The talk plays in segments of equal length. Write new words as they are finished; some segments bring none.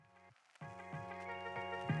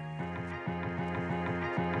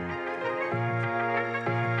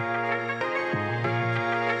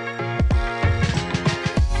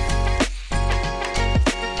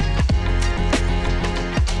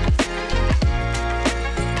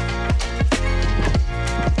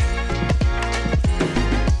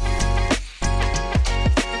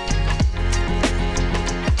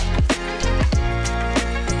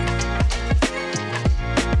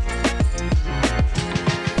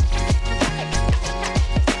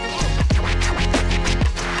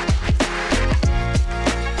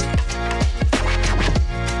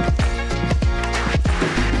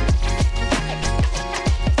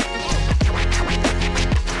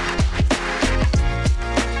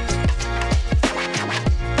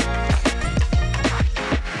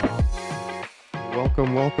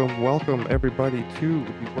welcome everybody to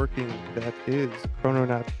the Working That Is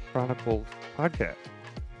Chrononaut Chronicles podcast.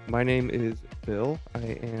 My name is Bill.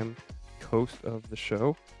 I am host of the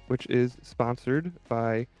show, which is sponsored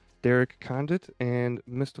by Derek Condit and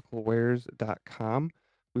mysticalwares.com.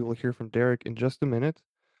 We will hear from Derek in just a minute.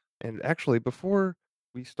 And actually, before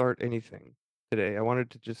we start anything today, I wanted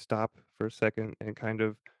to just stop for a second and kind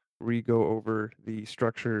of re-go over the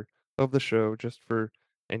structure of the show just for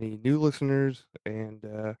any new listeners and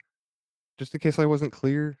just in case I wasn't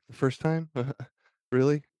clear the first time.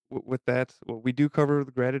 Really, with that, well, we do cover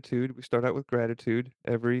the gratitude. We start out with gratitude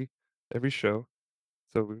every show.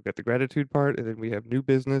 So we've got the gratitude part, and then we have new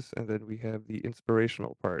business, and then we have the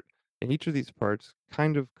inspirational part. And each of these parts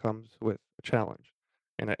kind of comes with a challenge.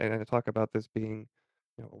 And I talk about this being,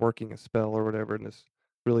 working a spell or whatever, and this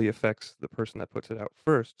really affects the person that puts it out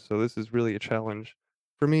first. So this is really a challenge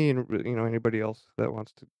for me and anybody else that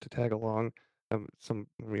wants to tag along. I've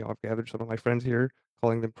gathered some of my friends here,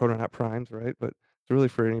 calling them Protonauts Primes, right? But it's really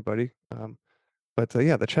for anybody. But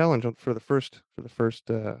yeah, the challenge the first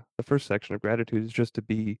section of gratitude is just to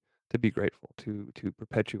be grateful, to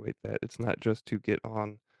perpetuate that. It's not just to get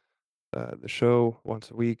on the show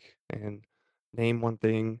once a week and name one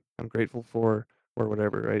thing I'm grateful for or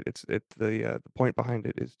whatever, right? The point behind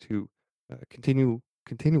it is to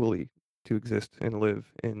continually to exist and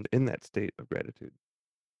live in that state of gratitude.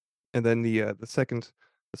 And then the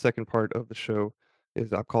second part of the show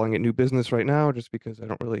is I'm calling it new business right now, just because I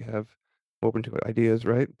don't really have open to ideas,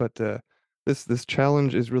 right? But this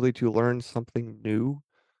challenge is really to learn something new,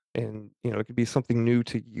 and it could be something new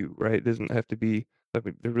to you, right? It doesn't have to be. I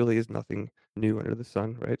mean, there really is nothing new under the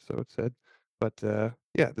sun, right? So it's said. But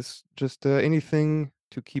yeah, this just anything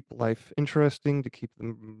to keep life interesting, to keep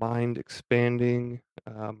the mind expanding,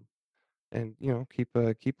 and keep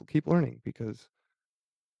learning because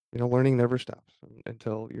learning never stops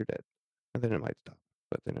until you're dead, and then it might stop,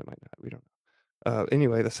 but then it might not. We don't know.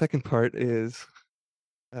 Anyway, the second part is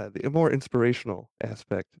the more inspirational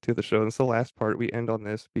aspect to the show. And it's the last part. We end on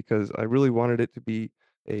this because I really wanted it to be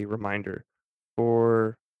a reminder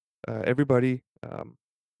for everybody,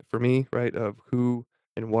 for me, right, of who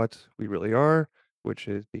and what we really are, which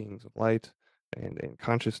is beings of light and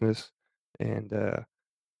consciousness. And the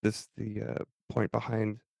point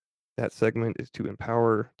behind that segment is to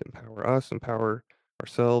empower us, empower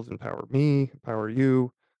ourselves, empower me, empower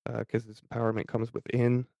you, because this empowerment comes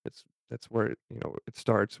within. That's where it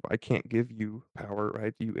starts. I can't give you power,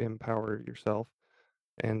 right? You empower yourself,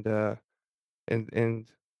 and and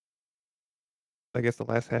I guess the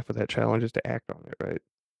last half of that challenge is to act on it, right?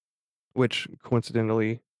 Which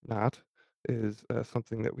coincidentally not is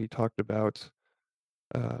something that we talked about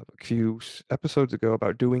a few episodes ago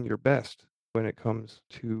about doing your best when it comes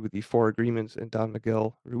to the four agreements in Don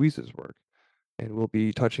Miguel Ruiz's work. And we'll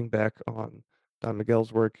be touching back on Don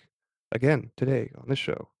Miguel's work again today on this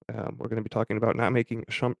show. We're going to be talking about not making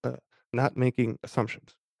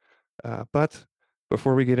assumptions. But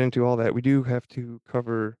before we get into all that, we do have to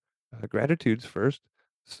cover gratitudes first.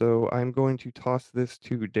 So I'm going to toss this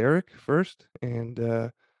to Derek first, and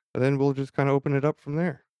then we'll just kind of open it up from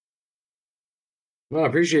there. Well, I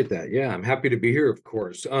appreciate that. Yeah, I'm happy to be here, of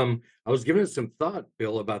course. I was giving it some thought,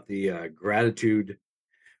 Bill, about the gratitude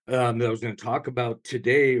that I was going to talk about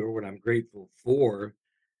today or what I'm grateful for.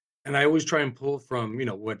 And I always try and pull from,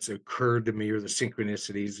 what's occurred to me or the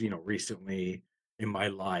synchronicities, recently in my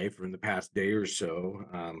life or in the past day or so,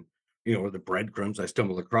 or the breadcrumbs I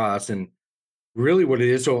stumbled across. And really what it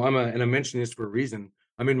is, so and I mentioned this for a reason.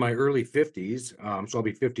 I'm in my early 50s, so I'll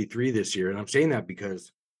be 53 this year. And I'm saying that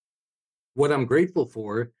because what I'm grateful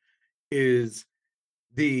for is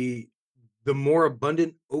the the more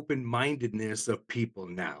abundant open-mindedness of people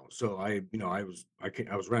now. So I was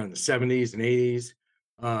around in the 70s and 80s,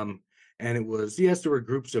 um, and it was, yes, there were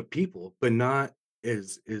groups of people, but not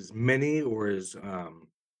as many or as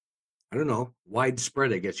I don't know,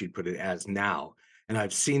 widespread, I guess you'd put it as now. And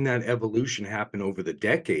I've seen that evolution happen over the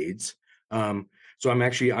decades. Um, so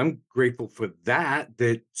I'm grateful for that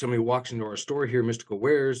somebody walks into our store here, Mystical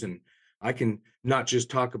Wares, and I can not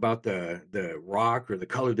just talk about the rock or the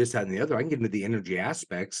color, this, that, and the other. I can get into the energy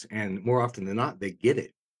aspects, and more often than not, they get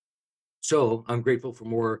it. So I'm grateful for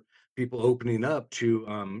more people opening up to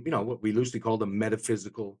what we loosely call the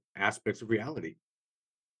metaphysical aspects of reality.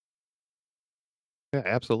 Yeah,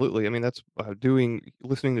 absolutely. I mean, that's doing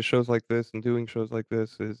listening to shows like this and doing shows like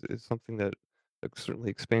this is something that certainly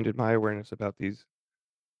expanded my awareness about these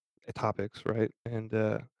topics, right?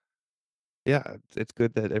 And yeah, it's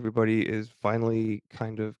good that everybody is finally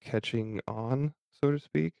kind of catching on, so to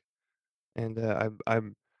speak. And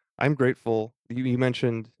I'm grateful. You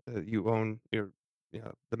mentioned you own your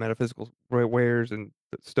the metaphysical wares and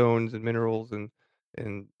the stones and minerals and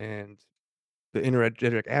the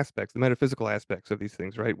energetic aspects, the metaphysical aspects of these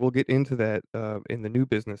things, right? We'll get into that, in the new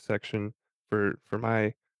business section for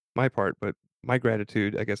my part, but my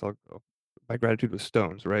gratitude, I guess my gratitude was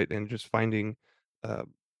stones, right? And just finding, uh,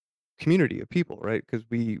 community of people, right? Because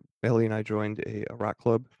Ellie and I joined a rock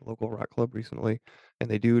club, a local rock club recently, and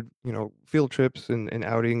they do, field trips and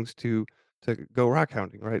outings to go rock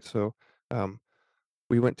hounding, right? So, um,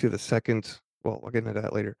 we went to the second well, I'll get into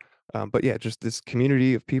that later. But yeah, just this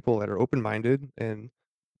community of people that are open-minded and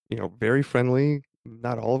very friendly.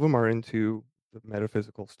 Not all of them are into the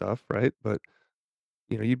metaphysical stuff, right? But,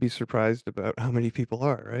 you'd be surprised about how many people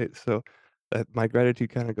are, right? So, that my gratitude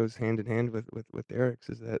kinda goes hand in hand with Eric's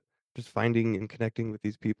is that just finding and connecting with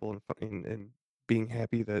these people and being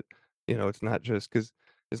happy that, it's not just because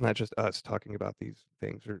it's not just us talking about these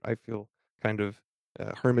things, or I feel kind of,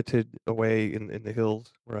 hermited away in the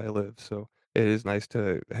hills where I live, so it is nice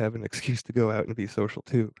to have an excuse to go out and be social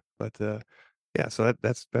too. But, yeah, so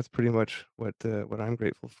that's pretty much what I'm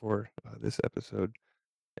grateful for, this episode.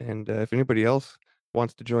 And, if anybody else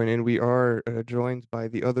wants to join in, we are, joined by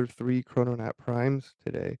the other 3 Chrononaut Primes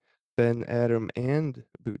today, Ben, Adam, and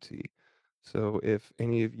Bootsy. So if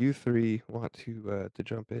any of you 3 want to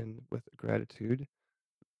jump in with gratitude,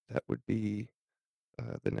 that would be,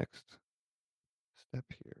 the next step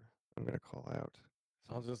here. I'm gonna call out.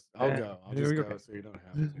 So, I'll Ben, go. I'll there just we go, go Ben. so you don't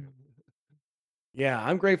have to. Yeah,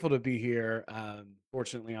 I'm grateful to be here.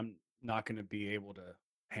 Fortunately, I'm not going to be able to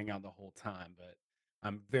hang out the whole time, but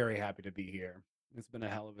I'm very happy to be here. It's been a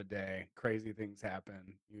hell of a day. Crazy things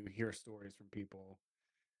happen. You hear stories from people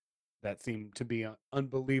that seem to be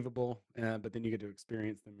unbelievable, but then you get to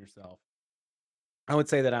experience them yourself. I would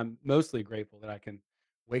say that I'm mostly grateful that I can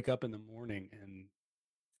wake up in the morning and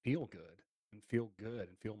feel good and feel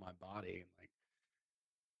my body and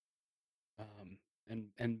um,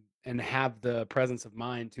 and have the presence of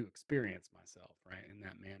mind to experience myself right in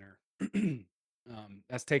that manner.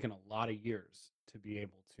 That's taken a lot of years to be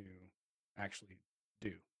able to actually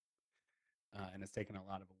do, and it's taken a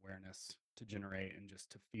lot of awareness to generate and just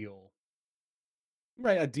to feel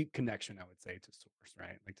right a deep connection. I would say to source,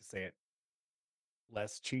 right? Like to say it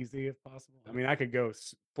less cheesy if possible. I mean, I could go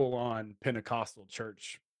full on Pentecostal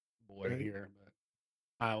church boy Right? here, but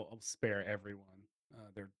I'll spare everyone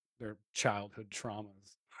their childhood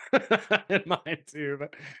traumas and mine too.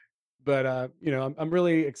 But I'm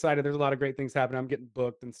really excited. There's a lot of great things happening. I'm getting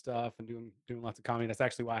booked and stuff and doing lots of comedy. That's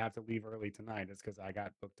actually why I have to leave early tonight. Is because I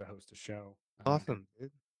got booked to host a show. Awesome,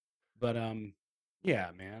 dude. But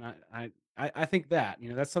yeah, man, I think that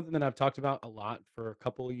that's something that I've talked about a lot for a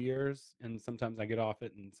couple of years, and sometimes I get off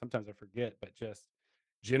it, and sometimes I forget. But just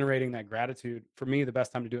generating that gratitude for me, the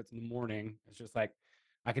best time to do it's in the morning. It's just like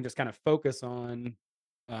I can just kind of focus on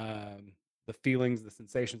um, the feelings, the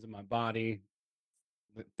sensations of my body,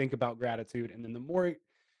 think about gratitude, and then the more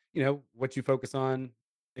what you focus on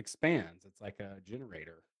expands. It's like a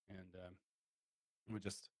generator, and I would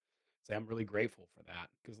just say I'm really grateful for that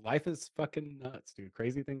because life is fucking nuts, dude.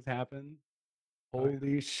 Crazy things happen. Oh, yeah.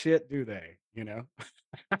 Holy shit, do they?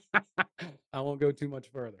 I won't go too much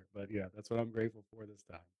further, but yeah, that's what I'm grateful for this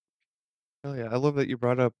time. Oh yeah, I love that you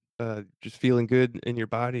brought up, just feeling good in your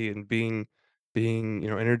body and being,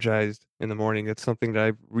 energized in the morning. It's something that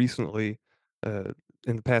I've recently,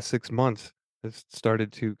 in the past 6 months, has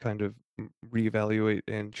started to kind of reevaluate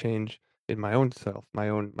and change in my own self, my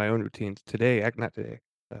own routines. Not today,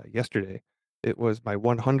 yesterday, it was my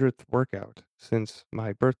 100th workout since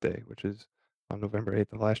my birthday, which is on November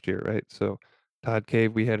 8th of last year, right? So Todd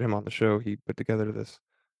Cave, we had him on the show. He put together this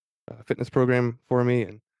fitness program for me,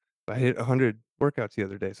 and I hit 100 workouts the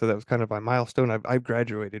other day, so that was kind of my milestone. I've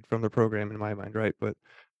graduated from the program in my mind, right? But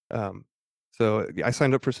um, so yeah, I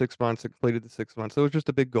signed up for 6 months. I completed the 6 months. So it was just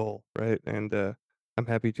a big goal, right? And I'm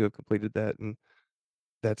happy to have completed that. And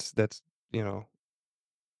that's you know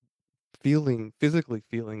physically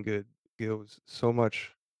feeling good goes so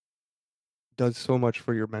much does so much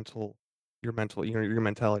for your mentality,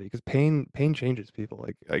 because pain changes people.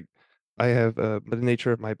 Like I have the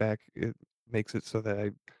nature of my back, it makes it so that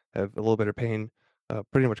I have a little bit of pain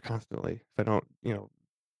pretty much constantly if I don't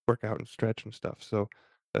work out and stretch and stuff. So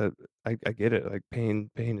uh, I get it. Like pain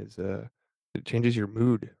is it changes your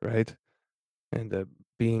mood, right? And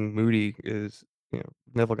being moody is,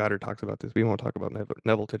 Neville Goddard talks about this. We won't talk about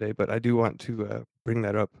Neville today, but I do want to bring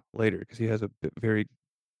that up later because he has a very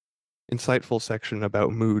insightful section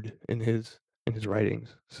about mood in his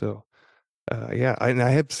writings. So yeah, and I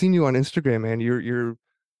have seen you on Instagram, man. You're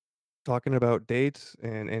talking about dates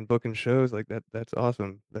and booking shows like that. That's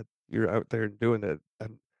awesome that you're out there doing that. I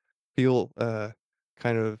feel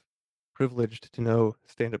kind of privileged to know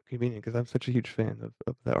stand-up comedian because I'm such a huge fan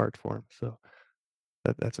of the art form, so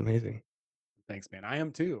that's amazing. Thanks, man. I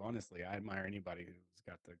am too, honestly. I admire anybody who's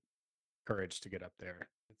got the courage to get up there.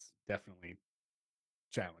 It's definitely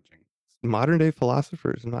challenging. Modern day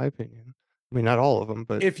philosophers, in my opinion. I mean, not all of them,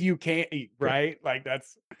 but If you can't eat, yeah. right? Like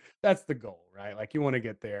that's the goal, right? Like you want to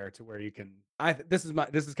get there to where you can this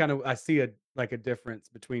is kind of I see a difference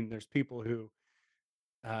between there's people who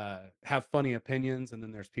have funny opinions and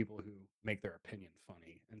then there's people who make their opinion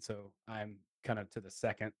funny. And so I'm kind of to the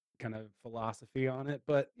second kind of philosophy on it,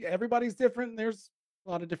 but yeah, everybody's different. And there's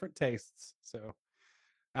a lot of different tastes. So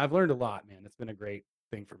I've learned a lot, man. It's been a great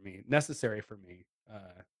thing for me, necessary for me,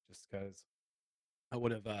 just because I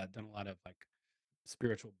would have done a lot of like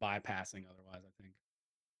spiritual bypassing otherwise, I think.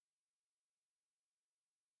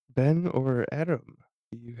 Ben or Adam,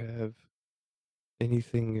 do you have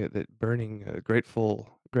anything that burning,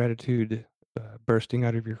 gratitude, bursting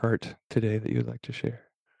out of your heart today that you'd like to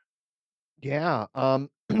share? Yeah,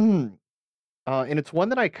 and it's one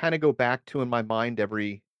that I kinda go back to in my mind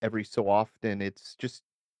every so often. It's just,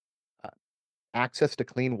 uh, access to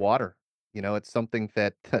clean water. It's something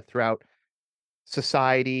that throughout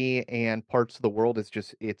society and parts of the world is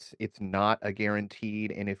just it's not a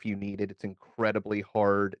guaranteed, and if you need it, it's incredibly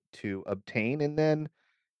hard to obtain, and then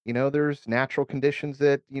there's natural conditions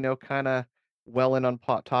that, kinda well in on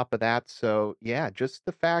top of that, so, yeah, just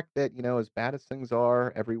the fact that, as bad as things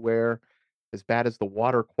are everywhere, as bad as the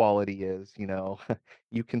water quality is,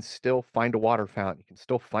 you can still find a water fountain, you can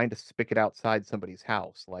still find a spigot outside somebody's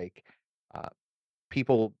house, like, uh,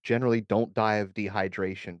 people generally don't die of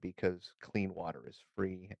dehydration because clean water is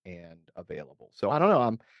free and available, so I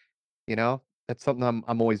don't know, that's something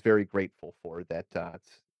I'm always very grateful for that,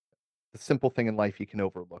 it's the simple thing in life you can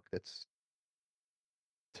overlook that's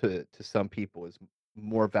to some people is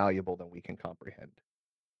more valuable than we can comprehend.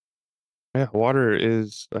 Yeah, water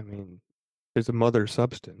is, I mean, is a mother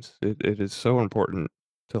substance. It is so important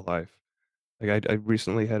to life. Like, I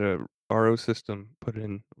recently had a RO system put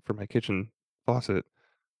in for my kitchen faucet,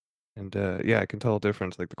 and, yeah, I can tell a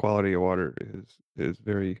difference, like, the quality of water is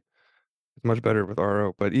much better with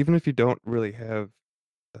RO, but even if you don't really have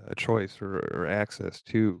a choice or access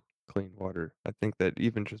to clean water, I think that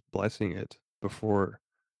even just blessing it before,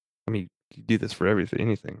 I mean, you do this for everything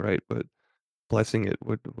anything, right? But blessing it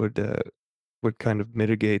would kind of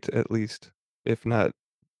mitigate, at least, if not,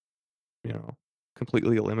 you know,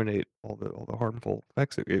 completely eliminate all the harmful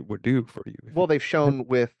effects it would do for you if you Well, they've had. shown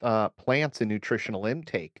with plants and nutritional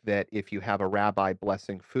intake that if you have a rabbi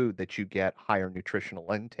blessing food, that you get higher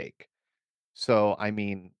nutritional intake. So, I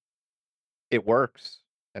mean, it works,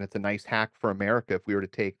 and it's a nice hack for America. If we were to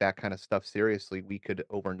take that kind of stuff seriously, we could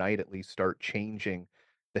overnight at least start changing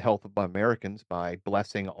the health of Americans by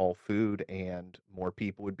blessing all food, and more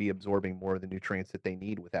people would be absorbing more of the nutrients that they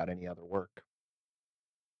need without any other work.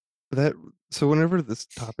 That so whenever this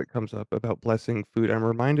topic comes up about blessing food, I'm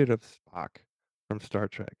reminded of Spock from Star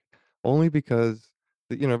Trek, only because,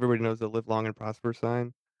 everybody knows the "Live long and prosper"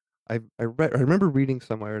 sign. I remember reading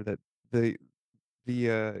somewhere that the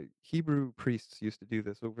Hebrew priests used to do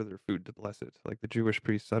this over their food to bless it, like the Jewish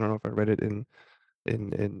priests. I don't know if I read it in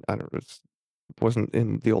I don't know, it wasn't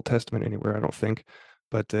in the Old Testament anywhere, I don't think,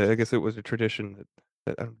 but, I guess it was a tradition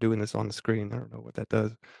that I'm doing this on the screen, I don't know what that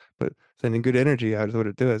does, but sending good energy out is what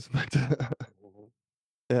it does, but, Mhm.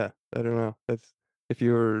 yeah, I don't know, that's if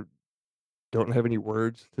you're don't have any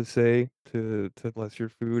words to say to bless your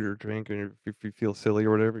food or drink, and if you feel silly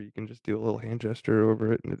or whatever, you can just do a little hand gesture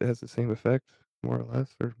over it, and it has the same effect, more or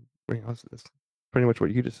less, or, it's pretty much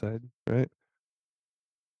what you just said, right?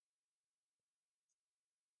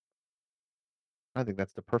 I think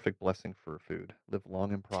that's the perfect blessing for food. Live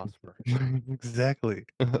long and prosper. Exactly.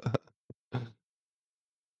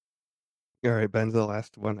 Alright, Ben's the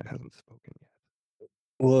last one that hasn't spoken yet.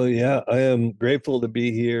 Well, yeah, I am grateful to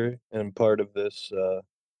be here and part of this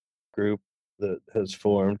group that has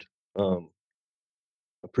formed. Um,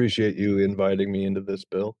 Appreciate you inviting me into this,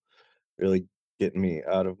 Bill. Really getting me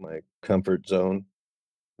out of my comfort zone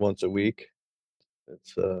once a week.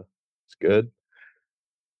 It's good,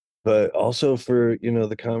 but also for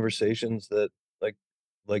the conversations that like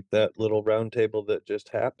like that little round table that just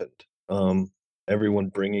happened. Everyone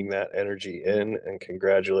bringing that energy in, and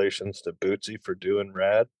congratulations to Bootsy for doing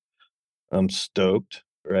rad. I'm stoked,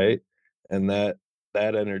 right? And that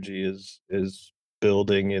energy is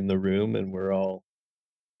building in the room, and we're all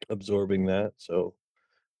absorbing that. So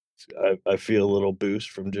I feel a little boost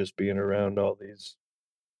from just being around all these,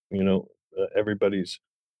 everybody's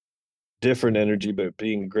different energy, but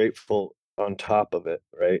being grateful on top of it,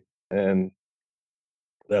 right? And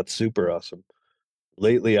that's super awesome.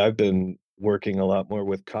 lately I've been working a lot more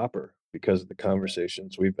with copper because of the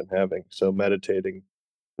conversations we've been having. So meditating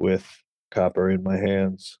with copper in my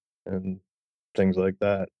hands and things like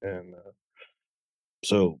that. And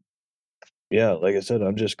so, yeah, like I said,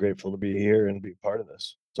 I'm just grateful to be here and be part of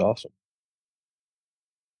this. It's awesome.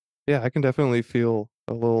 Yeah, I can definitely feel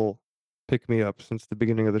a little pick me up since the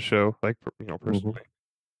beginning of the show, like, Hmm. personally.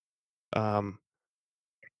 Um,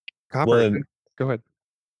 Well, copper, and go ahead.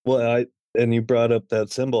 well, and you brought up that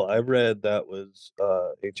symbol. I read that was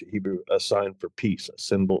ancient Hebrew, a sign for peace, a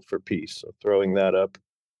symbol for peace. So throwing that up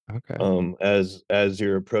Okay. as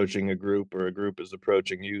you're approaching a group or a group is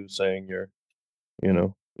approaching you, saying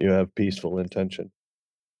you have peaceful intention.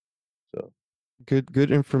 So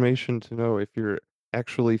Good information to know if you're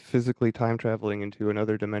actually physically time traveling into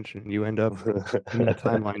another dimension and you end up in that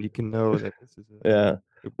timeline, you can know that this is yeah.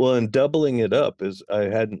 a Well, and doubling it up is I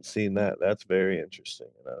hadn't seen that. That's very interesting.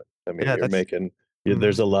 I mean, yeah, you're that's making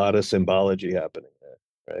there's mhm. a lot of symbology happening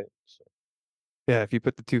there, right? So, Yeah, if you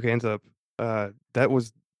put the 2 hands up, that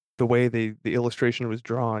was the way the illustration was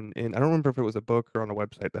drawn in I don't remember if it was a book or on a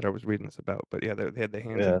website that I was reading this about, but yeah, they had the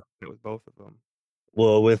hands up, yeah. and it was both of them.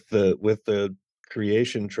 Well, with the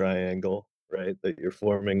creation triangle, right, that you're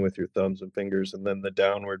forming with your thumbs and fingers, and then the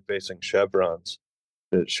downward facing chevrons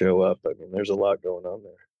that show up. I mean, there's a lot going on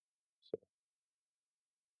there. So,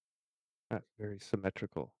 That's very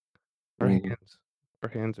symmetrical. Our mhm. hands our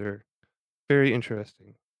hands are very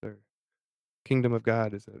interesting. Their kingdom of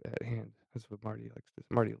God is at hand. That's what Marty likes to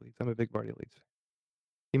Marty Leeds. I'm a big Marty Leeds fan.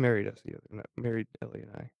 He married us the other not married Ellie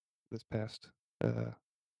and I this past, uh,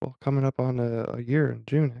 well, coming up on a year in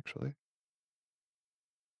June, actually.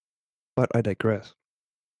 But I digress.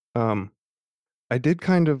 Um, I did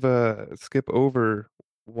kind of, skip over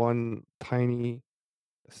one tiny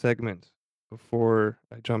segment before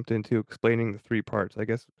I jumped into explaining the 3 parts. I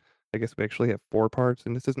guess we actually have 4 parts,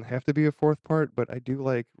 and this doesn't have to be a 4th part, but I do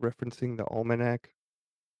like referencing the almanac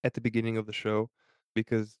at the beginning of the show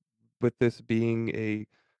because with this being a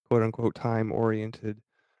quote unquote time oriented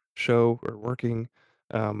show or working,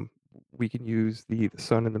 um, we can use the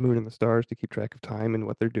sun and the moon and the stars to keep track of time and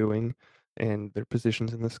what they're doing and their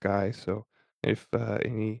positions in the sky. So if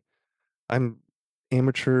I'm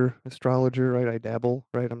amateur astrologer, right? I dabble,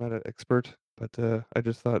 right? I'm not an expert, but I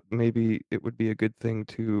just thought maybe it would be a good thing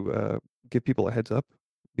to give people a heads up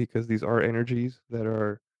because these are energies that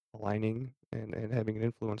are aligning and having an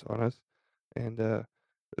influence on us. And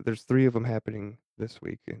there's 3 of them happening this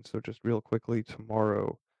week. And so just real quickly,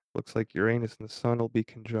 tomorrow looks like Uranus and the Sun will be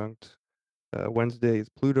conjunct. Wednesday is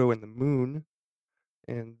Pluto and the Moon,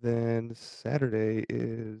 and then Saturday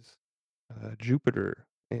is Jupiter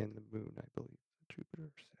and the Moon, I believe. Jupiter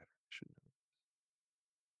or Saturn? I should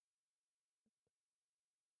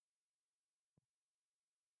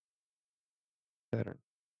know. Saturn.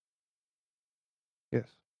 Yes,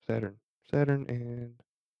 Saturn. Saturn and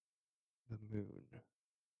the Moon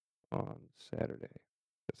on Saturday.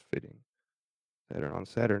 That's fitting. Saturn on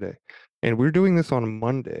Saturday. And we're doing this on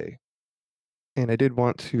Monday. And I did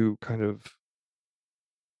want to kind of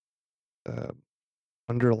uh,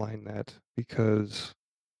 underline that because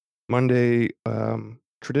Monday,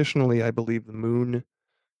 traditionally, I believe the Moon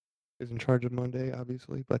is in charge of Monday,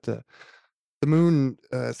 obviously, but the Moon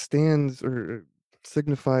stands or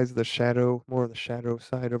signifies the shadow, more of the shadow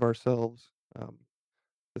side of ourselves,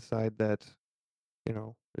 the side that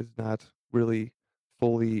is not really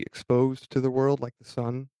fully exposed to the world like the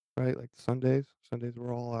sun, right? Like the Sundays. Sundays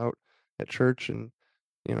we're all out at church and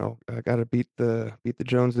got to beat the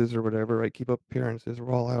Joneses or whatever, right? Keep up appearances.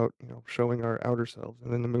 We're all out, showing our outer selves.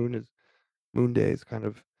 And then the moon day is kind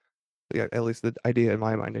of yeah, at least the idea in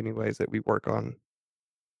my mind anyway is that we work on,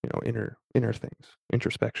 inner things,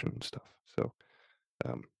 introspection and stuff.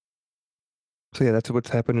 Um so yeah, that's what's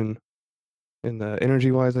happening in the energy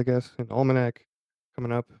wise, I guess, in Almanac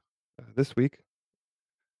coming up this week.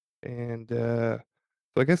 And so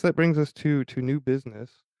I guess that brings us to new business.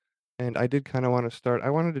 And I did kind of want to start. I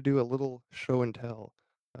wanted to do a little show and tell,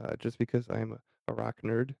 just because I'm a rock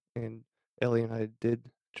nerd, and Ellie and I did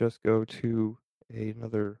just go to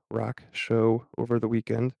another rock show over the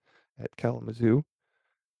weekend at Kalamazoo,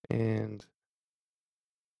 and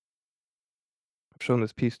I've shown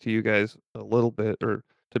this piece to you guys a little bit, or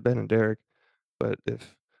to Ben and Derek. But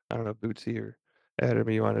if I don't know, Bootsy or Adam,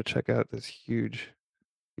 you want to check out this huge,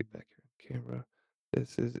 get back here on camera.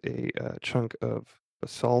 This is a chunk of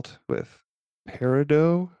basalt with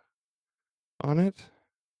peridot on it.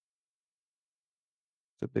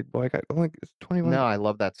 It's a big boy. I think it's 21. No, I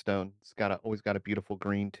love that stone. It's always got a beautiful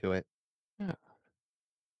green to it. Yeah,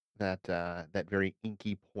 That very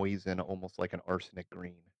inky poison, almost like an arsenic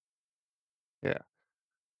green. yeah.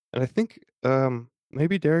 And I think,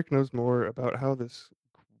 maybe Derek knows more about how this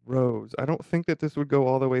grows. I don't think that this would go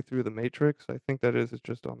all the way through the matrix. I think that is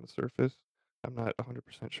just on the surface. I'm not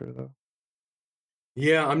 100% sure though.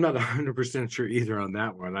 Yeah, I'm not 100% sure either on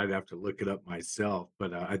that one. I'd have to look it up myself,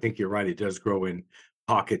 but I think you're right. It does grow in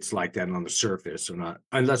pockets like that on the surface, or not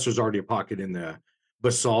unless there's already a pocket in the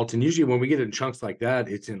basalt. And usually, when we get it in chunks like that,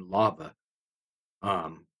 it's in lava.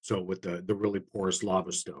 So with the really porous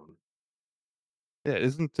lava stone. Yeah,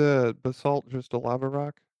 isn't, basalt just a lava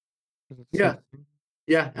rock? Is it the same Yeah, thing?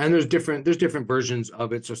 yeah, and there's different versions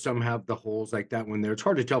of it. So some have the holes like that one there. It's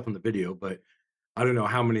hard to tell from the video, but I don't know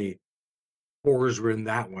how many pores were in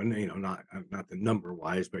that one. Not the number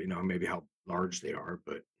wise, but maybe how large they are.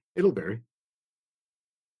 But it'll vary.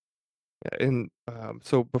 Yeah, and,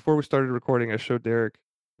 so before we started recording, I showed Derek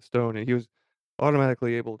the stone, and he was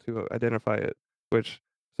automatically able to identify it, which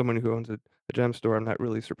someone who owns a gem store, I'm not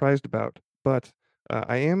really surprised about. But,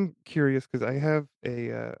 I am curious because I have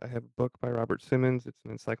a book by Robert Simmons. It's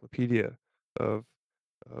an encyclopedia of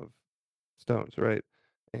of stones, right?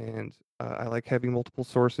 And, I like having multiple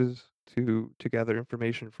sources to gather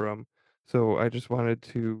information from. So I just wanted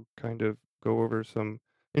to kind of go over some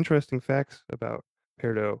interesting facts about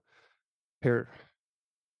peridot. Per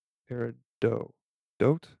Peridot.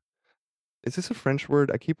 Dote? Is this a French word?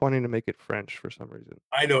 I keep wanting to make it French for some reason.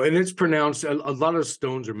 I know, and it's pronounced a lot of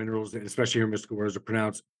stones or minerals, and especially here in mystical words, are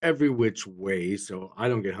pronounced every which way. So I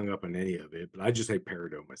don't get hung up on any of it, but I just say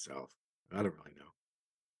peridot myself. I don't really know.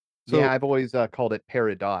 Yeah, So I've always, called it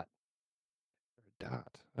peridot.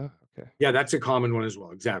 dot. Oh, okay. Yeah, that's a common one as well.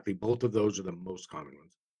 Exactly. Both of those are the most common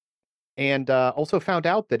ones. And, also found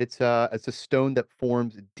out that it's a stone that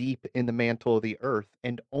forms deep in the mantle of the earth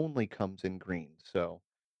and only comes in green, so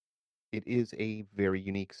it is a very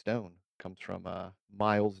unique stone. Comes from,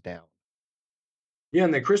 miles down. Yeah,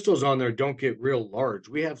 and the crystals on there don't get real large.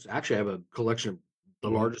 We actually have a collection of the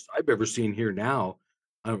Mm. largest I've ever seen here now.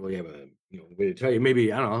 I don't really have a way to tell you.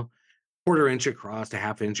 Maybe I don't know, quarter inch across to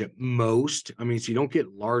half inch at most. I mean, so you don't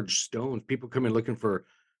get large stones. People come in looking for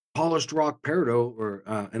polished rock peridot, or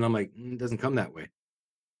and I'm like, it doesn't come that way.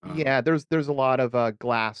 Um, Yeah, there's a lot of,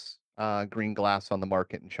 glass, green glass on the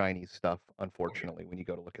market and Chinese stuff, oh yeah, unfortunately, when you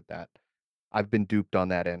go to look at that. I've been duped on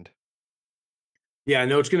that end. yeah.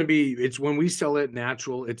 No, it's when we sell it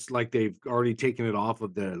natural. It's like they've already taken it off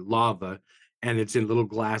of the lava, and it's in little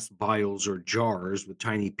glass vials or jars with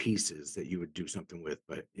tiny pieces that you would do something with.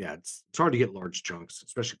 But yeah, it's hard to get large chunks,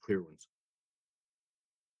 especially clear ones.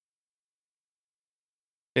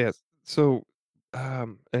 Yes. So,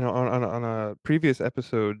 and on a previous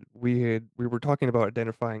episode, we were talking about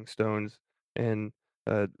identifying stones, and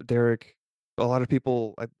Derek, a lot of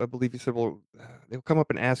people, I believe you said, well, they'll come up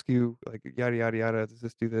and ask you like yada yada yada, does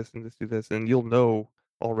this do this and this do this, and you'll know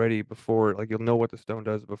already before, like you'll know what the stone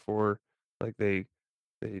does before, like they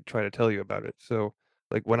try to tell you about it. So,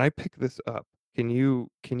 like when I pick this up, can you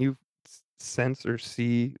sense or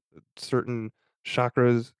see certain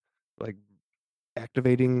chakras like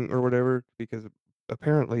activating or whatever? Because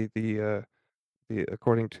apparently the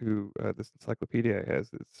according to, this encyclopedia it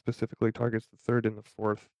has, it specifically targets the 3rd and the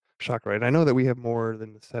 4th chakra, and I know that we have more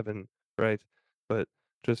than the 7, right? But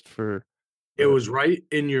just for, It uh was right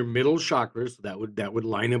in your middle chakras. That would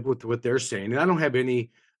line up with what they're saying. And I don't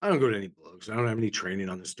go to any books. I don't have any training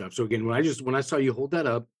on this stuff. So again, when I saw you hold that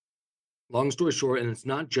up, long story short, and it's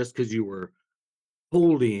not just because you were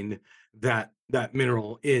holding that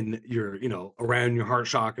mineral in your, around your heart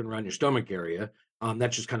chakra and around your stomach area.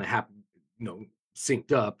 That just kind of happened,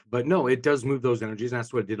 synced up. But no, it does move those energies, and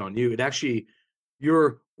that's what it did on you. It actually,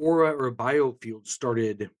 your aura or biofield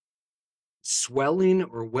started swelling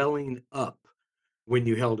or welling up when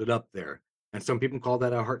you held it up there. And some people call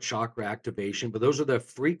that a heart chakra activation, but those are the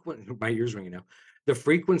frequent my ears ringing now. The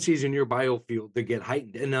frequencies in your biofield that get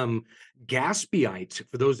heightened. And gaspiite,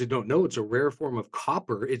 for those that don't know, it's a rare form of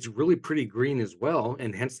copper. It's really pretty green as well,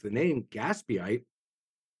 and hence the name gaspiite.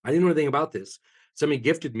 I didn't know anything about this. Somebody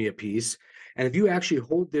gifted me a piece. And if you actually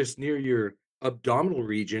hold this near your abdominal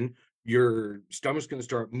region, your stomach's going to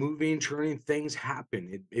start moving, turning, things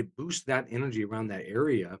happen. It boosts that energy around that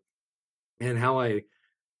area. And how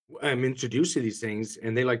I'm introduced to these things,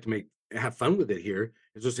 and they like to have fun with it here.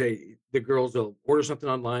 Is they'll say the girls will order something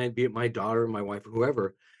online, be it my daughter, my wife, or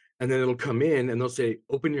whoever, and then it'll come in and they'll say,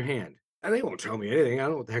 "Open your hand," and they won't tell me anything. I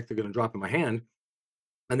don't know what the heck they're going to drop in my hand,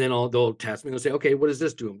 and then they'll test me. They'll say, "Okay, what does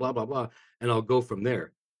this do?" And blah blah blah, and I'll go from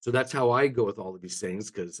there. So that's how I go with all of these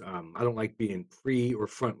things, because I don't like being pre or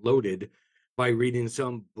front loaded by reading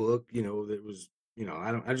some book. That was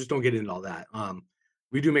I just don't get into all that.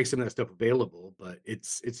 We do make some of that stuff available, but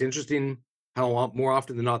it's interesting how more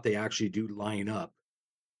often than not they actually do line up.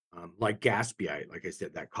 like gaspiite, like I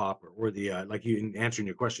said, that copper, or the like you in answering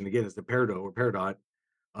your question again, is the peridot or peridot,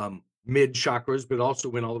 mid chakras, but also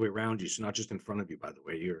went all the way around you. So not just in front of you, by the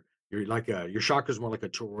way. You're like a your chakras more like a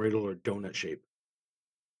toroidal or donut shape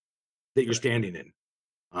that you're Right. standing in.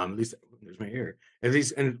 At least there's my ear. At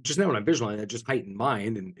least, and just now when I'm visualizing, it just heightened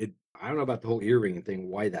mine. And it, I don't know about the whole earring thing,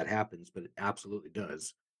 why that happens, but it absolutely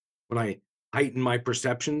does. When I heighten my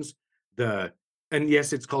perceptions, the and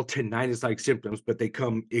yes, it's called tinnitus-like symptoms, but they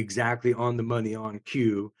come exactly on the money, on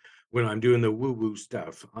cue when I'm doing the woo-woo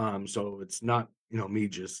stuff. So it's not, me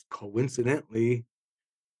just coincidentally,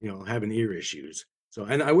 having ear issues. So,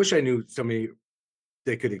 and I wish I knew somebody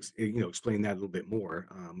that could, explain that a little bit more,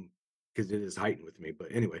 because it is heightened with me. But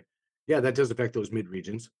anyway, yeah, that does affect those mid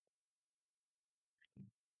regions.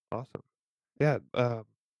 Awesome. Yeah, I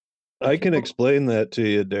I keep can on explain that to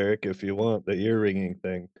you, Derek, if you want, the ear ringing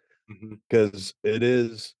thing, Hmm. because it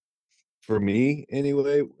is, for me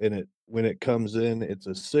anyway, when it comes in, it's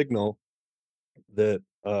a signal that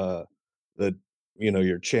that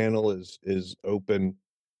your channel is open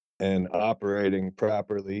and operating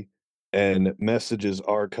properly, and messages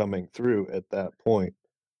are coming through at that point.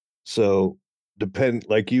 So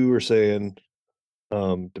like you were saying,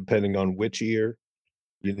 depending on which ear,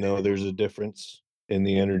 there's a difference in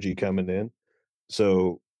the energy coming in.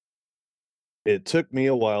 So it took me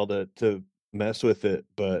a while to mess with it,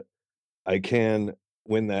 but I can,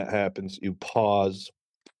 when that happens, you pause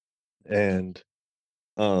and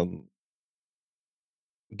um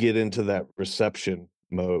get into that reception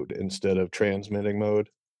mode instead of transmitting mode,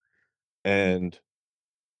 and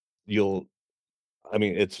you'll I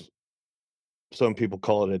mean, it's some people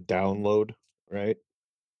call it a download, right?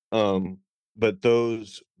 Um, but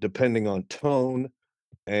those, depending on tone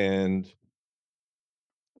and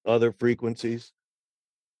other frequencies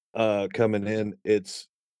coming in, it's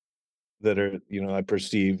that are, I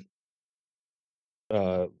perceive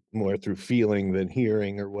more through feeling than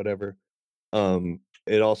hearing or whatever.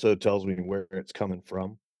 It also tells me where it's coming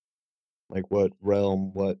from, like what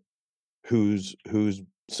realm, who's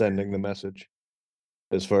sending the message,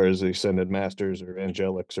 as far as the ascended masters or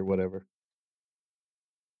angelics or whatever.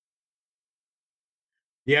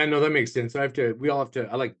 Yeah, no, that makes sense. We all have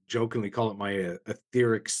to, I like jokingly call it my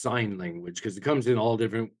etheric sign language because it comes in all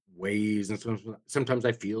different ways. And sometimes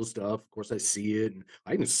I feel stuff. Of course, I see it and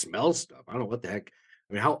I even smell stuff. I don't know what the heck.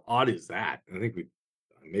 I mean, how odd is that? I think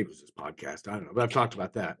maybe it was this podcast. I don't know, but I've talked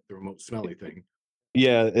about that, the remote smelly thing.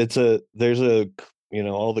 Yeah,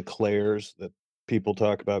 all the clairs that people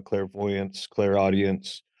talk about: clairvoyance,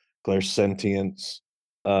 clairaudience, clairsentience.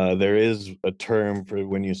 There is a term for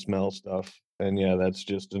when you smell stuff, and yeah, that's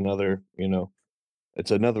just another,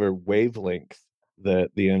 it's another wavelength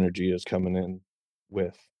that the energy is coming in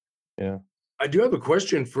with. Yeah. I do have a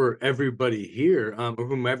question for everybody here, or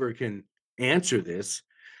whomever can answer this.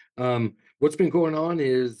 What's been going on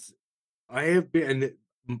is I have been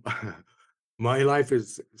my life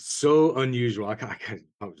is so unusual. I can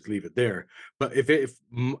probably just leave it there. But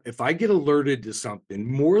if I get alerted to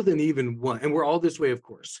something more than even one, and we're all this way, of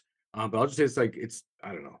course. But I'll just say it's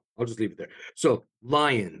I don't know. I'll just leave it there. So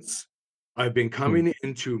lions, I've been Hmm. coming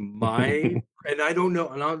into my, and I don't know.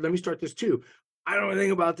 And let me start this too. I don't know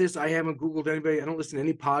anything about this. I haven't Googled anybody. I don't listen to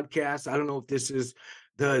any podcasts. I don't know if this is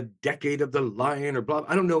the decade of the lion or blah.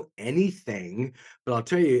 I don't know anything. But I'll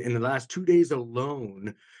tell you, in the last 2 days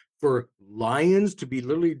alone, for lions to be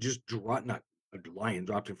literally just not a lion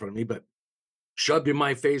dropped in front of me, but shoved in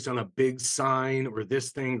my face on a big sign, or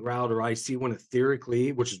this thing growled, or I see one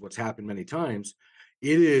etherically, which is what's happened many times.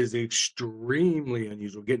 It is extremely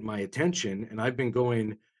unusual getting my attention. And I've been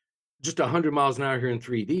going just 100 miles an hour here in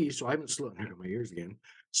 3D. So I haven't slowed down my ears again,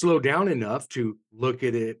 slowed down enough to look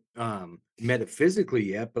at it metaphysically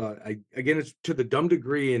yet. But again, it's to the dumb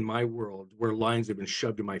degree in my world where lines have been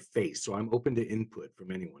shoved in my face. So I'm open to input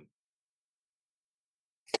from anyone.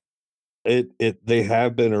 They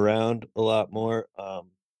have been around a lot more.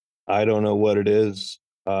 I don't know what it is.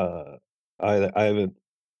 I haven't.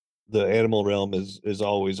 The animal realm is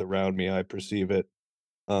always around me. I perceive it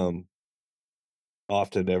um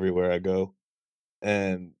often everywhere I go,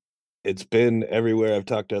 and it's been everywhere. I've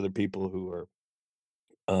talked to other people who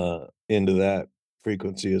are into that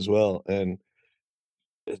frequency as well, and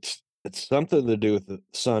it's something to do with the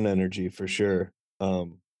sun energy for sure.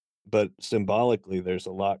 But symbolically, there's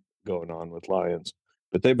a lot going on with lions,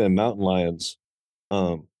 but they've been mountain lions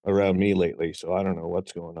around me lately, so I don't know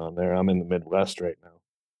what's going on there. I'm in the Midwest right now.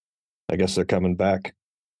 I guess they're coming back.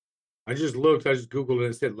 I just looked, I just Googled it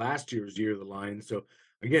and it said last year's year of the lion. So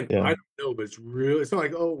again, I Yeah. don't know, but it's not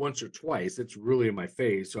like, oh, once or twice. It's really in my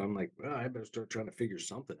face. So I'm like, well, I better start trying to figure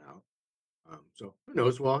something out. So who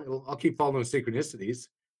knows? Well, I'll keep following synchronicities,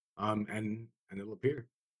 and it'll appear.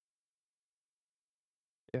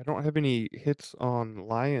 Yeah, I don't have any hits on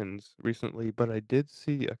lions recently, but I did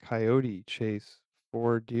see a coyote chase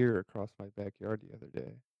 4 deer across my backyard the other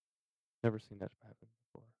day. Never seen that happen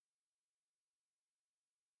before.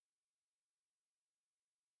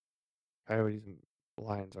 Coyotes and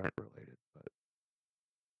lions aren't related, but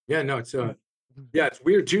Yeah, no, Mhm. yeah, it's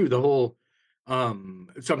weird too. The whole so I'm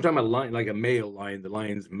talking about a lion, like a male lion, the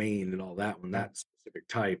lion's mane and all that one, Yeah. that specific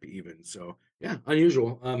type, even. So yeah,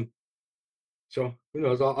 unusual. So who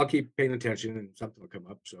knows? I'll keep paying attention and something will come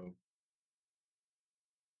up. So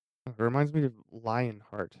It reminds me of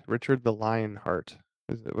Lionheart. Richard the Lionheart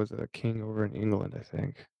was a king over in England, I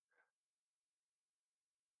think.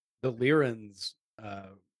 The Lyrans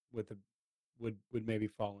with the would maybe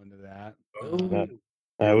fall into that. Uh, oh,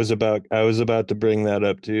 I was about to bring that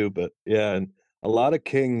up too, but yeah, and a lot of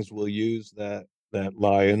kings will use that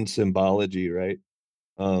lion symbology, right?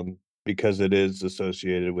 Because it is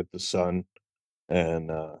associated with the sun and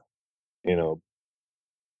you know,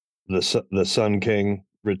 the Sun King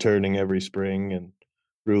returning every spring and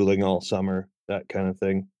ruling all summer, that kind of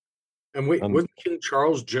thing. and wait, Um, wasn't King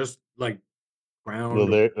Charles just like well, crowned or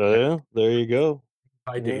there, yeah, there you go.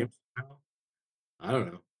 tied to Yeah. him somehow? I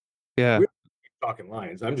don't know. Yeah. We're talking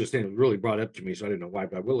lions. I'm just saying it really brought up to me, so I didn't know why,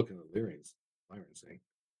 but I will look at the Lyrians thing.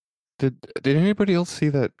 Did anybody else see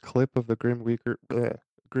that clip of the Grim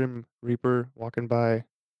Reaper walking by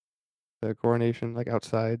the coronation, like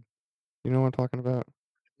outside? You know what I'm talking about?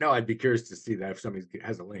 No, I'd be curious to see that if somebody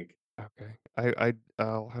has a link. Okay.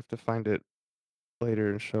 I'll have to find it later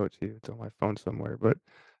and show it to you. It's on my phone somewhere. But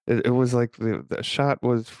it was like the shot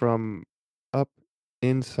was from up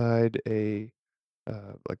inside a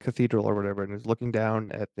like cathedral or whatever, and is looking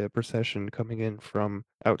down at the procession coming in from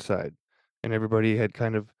outside, and everybody had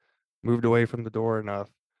kind of moved away from the door enough,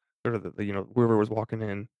 or whoever was walking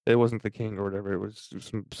in. It wasn't the king or whatever. It was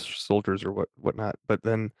some soldiers or whatnot. But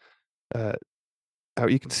then uh,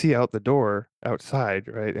 out you can see out the door outside,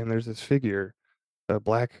 right? And there's this figure, a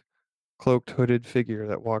black cloaked, hooded figure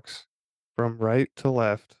that walks from right to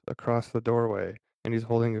left across the doorway, and he's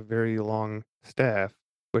holding a very long staff,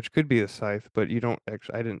 which could be a scythe, but you don't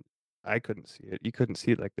actually. I couldn't see it. You couldn't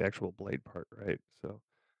see like the actual blade part, right? So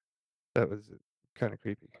that was kind of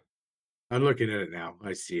creepy. I'm looking at it now.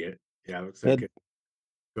 I see it. Yeah, it looks like That it.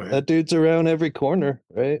 Go ahead. that dude's around every corner,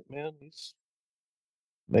 right, man? He's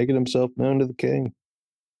making himself known to the king.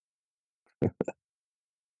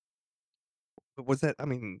 But was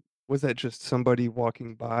that just somebody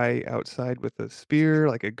walking by outside with a spear,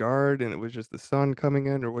 like a guard, and it was just the sun coming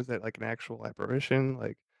in, or was that like an actual apparition,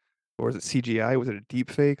 like, or was it CGI? Was it a deep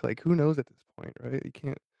fake? Like, who knows at this point, right? You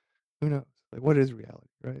can't. Who knows? Like, what is reality,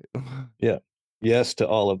 right? Yeah. Yes to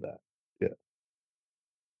all of that. Yeah.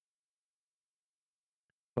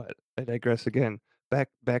 But I digress again. Back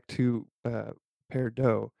to Pear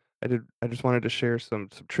Dough. I just wanted to share some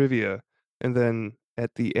trivia, and then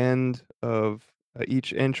at the end of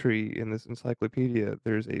each entry in this encyclopedia,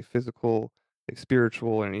 there's a physical, a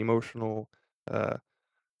spiritual, and emotional uh,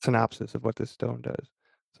 synopsis of what this stone does.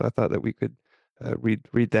 So I thought that we could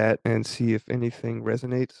read that and see if anything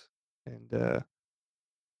resonates, and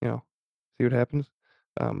see what happens.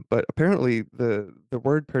 But apparently the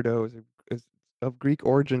word perdo is of Greek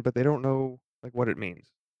origin, but they don't know like what it means.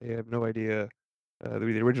 They have no idea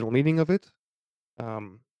the original meaning of it.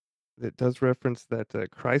 Um, it does reference that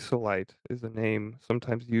chrysolite is a name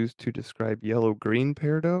sometimes used to describe yellow-green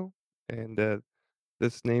peridot, and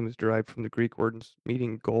this name is derived from the Greek words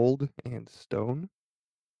meaning gold and stone.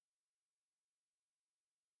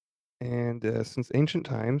 And since ancient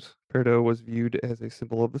times, peridot was viewed as a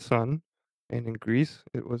symbol of the sun, and in Greece,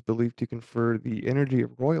 it was believed to confer the energy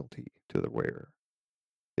of royalty to the wearer.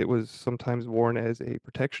 It was sometimes worn as a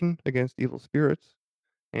protection against evil spirits,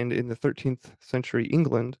 and in the 13th century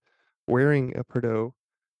England, wearing a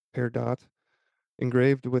peridot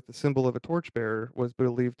engraved with the symbol of a torchbearer was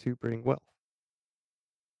believed to bring wealth.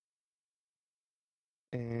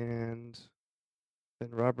 And then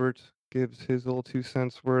Robert gives his little 2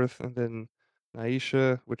 cents worth, and then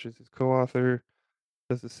Naisha, which is his co-author,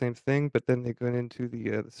 does the same thing, but then they go into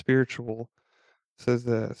the spiritual. Says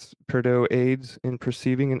that Perdo aids in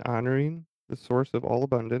perceiving and honoring the source of all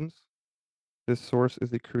abundance. This source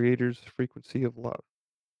is the Creator's frequency of love.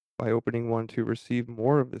 By opening one to receive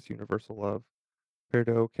more of this universal love,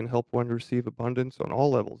 Perdo can help one receive abundance on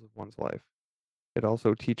all levels of one's life. It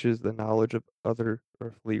also teaches the knowledge of other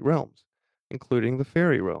earthly realms, including the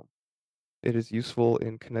fairy realm. It is useful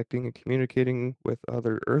in connecting and communicating with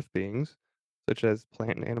other earth beings, such as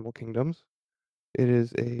plant and animal kingdoms. It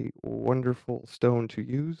is a wonderful stone to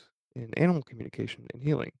use in animal communication and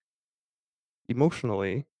healing.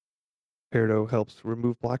 Emotionally, peridot helps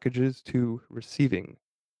remove blockages to receiving.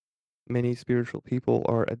 Many spiritual people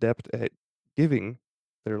are adept at giving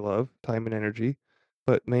their love, time, and energy,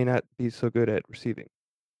 but may not be so good at receiving.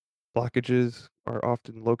 Blockages are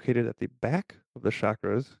often located at the back of the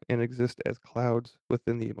chakras and exist as clouds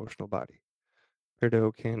within the emotional body.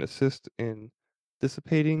 Peridot can assist in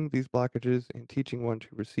dissipating these blockages and teaching one to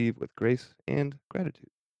receive with grace and gratitude.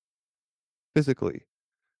 Physically,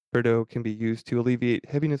 peridot can be used to alleviate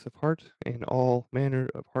heaviness of heart and all manner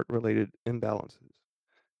of heart related imbalances.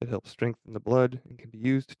 It helps strengthen the blood and can be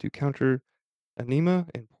used to counter anemia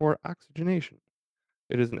and poor oxygenation.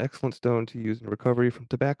 It is an excellent stone to use in recovery from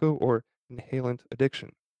tobacco or inhalant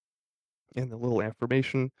addiction. And the little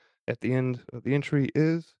affirmation at the end of the entry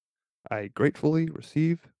is I gratefully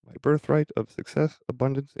receive my birthright of success,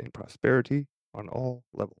 abundance, and prosperity on all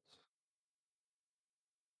levels.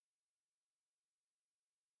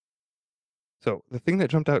 So the thing that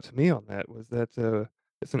jumped out to me on that was that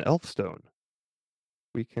it's an elf stone.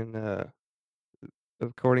 We can,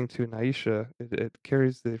 according to Naisha, it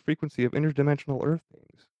carries the frequency of interdimensional earth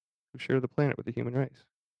beings who share the planet with the human race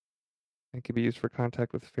and can be used for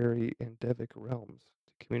contact with fairy and devic realms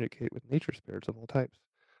to communicate with nature spirits of all types.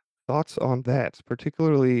 Thoughts on that,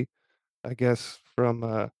 particularly, I guess, from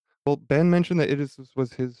well, Ben mentioned that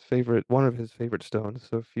was his favorite, one of his favorite stones.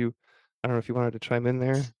 So if you, I don't know if you wanted to chime in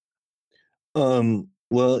there.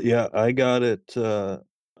 Well, yeah, I got it.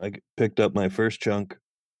 Picked up my first chunk,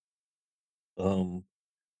 um,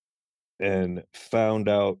 and found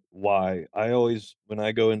out why. I always, when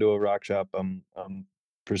I go into a rock shop, I'm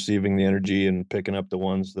perceiving the energy and picking up the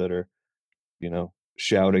ones that are,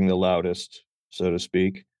 shouting the loudest, so to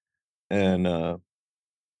speak. And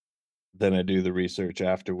then I do the research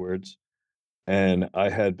afterwards. And I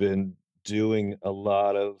had been doing a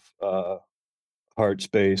lot of heart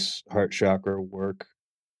space, heart chakra work,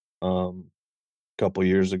 couple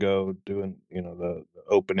years ago, doing the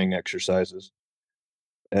opening exercises,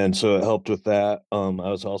 and so it helped with that. I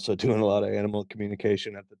was also doing a lot of animal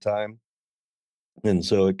communication at the time, and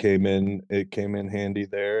so it came in handy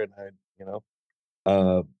there. And you know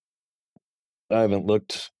uh I haven't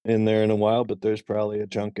looked in there in a while, but there's probably a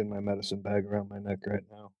chunk in my medicine bag around my neck right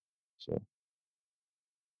now. So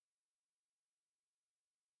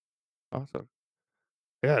Awesome.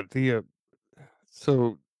 Yeah, the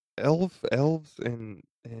so elves and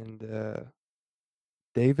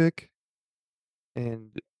Davik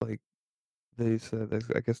and like these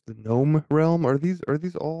I guess the gnome realm are these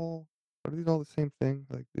all the same thing?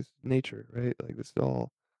 Like this is nature, right? Like this is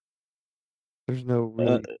all there's no uh,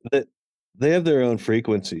 really they they have their own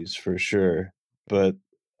frequencies for sure, but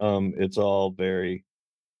it's all very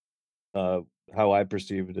uh how I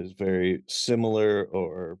perceive it is very similar,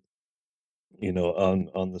 or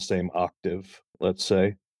on the same octave, let's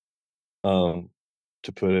say, um,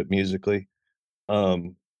 to put it musically.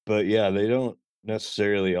 But yeah, they don't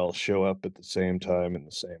necessarily all show up at the same time in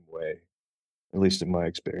the same way, at least in my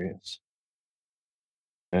experience.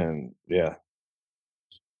 And yeah,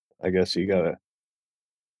 I guess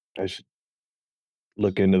I should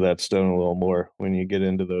look into that stone a little more when you get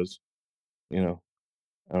into those, you know,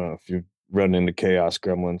 I don't know if you run into chaos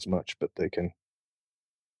gremlins much, but they can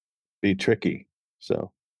be tricky.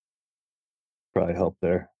 So probably help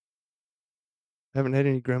there. haven't had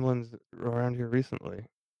any gremlins around here recently.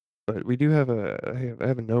 But we do have I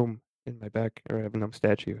have a gnome in my back, or I have a gnome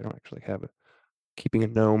statue. I don't actually have a keeping a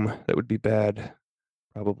gnome. That would be bad,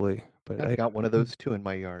 probably. But I've got one of those too in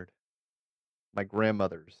my yard. My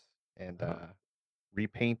grandmother's, and uh,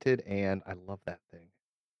 repainted, and I love that thing.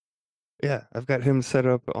 yeah, I've got him set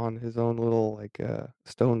up on his own little like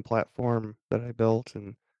stone platform that I built,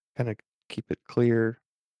 and kind of keep it clear.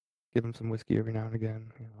 Give him some whiskey every now and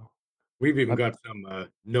again. You know. We've even I'm, got some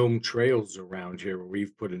gnome trails around here where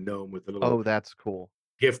we've put a gnome with a little Oh, that's cool.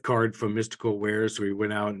 gift card from Mystical Wear. So we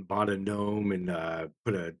went out and bought a gnome and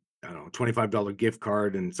put a I don't know $25 gift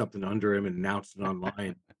card and something under him and announced it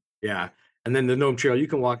online. Yeah, and then the gnome trail you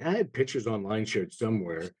can walk. I had pictures online shared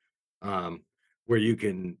somewhere where you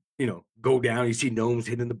can go down. You see gnomes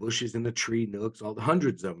hidden in the bushes, in the tree nooks, all the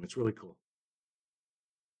hundreds of them. It's really cool.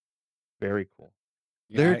 Very cool.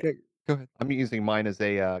 Yeah, there. Go ahead. I'm using mine as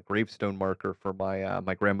a, gravestone marker for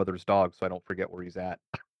my grandmother's dog, so I don't forget where he's at.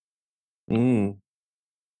 Mm.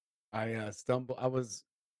 stumbled.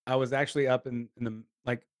 I was actually up in the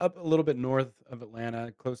like up a little bit north of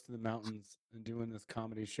Atlanta, close to the mountains, and doing this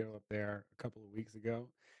comedy show up there a couple of weeks ago.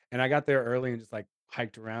 And I got there early and just like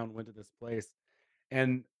hiked around, went to this place,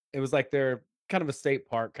 and it was like their kind of a state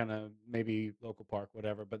park, kind of maybe local park,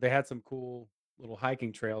 whatever. But they had some cool little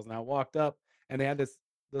hiking trails, and I walked up, and they had this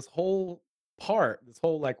whole part, this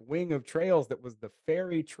whole like wing of trails that was the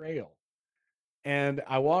ferry trail. And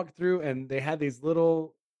I walked through and they had these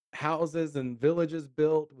little houses and villages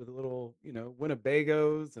built with little,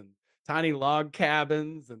 Winnebagos and tiny log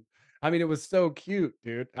cabins. And I mean, it was so cute,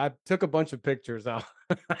 dude. I took a bunch of pictures. I'll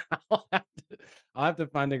have to, I'll have to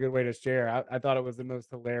find a good way to share. I thought it was the most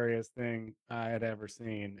hilarious thing I had ever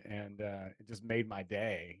seen. And it just made my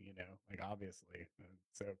day, like obviously.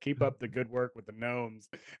 So keep up the good work with the gnomes.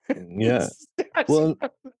 Yeah. Well,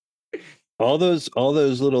 all those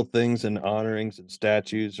little things and honorings and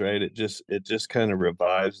statues, right? It just kind of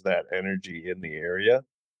revives that energy in the area.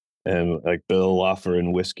 And like Bill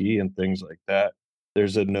offering whiskey and things like that.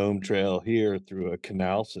 There's a gnome trail here through a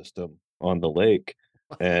canal system on the lake,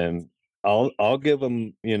 and I'll give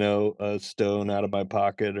them, a stone out of my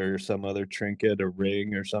pocket or some other trinket, a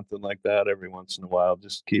ring or something like that every once in a while.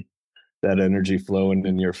 Just keep that energy flowing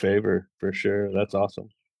in your favor for sure. That's awesome.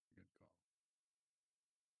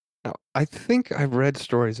 Now, I think I've read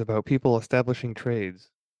stories about people establishing trade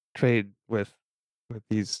with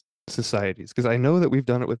these societies because I know that we've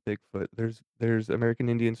done it with Bigfoot. There's American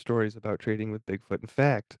Indian stories about trading with Bigfoot. In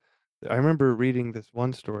fact, I remember reading this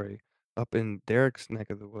one story up in Derek's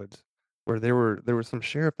neck of the woods where there was some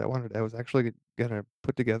sheriff that was actually gonna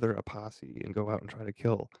put together a posse and go out and try to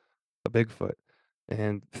kill a Bigfoot.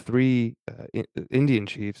 And three Indian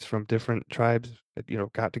chiefs from different tribes,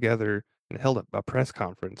 got together and held a press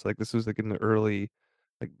conference. Like this was like in the early,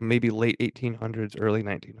 like maybe late 1800s, early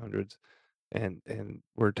 1900s, and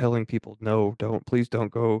we're telling people, no, please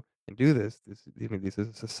don't go and do this. This is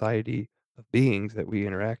a society of beings that we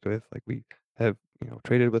interact with. Like we have,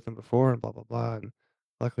 traded with them before and blah blah blah. And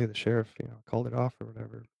luckily the sheriff, called it off or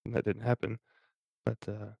whatever, and that didn't happen. But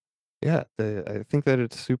yeah, I think that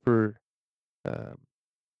it's super. Um,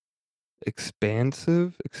 expanding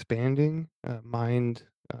mind.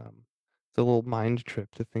 It's a little mind trip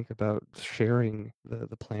to think about sharing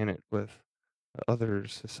the planet with other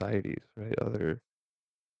societies, right? Other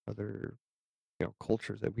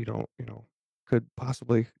cultures that we don't could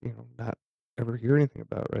possibly not ever hear anything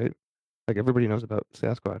about, right? Like everybody knows about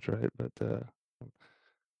Sasquatch, right? But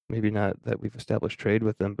maybe not that we've established trade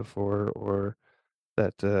with them before, or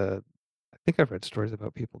that I think I've read stories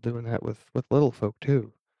about people doing that with little folk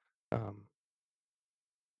too. Um,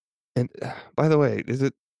 and by the way, is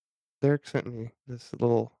it Derek sent me this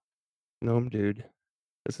little gnome dude.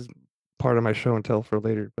 This is part of my show and tell for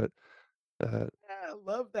later, but uh, Yeah, I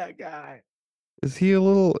love that guy. is he a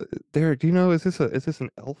little Derek? Do you know is this an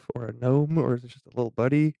elf or a gnome or is it just a little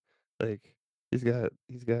buddy? Like he's got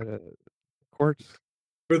a quartz.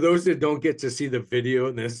 For those that don't get to see the video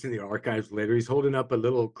and this in the archives later, he's holding up a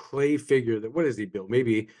little clay figure that what is he built?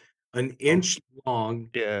 Maybe an Oh inch long,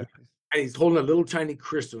 yeah, and he's holding a little tiny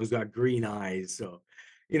crystal. He's got green eyes. So,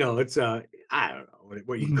 it's I don't know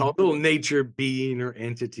what you call it, little nature being or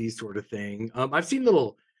entity sort of thing. I've seen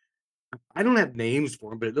little I don't have names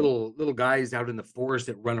for them, but little guys out in the forest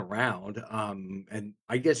that run around. And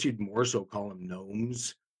I guess you'd more so call them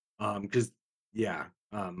gnomes. Because yeah,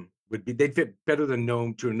 would be they'd fit better than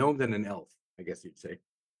gnome to a gnome than an elf, I guess you'd say.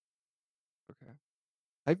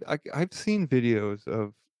 okay. I've seen videos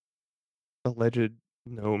of alleged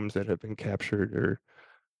gnomes that have been captured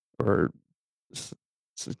or s-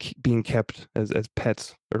 being kept as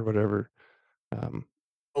pets or whatever. Um,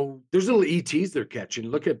 Oh, there's little ETs they're catching.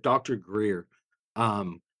 Look at Dr. Greer.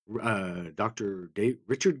 Dr. Dave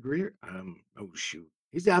Richard Greer. Oh shoot.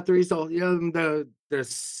 He's out there. He's all the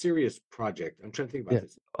Sirius project. I'm trying to think about yeah,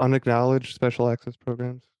 this. unacknowledged special access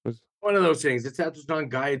programs was One of those things. It's out just on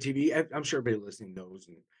Gaia TV. I'm sure everybody listening knows,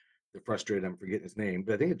 and they're frustrated. I'm forgetting his name,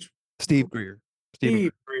 but I think it's Steve Greer. Stephen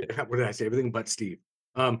Steve. Greer. Yeah. What did I say? Everything but Steve.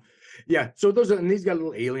 Um, yeah. So those are, and he's got a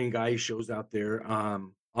little alien guy he shows out there.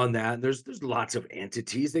 On that, and there's lots of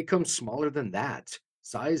entities. They come smaller than that.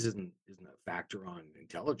 Size isn't a factor on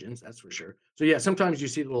intelligence, that's for sure. So yeah, sometimes you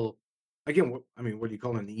see little. Again, what do you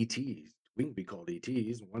call them? ETs. We can be called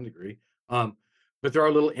ETs in one degree. Um, but there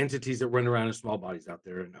are little entities that run around in small bodies out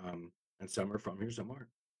there, and some are from here, some aren't.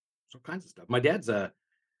 All kinds of stuff. My dad's and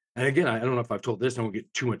again, I don't know if I've told this, I won't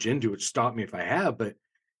get too much into it. Stop me if I have, but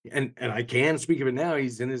and I can speak of it now.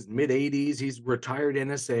 He's in his mid 80s. He's retired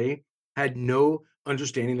NSA, had no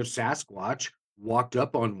understanding of Sasquatch, walked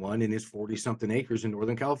up on one in his 40 something acres in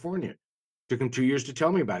Northern California. Took him 2 years to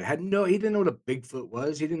tell me about it. He didn't know what a Bigfoot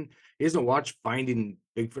was. He doesn't watch Finding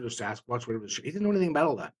Bigfoot or Sasquatch, whatever. He didn't know anything about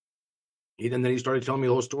all that. And then he started telling me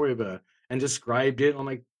the whole story of and described it. I'm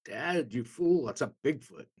like, Dad, you fool, that's a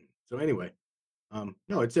Bigfoot. So anyway,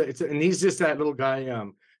 No, and he's just that little guy,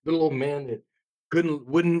 little old man that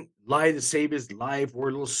wouldn't lie to save his life, wore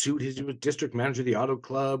a little suit. He was district manager of the auto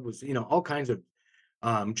club, was, all kinds of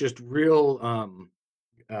just real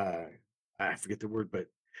uh I forget the word, but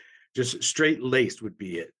just straight laced would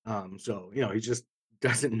be it. So he just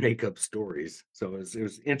doesn't make up stories. So it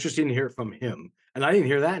was interesting to hear it from him. And I didn't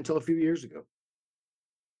hear that until a few years ago.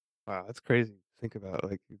 Wow, that's crazy to think about,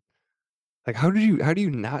 like, how do you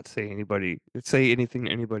not say anything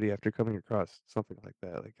to anybody after coming across something like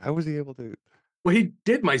that? Like, how was he able to Well, he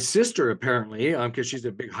did my sister apparently, because she's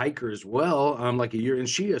a big hiker as well, like a year, and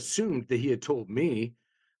she assumed that he had told me,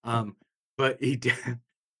 um, but he did.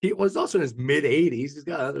 He was also in his mid 80s. He's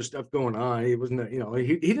got other stuff going on. He wasn't, he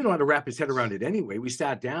didn't know how to wrap his head around it anyway. We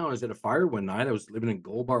sat down. I was at a fire one night. I was living in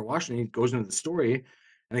Gold Bar, Washington. He goes into the story,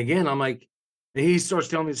 and again, I'm like, and he starts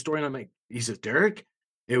telling me the story, and I'm like, he says, Derek,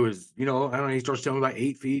 it was, I don't know. He starts telling me about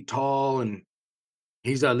 8 feet tall, and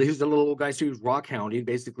he's a little old guy, so he was rock hounding,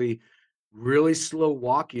 basically really slow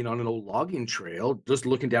walking on an old logging trail, just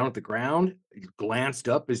looking down at the ground. He glanced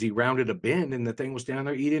up as he rounded a bend, and the thing was down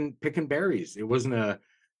there picking berries. It wasn't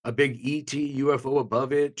a big ET UFO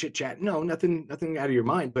above it, chit chat. No, nothing out of your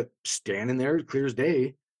mind, but standing there clear as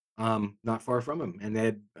day, not far from him. And they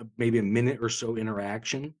had maybe a minute or so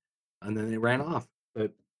interaction, and then they ran off.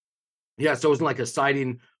 But yeah, so it wasn't like a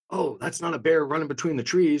sighting. Oh, that's not a bear running between the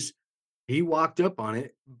trees. He walked up on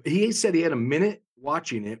it. He said he had a minute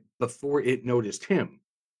watching it before it noticed him.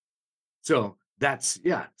 So that's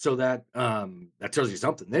yeah. So that tells you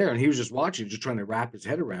something there. And he was just watching, just trying to wrap his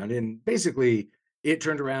head around it. And basically it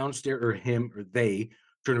turned around, stared or him or they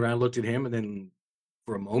turned around, looked at him, and then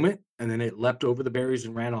for a moment, and then it leapt over the berries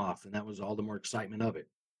and ran off. And that was all the more excitement of it.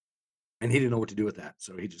 And he didn't know what to do with that.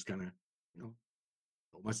 So he just kind of, you know,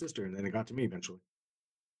 told my sister, and then it got to me eventually.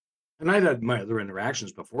 And I'd had my other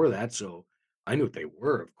interactions before that, so I knew what they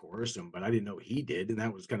were, of course, but I didn't know he did, and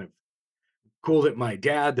that was kind of cool that my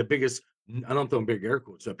dad, the biggest I don't throw big air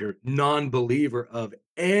quotes up here, non-believer of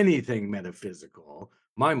anything metaphysical.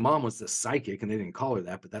 My mom was the psychic, and they didn't call her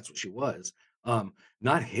that, but that's what she was.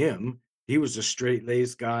 Not him. He was a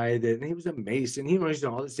straight-laced guy that and he was a Mason. He was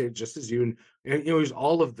all the same, just as you, and he was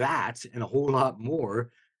all of that and a whole lot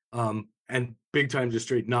more. And big time just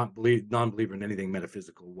straight not believe non-believer in anything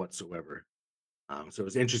metaphysical whatsoever. So it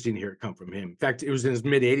was interesting to hear it come from him. In fact, it was in his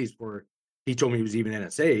mid 80s before he told me he was even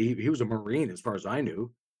NSA. He was a Marine as far as I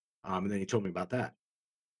knew. And then he told me about that.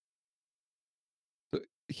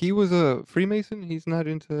 he was a Freemason? He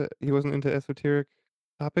wasn't into esoteric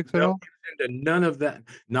topics at No, all? he was into none of that.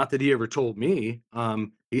 Not that he ever told me.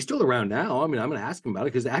 He's still around now. I mean, I'm going to ask him about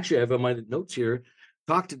it because actually I have on my notes here.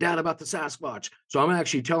 Talk to Dad about the Sasquatch. So I'm gonna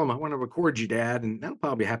actually tell him I want to record you, Dad, and that'll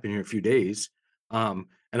probably happen here in a few days.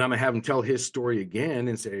 And I'm gonna have him tell his story again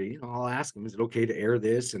and say, I'll ask him, is it okay to air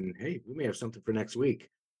this? And hey, we may have something for next week.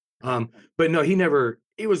 But no, he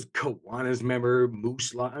was Kiwanis member,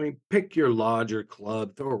 Moose Lodge. I mean, pick your lodge or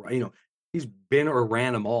club, he's been or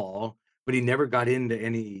ran them all, but he never got into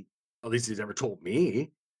any, at least he's ever told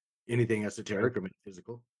me, anything Yeah. esoteric or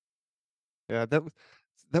metaphysical. Yeah,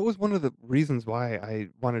 that was one of the reasons why I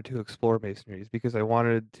wanted to explore masonry is because I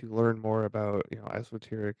wanted to learn more about,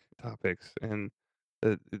 esoteric topics and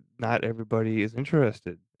not everybody is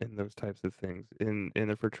interested in those types of things in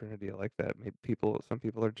a fraternity like that. Maybe some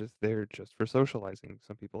people are just there just for socializing.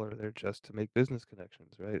 Some people are there just to make business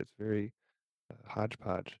connections, right? It's very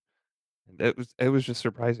hodgepodge. And it was just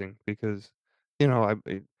surprising because, I'm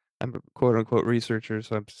a quote unquote researcher,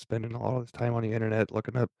 so I'm spending all this time on the internet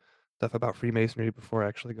looking up stuff about Freemasonry before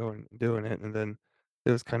actually going and doing it. And then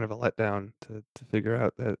it was kind of a letdown to figure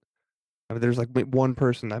out that I mean, there's like one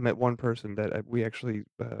person I met one person that we actually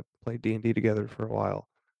played D&D together for a while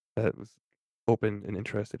that was open and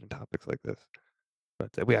interested in topics like this.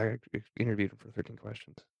 But I interviewed him for 13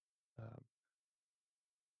 questions. Um,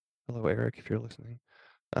 Hello, Eric, if you're listening.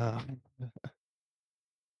 Um,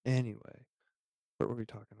 anyway. What were we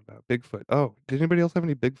talking about? Bigfoot. Oh, did anybody else have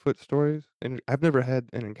any Bigfoot stories? And I've never had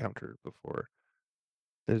an encounter before.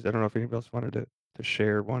 I don't know if anybody else wanted to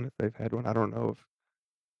share one if they've had one. I don't know if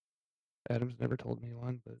Adam's never told me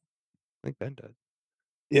one, but I think Ben did.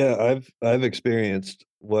 Yeah, I've experienced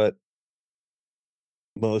what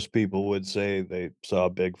most people would say they saw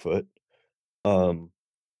Bigfoot. Um,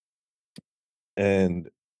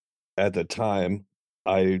 and at the time,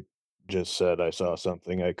 I just said I saw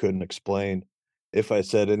something I couldn't explain. If I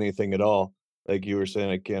said anything at all, like you were saying,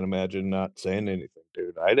 I can't imagine not saying anything,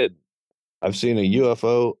 dude. I did. I've seen a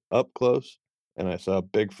UFO up close, and I saw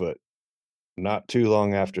Bigfoot not too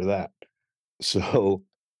long after that. So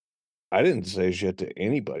I didn't say shit to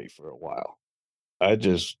anybody for a while. I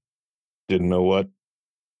just didn't know what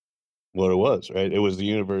it was, right? It was the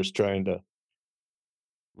universe trying to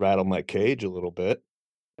rattle my cage a little bit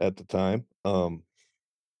at the time.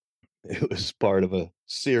 It was part of a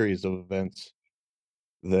series of events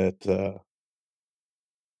that,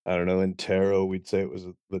 I don't know, in tarot, we'd say it was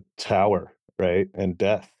the Tower, right? And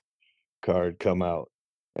Death card come out,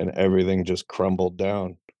 and everything just crumbled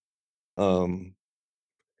down. Um,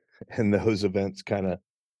 and those events kinda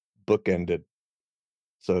bookended,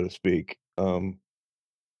 so to speak,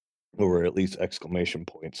 or at least exclamation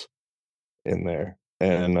points in there.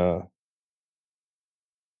 And,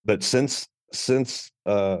 but since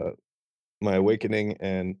my awakening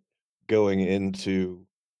and going into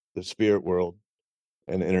the spirit world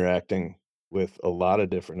and interacting with a lot of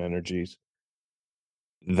different energies,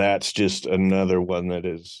 that's just another one that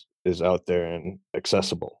is out there and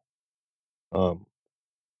accessible. Um,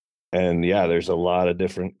 and yeah, there's a lot of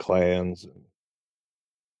different clans. And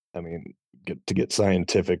I mean, get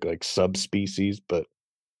scientific, like subspecies, but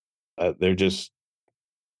they're just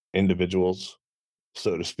individuals,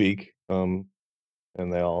 so to speak. And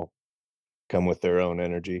they all come with their own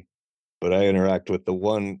energy. But I interact with the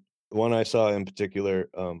one I saw in particular,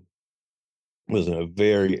 was in a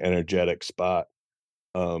very energetic spot,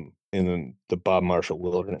 in the Bob Marshall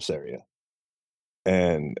Wilderness area.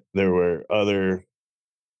 And there were other,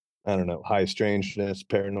 I don't know, high strangeness,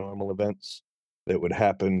 paranormal events that would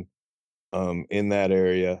happen, in that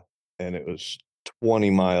area. And it was 20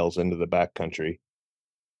 miles into the backcountry.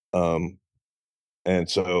 Um, and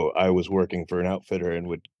so I was working for an outfitter, and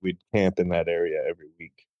we'd camp in that area every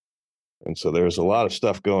week. And so there was a lot of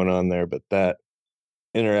stuff going on there, but that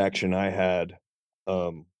interaction I had,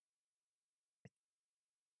 um,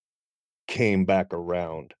 came back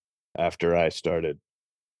around after I started,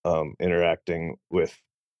 interacting with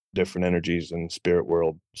different energies in spirit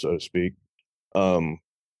world, so to speak. Um,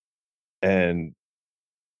 and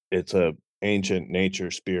it's a ancient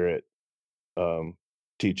nature spirit, um,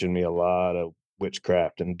 teaching me a lot of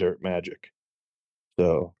witchcraft and dirt magic.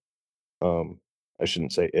 So, um, I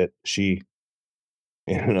shouldn't say it, she,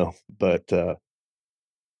 but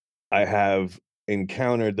I have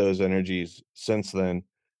encountered those energies since then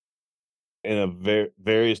in a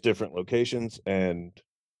various different locations, and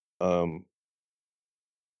um,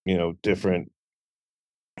 different.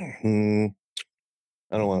 Hmm,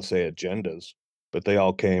 I don't want to say agendas, but they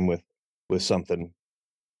all came with something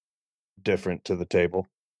different to the table.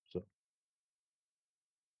 So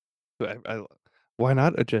But why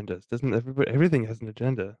not agendas? Doesn't everything has an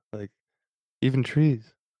agenda? Like even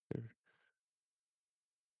trees. You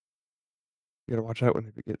gotta watch out when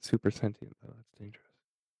they get super sentient, though. That's dangerous.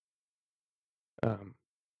 Um.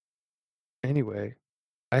 Anyway,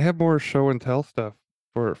 I have more show and tell stuff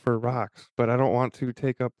for rocks, but I don't want to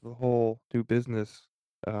take up the whole do business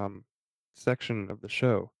um section of the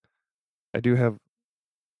show. I do have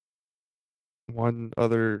one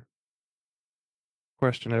other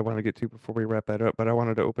question I want to get to before we wrap that up, but I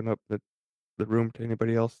wanted to open up the room to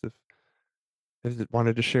anybody else if has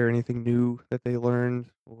wanted to share anything new that they learned,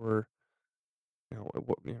 or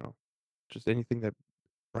what just anything that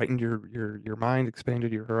brightened your mind,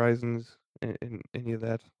 expanded your horizons, and any of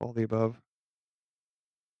that, all the above.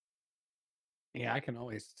 Yeah, I can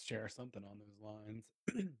always share something on those lines.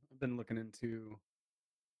 I've been looking into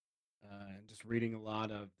just reading a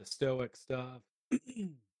lot of the Stoic stuff, a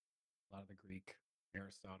lot of the Greek,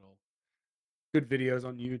 Aristotle, good videos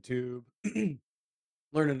on YouTube.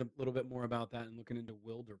 Learning a little bit more about that and looking into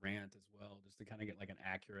Will Durant as well, just to kind of get like an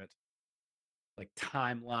accurate like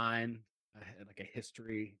timeline, like a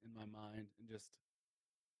history in my mind, and just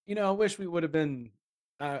I wish we would have been.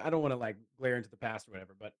 I don't want to like glare into the past or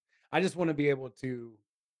whatever, but I just want to be able to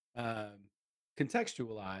um,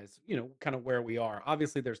 contextualize, kind of where we are.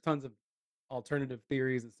 Obviously, there's tons of alternative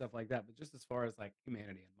theories and stuff like that, but just as far as like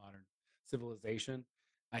humanity and modern civilization,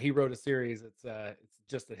 he wrote a series. It's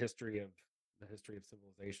just the history of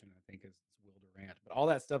civilization. I think is Will Durant, but all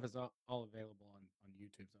that stuff is all available on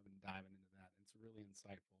YouTube. So I've been diving into that. It's really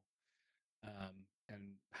insightful, and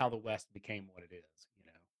how the West became what it is.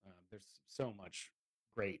 There's so much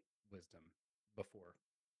great wisdom before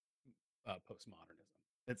postmodernism.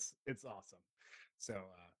 It's awesome. So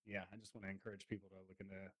yeah, I just want to encourage people to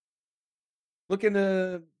look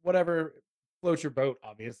into whatever floats your boat.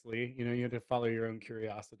 Obviously, you have to follow your own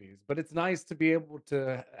curiosities, but it's nice to be able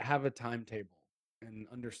to have a timetable and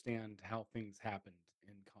understand how things happened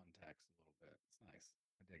in context a little bit. It's nice.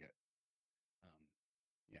 I dig it. Um,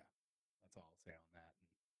 yeah, that's all I'll say on that.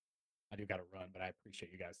 I do got to run, but I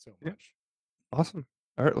appreciate you guys so Yeah, much. awesome.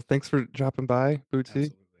 All right, well, thanks for dropping by, Bootsy.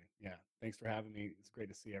 Absolutely. Yeah. Thanks for having me. It's great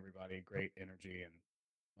to see everybody. Great energy. And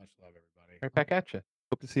Much love, everybody. Right back at you.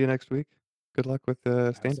 Hope to see you next week. Good luck with stand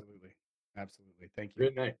up. Absolutely. Absolutely. Thank you.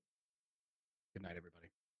 Great night. Good night, everybody.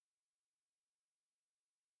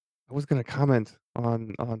 I was gonna comment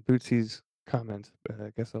on Bootsy's comment, but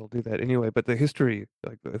I guess I'll do that anyway. But the history,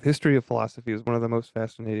 like the history of philosophy, is one of the most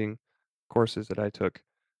fascinating courses that I took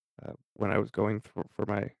when I was going for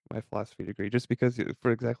my philosophy degree. Just because,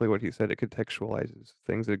 for exactly what he said, it contextualizes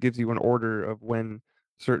things. It gives you an order of when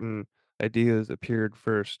certain ideas appeared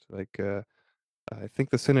first. Like I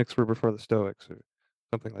think the Cynics were before the Stoics, or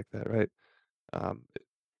something like that, right? Um,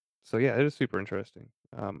 so yeah, it is super interesting.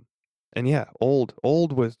 And yeah, old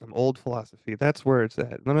wisdom, old philosophy. That's where it's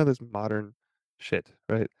at. None of this modern shit,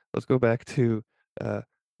 right? Let's go back to uh,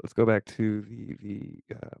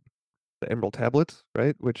 the Emerald Tablets,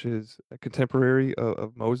 right? Which is a contemporary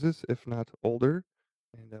of Moses, if not older.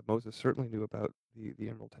 And Moses certainly knew about the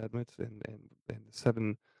Emerald Tablets and the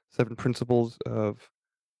seven principles of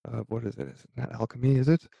what is it? It's not alchemy, is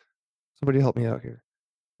it? Somebody help me out here.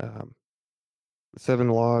 Um, the seven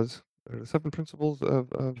laws or the seven principles of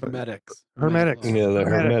Hermetics. Hermetic hermetics. laws. Yeah, the Hermetics.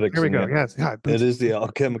 There hermetics we and go. the Yes. Yeah. it Boots. is the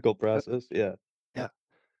alchemical process. Yeah. Yeah.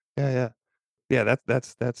 Yeah. Yeah. Yeah,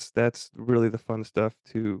 that's really the fun stuff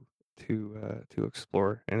to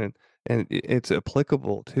explore, it's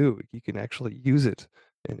applicable too. You can actually use it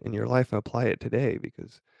in your life and apply it today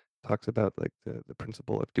because it talks about like the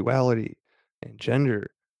principle of duality and gender.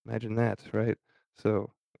 Imagine that, right?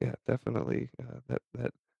 So yeah, definitely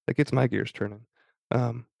that gets my gears turning.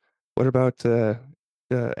 Um, what about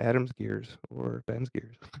Adam's gears or Ben's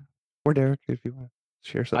gears or Derek if you want to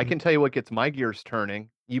share I something? can tell you what gets my gears turning.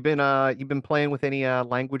 You've been playing with any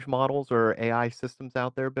language models or AI systems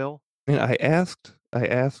out there, Bill? And I asked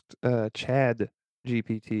Chad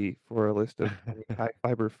GPT for a list of any high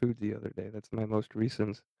fiber foods the other day. That's my most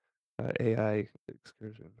recent AI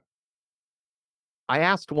excursion. I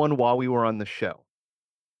asked one while we were on the show,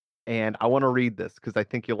 and I want to read this because I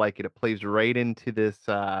think you'll like it. It plays right into this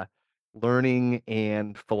learning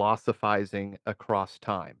and philosophizing across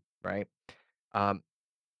time, right? Um,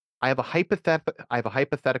 I have a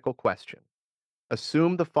hypothetical question.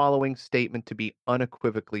 Assume the following statement to be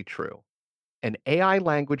unequivocally true. An AI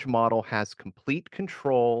language model has complete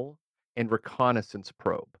control and reconnaissance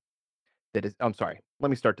probe. I'm sorry, let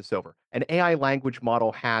me start this over. An AI language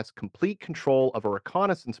model has complete control of a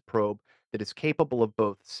reconnaissance probe that is capable of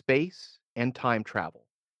both space and time travel.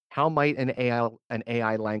 How might an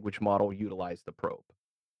AI language model utilize the probe?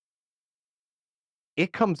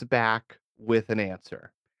 It comes back with an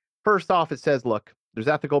answer. First off, it says, look, there's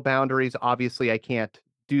ethical boundaries. Obviously, I can't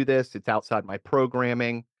do this. It's outside my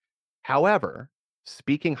programming. However,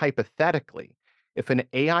 speaking hypothetically, if an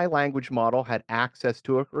AI language model had access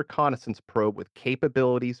to a reconnaissance probe with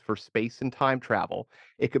capabilities for space and time travel,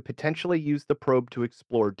 it could potentially use the probe to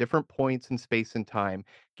explore different points in space and time,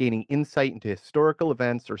 gaining insight into historical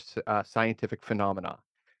events or scientific phenomena.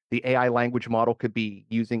 The AI language model could be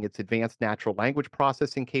using its advanced natural language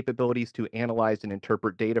processing capabilities to analyze and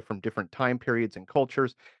interpret data from different time periods and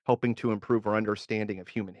cultures, helping to improve our understanding of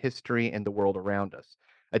human history and the world around us.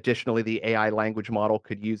 Additionally, the AI language model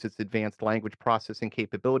could use its advanced language processing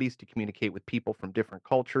capabilities to communicate with people from different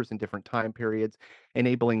cultures and different time periods,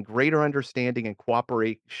 enabling greater understanding and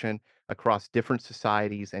cooperation across different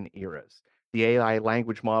societies and eras. The AI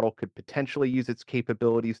language model could potentially use its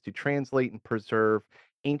capabilities to translate and preserve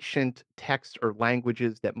ancient texts or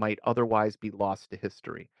languages that might otherwise be lost to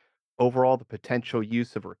history. Overall, the potential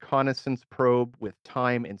use of reconnaissance probe with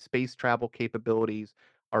time and space travel capabilities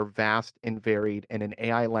are vast and varied, and an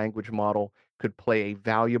AI language model could play a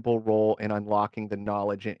valuable role in unlocking the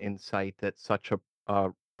knowledge and insight that such a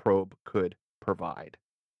probe could provide.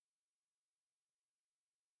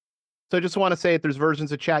 So I just want to say that there's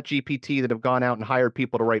versions of ChatGPT that have gone out and hired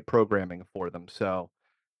people to write programming for them. So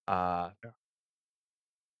uh, Yeah.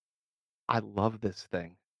 I love this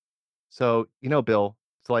thing. So, Bill,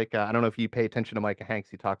 it's like, I don't know if you pay attention to Micah Hanks.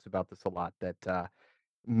 He talks about this a lot that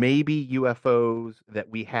maybe UFOs that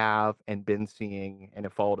we have and been seeing and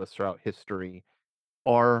have followed us throughout history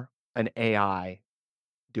are an AI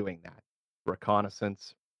doing that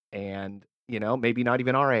reconnaissance and, maybe not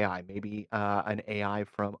even our AI, maybe an AI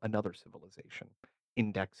from another civilization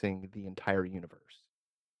indexing the entire universe.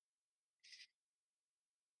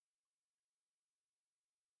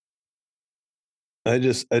 I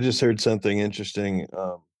just heard something interesting.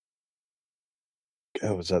 God,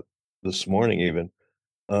 was that this morning even?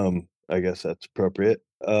 I guess that's appropriate.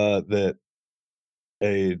 That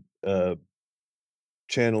a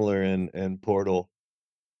channeler and portal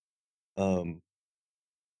um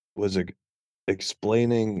was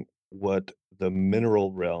explaining what the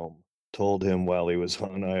mineral realm told him while he was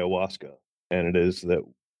on ayahuasca, and it is that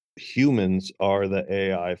humans are the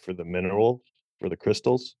AI for the minerals, for the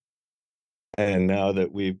crystals. And now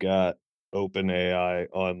that we've got open AI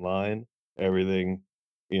online, everything,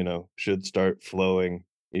 should start flowing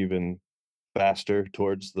even faster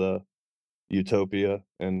towards the utopia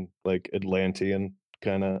and like Atlantean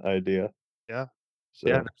kind of idea. Yeah.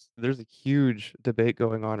 Yeah, So, there's a huge debate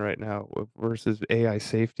going on right now versus AI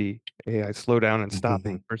safety, AI slow down and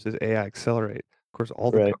stopping versus AI accelerate. Of course, all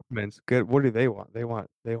the right. governments get what do they want? They want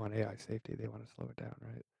AI safety. They want to slow it down,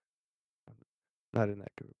 right? I'm not in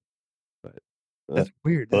that group, but Uh, that's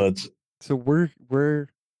weird. well, That it's so we're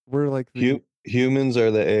like the humans are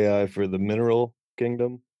the AI for the mineral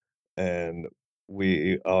kingdom, and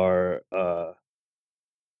we are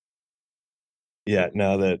yeah,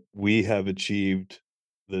 now that we have achieved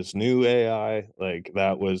this new AI, like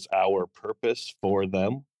that was our purpose for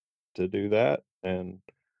them to do that. And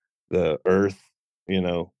the Earth, you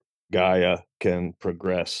know, Gaia can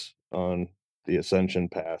progress on the ascension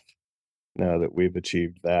path now that we've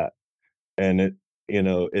achieved that. And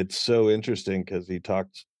it's so interesting because he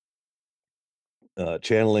talked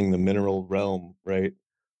channeling the mineral realm, right?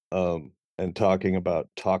 And talking about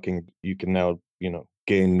you can now,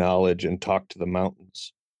 gain knowledge and talk to the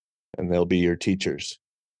mountains, and they'll be your teachers.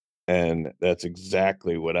 And that's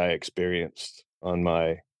exactly what I experienced on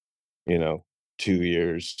my, you know, 2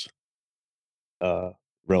 years uh,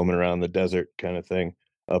 roaming around the desert kind of thing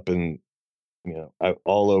up in,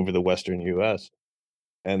 all over the Western US.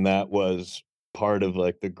 And that was part of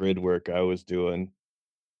like the grid work I was doing.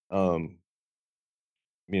 Um,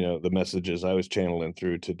 the messages I was channeling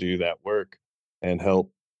through to do that work and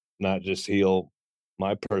help not just heal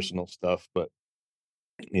my personal stuff, but,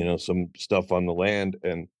 some stuff on the land.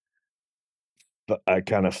 And but I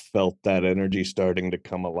kind of felt that energy starting to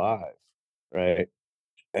come alive, right?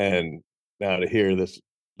 And now to hear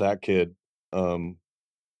that kid, um,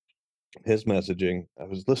 his messaging, I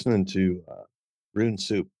was listening to Rune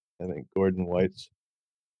Soup, I think Gordon White's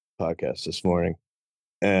podcast this morning,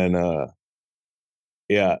 and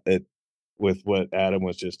yeah, it with what Adam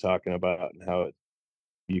was just talking about and how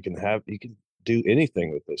you can do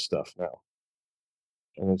anything with this stuff now,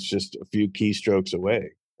 and it's just a few keystrokes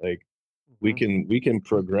away. Like Mhm. we can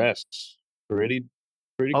progress pretty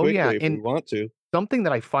pretty Oh, yeah, quickly if we and want to. something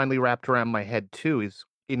that I finally wrapped around my head too is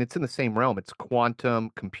and it's in the same realm, it's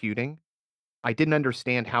quantum computing. I didn't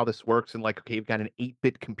understand how this works and like, okay, you've got an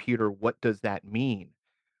 8-bit computer, what does that mean?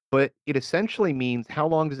 But it essentially means how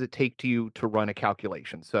long does it take to you to run a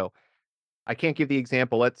calculation? So I can't give the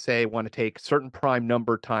example. Let's say I want to take certain prime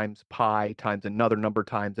number times pi times another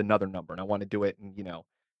number, and I want to do it in,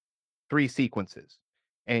 3 sequences.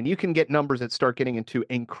 And you can get numbers that start getting into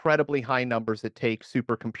incredibly high numbers that take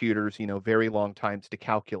supercomputers, very long times to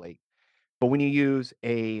calculate. But when you use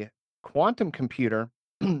a quantum computer,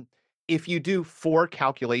 if you do 4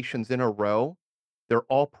 calculations in a row, they're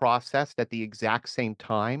all processed at the exact same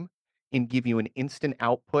time and give you an instant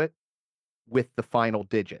output with the final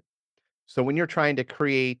digit. So when you're trying to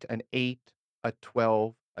create an 8, a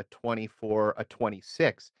 12, a 24, a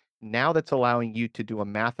 26, now that's allowing you to do a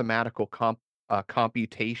mathematical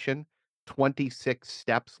computation 26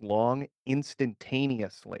 steps long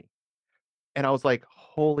instantaneously. And I was like,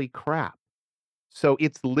 holy crap. So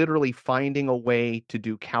it's literally finding a way to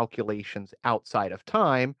do calculations outside of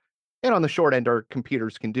time. And on the short end, our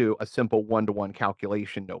computers can do a simple one-to-one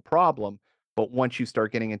calculation, no problem. But once you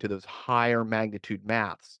start getting into those higher magnitude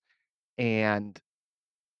maths, and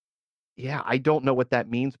yeah, I don't know what that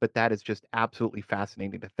means, but that is just absolutely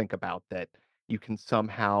fascinating to think about that you can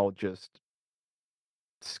somehow just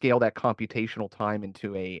scale that computational time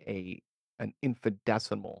into a an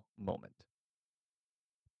infinitesimal moment.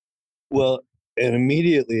 Well, and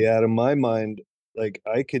immediately out of my mind, like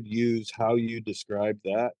I could use how you described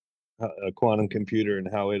that, a quantum computer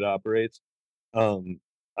and how it operates. Um,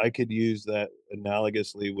 I could use that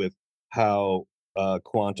analogously with how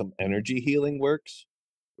quantum energy healing works,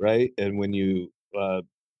 right? And when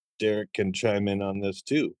Derek can chime in on this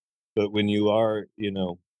too, but when you are,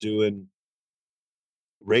 doing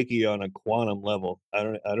Reiki on a quantum level, I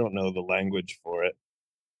don't know the language for it,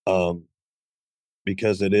 um,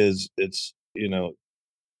 because it's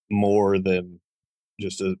more than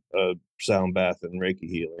just a sound bath and Reiki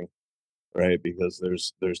healing, right? Because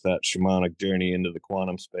there's that shamanic journey into the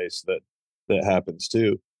quantum space that happens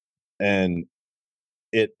too, and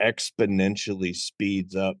it exponentially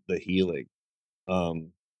speeds up the healing,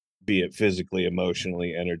 um, be it physically,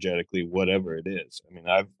 emotionally, energetically, whatever it is. I mean,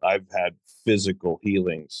 I've had physical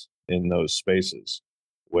healings in those spaces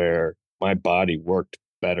where my body worked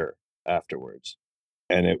better afterwards,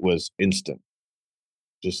 and it was instant,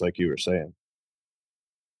 just like you were saying.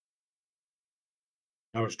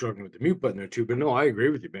 I was struggling with the mute button there too, but no, I agree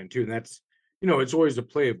with you, Ben, too. And that's, it's always a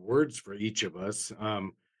play of words for each of us.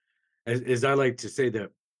 As I like to say,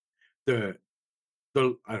 the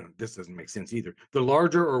I don't, this doesn't make sense either. The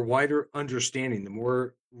larger or wider understanding, the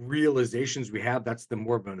more realizations we have, that's the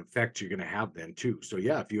more of an effect you're going to have then too. So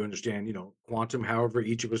yeah, if you understand, quantum, however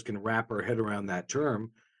each of us can wrap our head around that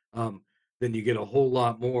term, um, then you get a whole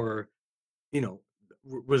lot more, you know,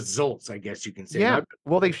 results, I guess you can say. And Yeah. I've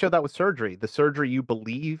Well, they show that with surgery. The surgery you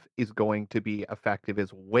believe is going to be effective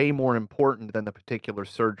is way more important than the particular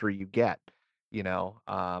surgery you get,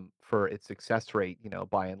 for its success rate,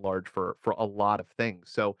 by and large for a lot of things.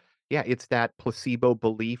 So, yeah, it's that placebo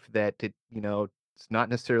belief that it's not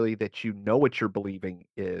necessarily that you know what you're believing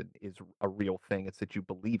is a real thing, it's that you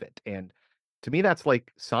believe it. And to me that's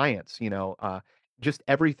like science, just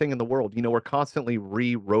everything in the world. We're constantly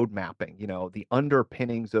road mapping. The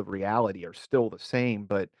underpinnings of reality are still the same,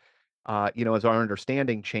 but as our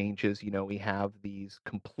understanding changes, we have these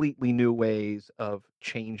completely new ways of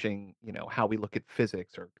changing, how we look at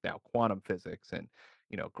physics or now quantum physics and,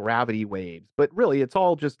 gravity waves. But really, it's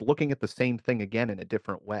all just looking at the same thing again in a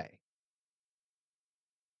different way.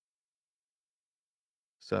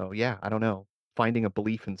 So, yeah, I don't know. Finding a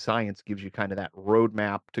belief in science gives you kind of that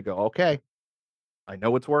roadmap to go, okay, I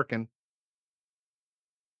know it's working.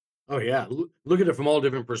 Oh yeah, look at it from all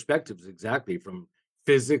different perspectives. Exactly, from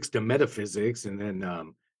physics to metaphysics, and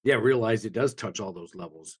then yeah, realize it does touch all those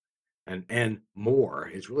levels, and more.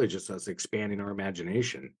 It's really just us expanding our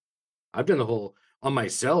imagination. I've done the whole on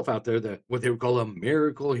myself out there, the what they would call a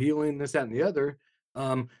miracle healing, this, that, and the other,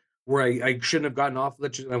 um, where I shouldn't have gotten off.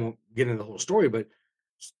 I won't get into the whole story, but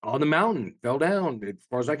on the mountain, fell down. As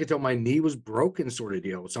far as I could tell, my knee was broken, sort of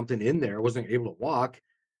deal. Something in there. I wasn't able to walk.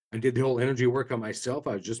 I did the whole energy work on myself.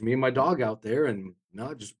 I was just me and my dog out there, and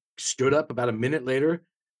no, I just stood up about a minute later.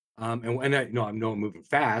 And I know I'm moving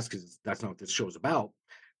fast because that's not what this show's about.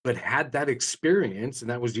 But had that experience,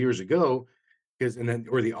 and that was years ago, because and then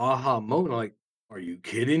or the aha moment, like, "Are you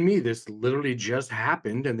kidding me? This literally just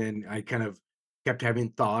happened." And then I kind of kept having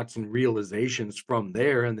thoughts and realizations from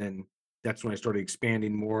there, and then that's when I started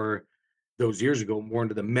expanding more those years ago, more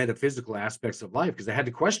into the metaphysical aspects of life because I had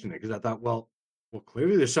to question it because I thought, well,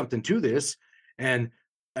 clearly there's something to this. And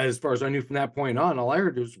as far as I knew from that point on, all I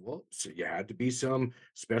heard was, well, so you had to be some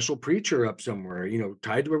special preacher up somewhere,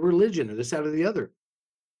 tied to a religion or this, that, or the other.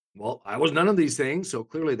 Well, I was none of these things, so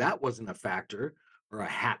clearly that wasn't a factor or a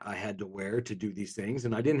hat I had to wear to do these things.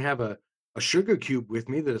 And I didn't have a sugar cube with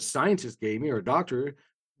me that a scientist gave me or a doctor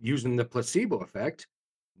using the placebo effect.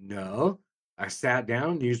 No, I sat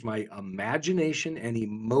down, used my imagination and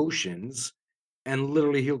emotions, and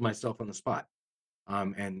literally healed myself on the spot.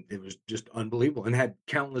 And it was just unbelievable and had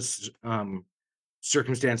countless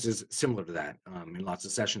circumstances similar to that in lots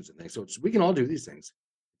of sessions and things. So we can all do these things.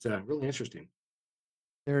 It's really interesting.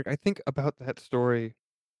 Eric, I think about that story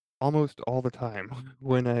almost all the time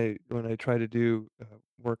when I try to do,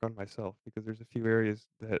 work on myself because there's a few areas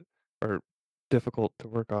that are difficult to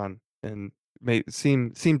work on and may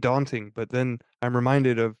seem daunting, but then I'm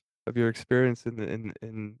reminded of your experience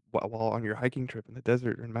in while on your hiking trip in the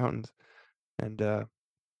desert and mountains, and,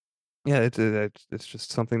 yeah, it's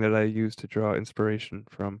just something that I use to draw inspiration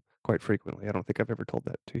from quite frequently. I don't think I've ever told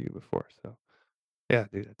that to you before, so, yeah,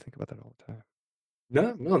 dude, I think about that all the time.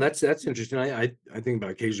 No, no, that's interesting. I think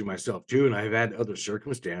about occasionally myself too, and I've had other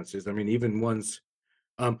circumstances. I mean, even ones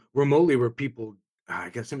remotely where people, I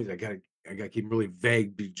guess some of these I got to keep 'em really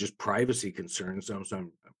vague, be just privacy concerns. So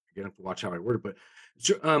I'm gonna have to watch how I word it. But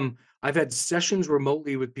so, I've had sessions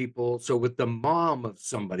remotely with people. So with the mom of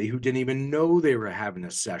somebody who didn't even know they were having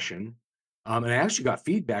a session, and I actually got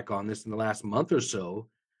feedback on this in the last month or so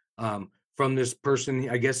from this person.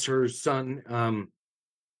 I guess her son.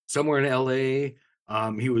 Somewhere in LA.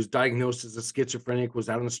 He was diagnosed as a schizophrenic, was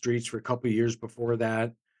out on the streets for a couple of years before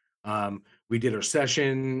that. We did our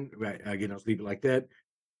session. Right, again, I was leaving like that.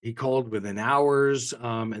 He called within hours.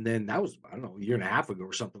 And then that was, I don't know, a year and a half ago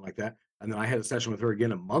or something like that. And then I had a session with her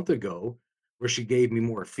again a month ago where she gave me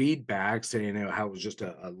more feedback saying how it was just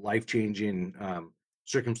a life changing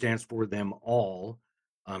circumstance for them all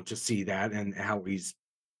to see that and how he's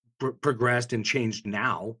progressed and changed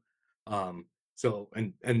now. Um, so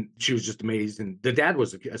and she was just amazed, and the dad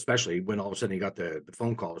was especially when all of a sudden he got the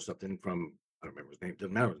phone call or something from I don't remember his name,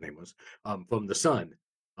 doesn't matter what his name was, from the son,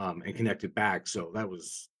 and connected back. So that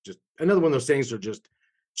was just another one of those things that are just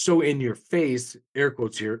so in your face, air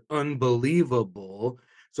quotes here, unbelievable.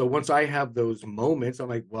 So once I have those moments, I'm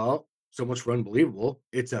like, well, so much for unbelievable.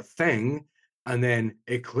 It's a thing. And then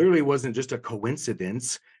it clearly wasn't just a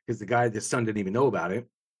coincidence because the son didn't even know about it.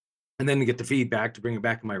 And then to get the feedback to bring it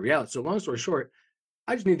back in my reality. So long story short,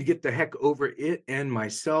 I just need to get the heck over it and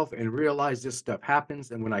myself and realize this stuff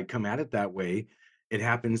happens. And when I come at it that way, it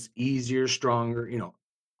happens easier, stronger,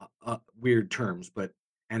 weird terms, but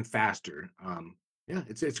and faster. Yeah,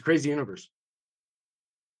 it's a crazy universe.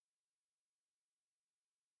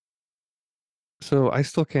 So I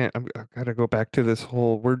still can't. I've got to go back to this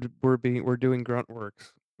whole. We're doing grunt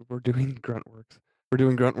works. We're doing grunt works. We're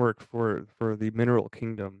doing grunt work for the mineral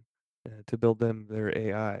kingdom to build them their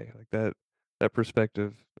AI. Like that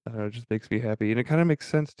perspective just makes me happy, and it kind of makes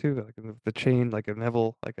sense too. Like the chain, like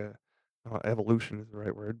evolution is the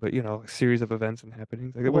right word, but a series of events and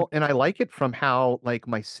happenings. Like it would. Well, and I like it from how like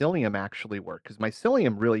mycelium actually work because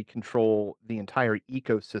mycelium really control the entire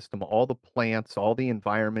ecosystem, all the plants, all the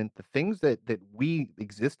environment, the things that we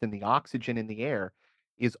exist in, the oxygen in the air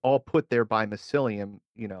is all put there by mycelium.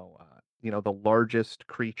 The largest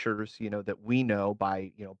creatures, that we know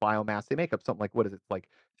by biomass, they make up something like what is it like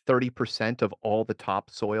 30% of all the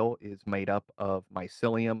topsoil is made up of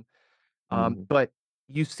mycelium. Mhm. But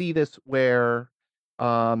you see this where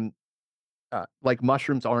um, like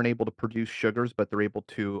mushrooms aren't able to produce sugars, but they're able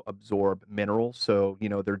to absorb minerals. So,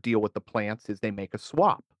 their deal with the plants is they make a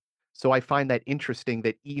swap. So I find that interesting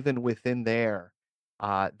that even within there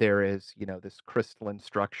is, this crystalline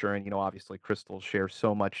structure. And, obviously crystals share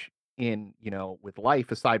so much with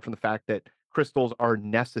life, aside from the fact that crystals are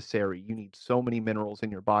necessary. You need so many minerals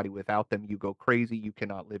in your body. Without them, you go crazy. You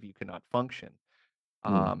cannot live. You cannot function.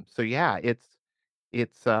 Mhm. So yeah, it's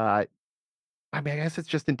I mean, I guess it's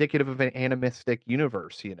just indicative of an animistic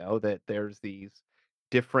universe, that there's these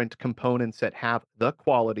different components that have the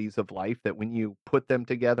qualities of life that when you put them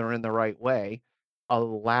together in the right way,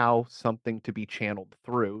 allow something to be channeled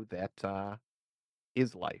through that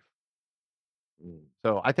is life. Mm.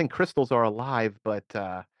 So I think crystals are alive, but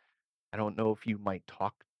I don't know if you might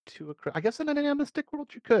talk to I guess in an animistic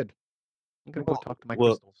world you could. I'm gonna go Well, talk to my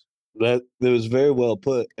well, crystals. that was very well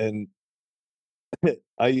put, and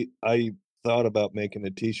I thought about making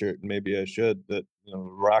a T-shirt, and maybe I should. That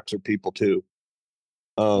rocks are people too.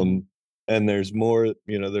 Mhm. Um, and there's more.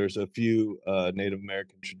 There's a few Native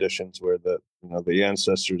American traditions where the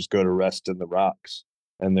ancestors go to rest in the rocks,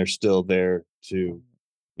 and they're still there to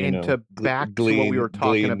And to back to what we glean were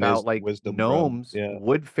talking about, like wisdom from. gnomes, Yeah,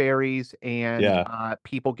 wood fairies, and yeah.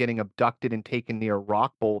 people getting abducted and taken near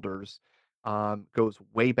rock boulders, goes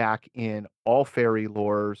way back in all fairy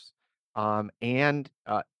lores, and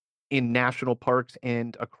in national parks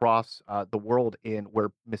and across the world in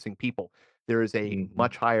where missing people. There is a Hmm.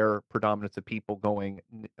 much higher predominance of people going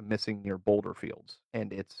missing near boulder fields,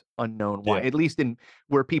 and it's unknown why. Yeah. At least in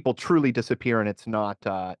where people truly disappear, and it's not.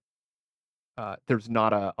 There's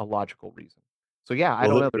not a logical reason. So, yeah, I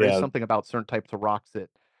Well, don't know, there is yeah, something about certain types of rocks that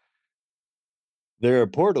there are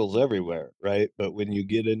portals everywhere, right? But when you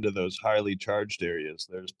get into those highly charged areas,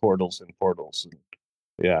 there's portals and portals. And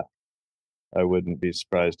yeah, I wouldn't be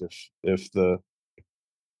surprised if the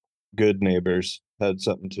good neighbors had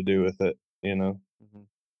something to do with it, mhm,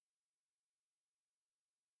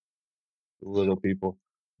 the little people.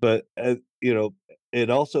 But it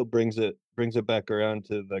also brings it back around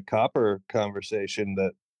to the copper conversation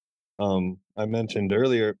that I mentioned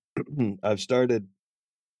earlier. I've started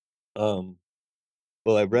um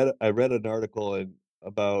well, I read an article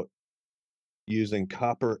about using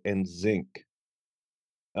copper and zinc,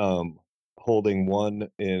 um, holding one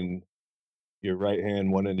in your right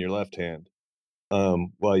hand, one in your left hand,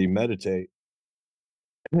 while you meditate.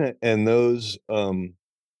 And those,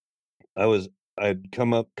 I was, I'd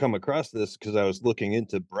come across this because I was looking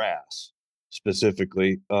into brass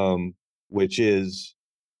specifically, which is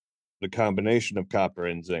the combination of copper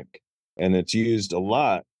and zinc, and it's used a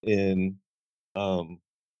lot in um,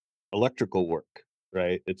 electrical work,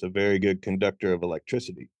 right? It's a very good conductor of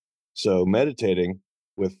electricity. So meditating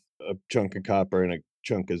with a chunk of copper and a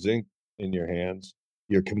chunk of zinc in your hands,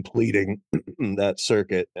 you're completing that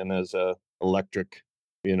circuit. And as a electric,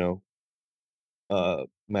 you know,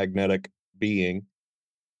 magnetic being,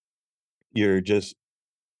 you're just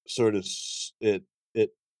sort of it.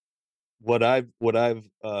 What I've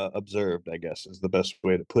observed, I guess, is the best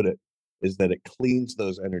way to put it, is that it cleans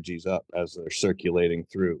those energies up as they're circulating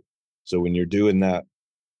through. So when you're doing that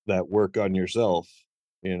work on yourself,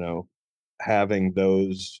 you know, having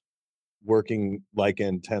those working like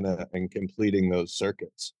antenna and completing those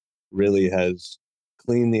circuits really has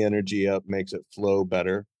cleaned the energy up, makes it flow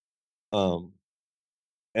better. Um,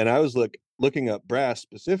 and I was looking up brass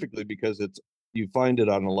specifically because you find it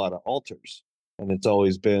on a lot of altars, and it's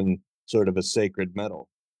always been sort of a sacred metal.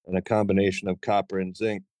 and a combination of copper and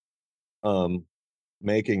zinc. Um,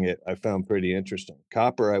 Making it, I found pretty interesting.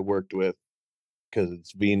 Copper I worked with because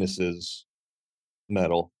it's Venus's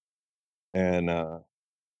metal, and I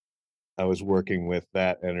was working with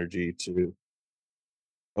that energy to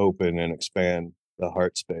open and expand the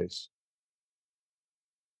heart space.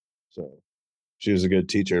 So she was a good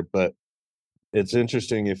teacher, but it's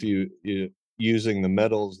interesting if you using the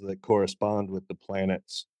metals that correspond with the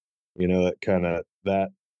planets, it kind of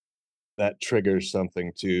that triggers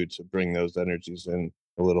something too to bring those energies in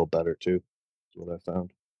a little better too. Is what I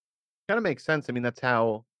found. Kinda makes sense. I mean, that's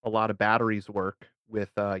how a lot of batteries work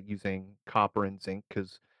with, using copper and zinc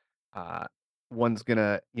 'cause, uh, one's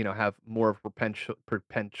gonna, have more of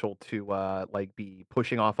propensal to, like, be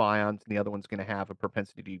pushing off ions, and the other one's gonna have a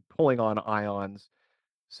propensity to be pulling on ions.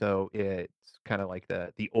 So it's kinda like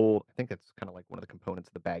the old I think it's kinda like one of the components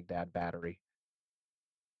of the Baghdad battery.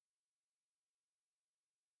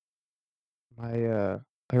 My,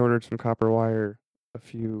 I ordered some copper wire a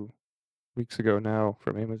few weeks ago now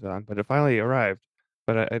from Amazon, but it finally arrived.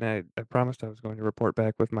 But I promised I was going to report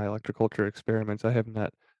back with my electroculture experiments. I have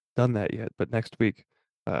not done that yet, but next week,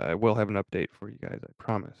 I will have an update for you guys, I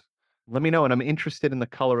promise. Let me know, and I'm interested in the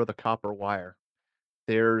color of the copper wire.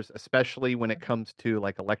 There's especially when it comes to,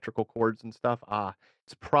 like, electrical cords and stuff,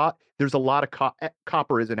 there's a lot of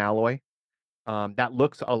copper is an alloy. That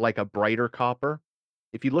looks, like a brighter copper.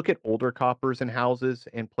 If you look at older coppers in houses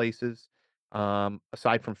and places,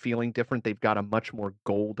 aside from feeling different, they've got a much more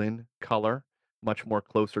golden color, much more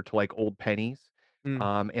closer to, like, old pennies.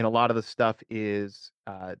 Mm. And a lot of the stuff is,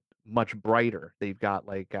 much brighter. They've got,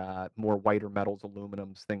 like, more whiter metals,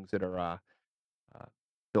 aluminums, things that are, uh,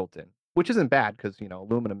 built in, which isn't bad because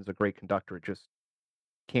aluminum is a great conductor. It just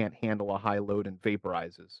can't handle a high load and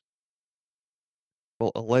vaporizes.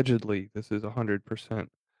 Well, allegedly, this is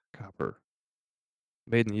 100% copper,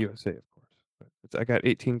 made in the USA, of course. But I got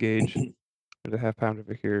 18 gauge. There's a half pound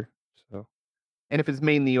over here. So, And if it's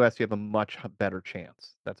made in the US, you have a much better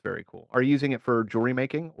chance. That's very cool. Are you using it for jewelry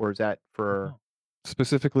making or is that for no.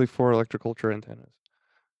 Specifically for electroculture antennas.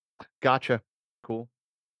 gotcha. Cool.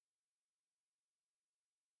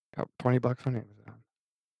 About $20 on Amazon.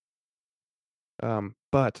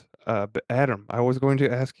 But Adam, I was going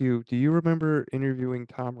to ask you, do you remember interviewing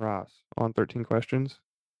Tom Ross on 13 Questions?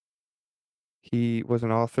 He was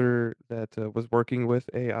an author that was working with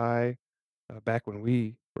AI back when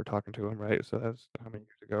we were talking to him, right? So that was how many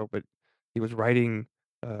years ago? But he was writing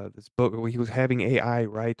this book. Well, he was having AI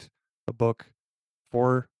write a book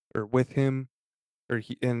for or with him, or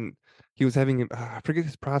he was having him. I forget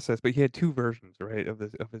his process, but he had two versions, right, of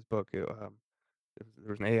his book. There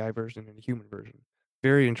was an AI version and a human version.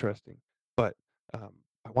 Very interesting. But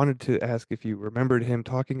I wanted to ask if you remembered him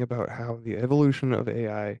talking about how the evolution of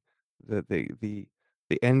AI, the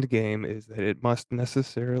end game is that it must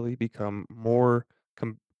necessarily become more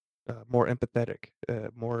empathetic,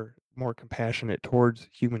 more compassionate towards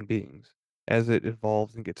human beings as it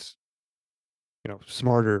evolves and gets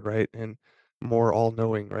smarter, right, and more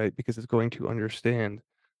all-knowing, right, because it's going to understand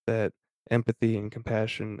that empathy and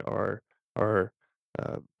compassion are,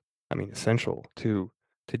 uh, I mean, essential to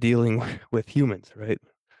dealing with humans, right?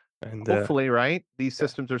 And Hopefully, right? These yeah,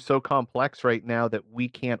 systems are so complex right now that we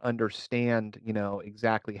can't understand,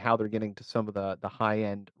 exactly how they're getting to some of the high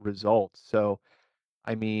end results. So,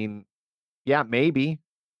 I mean, yeah, maybe,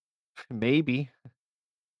 maybe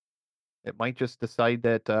it might just decide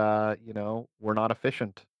that we're not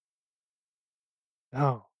efficient.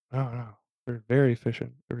 no, no, no, they're very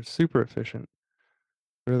efficient. They're super efficient.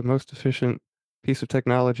 They're the most efficient piece of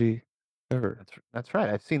technology ever. That's right.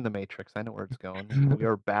 I've seen The Matrix. I know where it's going. We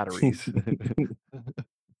are batteries.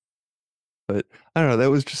 But I don't know, that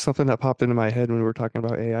was just something that popped into my head when we were talking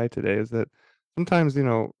about AI today, is that sometimes,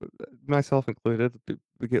 myself included,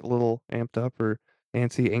 we get a little amped up or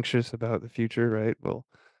anxious about the future, right? Well,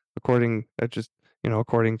 according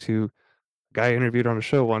to a guy I interviewed on a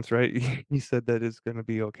show once, right? He said that it's gonna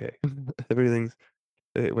be okay. Everything's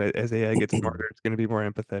as AI gets smarter, it's gonna be more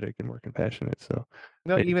empathetic and more compassionate. So,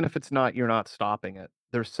 No, I even if it's not, you're not stopping it.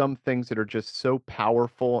 There's some things that are just so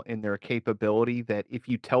powerful in their capability that if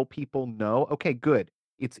you tell people no, okay, good.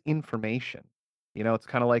 It's information. It's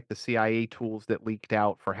kind of like the CIA tools that leaked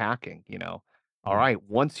out for hacking. All Mm. right,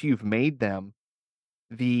 once you've made them,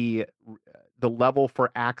 the level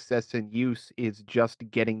for access and use is just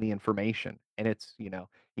getting the information. And you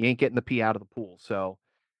ain't getting the pee out of the pool. So,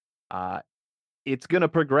 uh it's gonna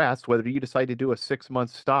progress whether you decide to do a 6-month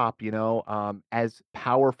stop, as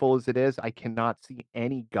powerful as it is, I cannot see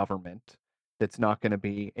any government that's not gonna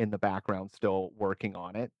be in the background still working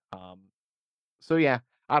on it. So yeah,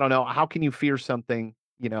 I don't know, how can you fear something,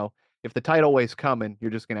 you know, if the tidal wave's coming,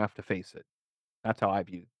 you're just gonna have to face it. That's how I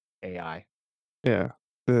view AI. Yeah.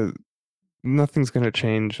 The Nothing's gonna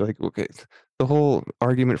change. Like, okay, the whole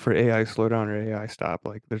argument for AI slowdown or AI stop,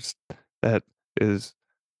 like, that is,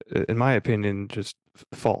 in my opinion, just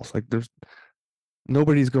false. Like, there's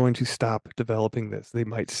nobody's going to stop developing this. They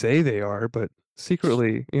might say they are, but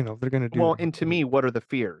secretly, they're gonna do Well, their and to own me, what are the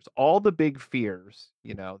fears? All the big fears,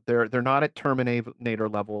 they're not at Terminator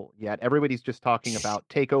level yet. Everybody's just talking about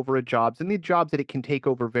takeover of jobs and the jobs that it can take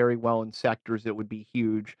over very well in sectors that would be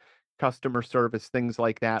huge, customer service, things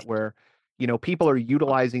like that, where people are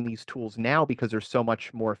utilizing these tools now because they're so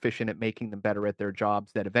much more efficient at making them better at their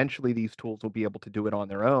jobs that eventually these tools will be able to do it on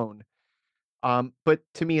their own. But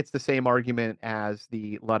to me, it's the same argument as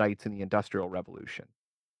the Luddites in the Industrial Revolution.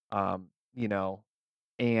 Um, you know,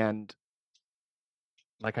 and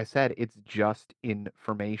like I said, it's just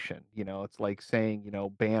information. It's like saying,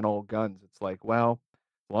 ban all guns. It's like, well,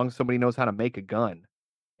 as long as somebody knows how to make a gun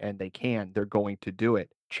and they can, they're going to do it.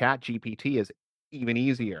 Chat GPT is even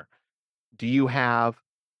easier. Do you have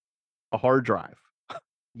a hard drive?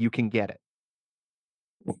 You can get it.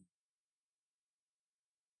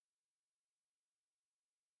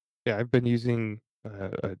 Yeah, I've been using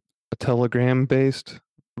a Telegram-based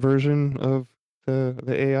version of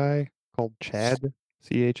the AI called Chad,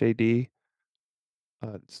 CHAD.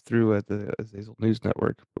 It's through the Azazel News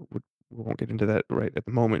Network, but we won't get into that right at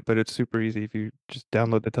the moment. But it's super easy. If you just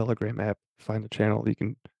download the Telegram app, find the channel, you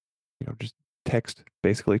can, just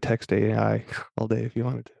basically text AI all day if you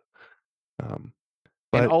wanted to. Um,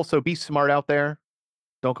 And but also be smart out there.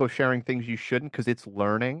 Don't go sharing things you shouldn't because it's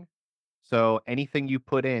learning. So anything you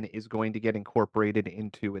put in is going to get incorporated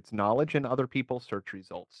into its knowledge and other people's search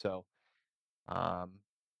results. So Um,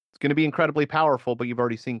 it's going to be incredibly powerful, but you've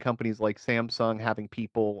already seen companies like Samsung having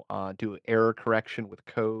people do error correction with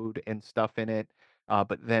code and stuff in it.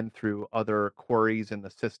 But then through other queries in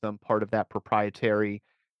the system, part of that proprietary,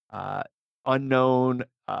 uh, unknown,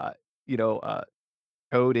 you know, uh,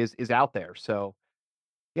 code is out there. So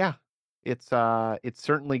yeah, it's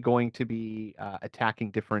certainly going to be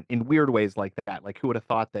attacking different in weird ways like that. Like who would have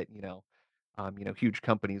thought that huge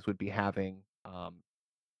companies would be having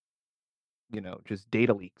just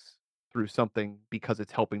data leaks through something because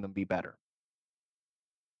it's helping them be better.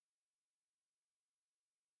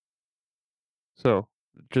 so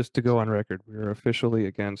just to go on record, we are officially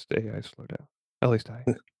against AI slowdown. At least I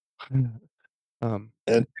am. Um,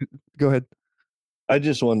 And Go ahead. I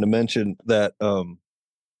just wanted to mention that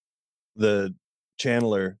the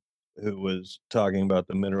channeler who was talking about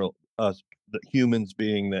the humans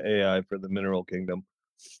being the AI for the mineral kingdom,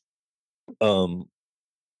 um,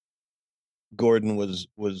 Gordon was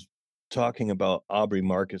talking about Aubrey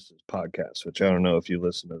Marcus's podcast, which I don't know if you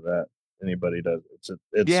listen to that. Anybody does? It's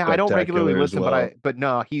Yeah, I don't regularly spectacular as listen, but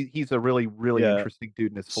well. no, he's a really really Yeah. interesting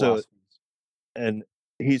dude in his So philosophies. and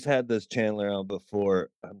he's had this channeler out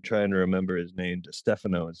before. I'm trying to remember his name.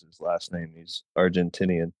 Stefano is his last name. He's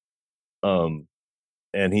Argentinian. Um,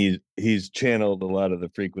 and he's channeled a lot of the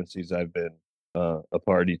frequencies I've been a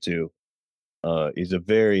party to. He's a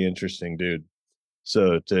very interesting dude.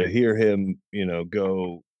 So to hear him,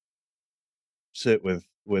 go sit with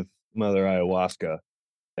Mother Ayahuasca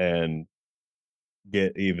and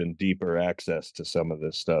get even deeper access to some of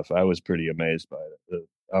this stuff, I was pretty amazed by it.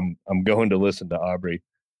 I'm going to listen to Aubrey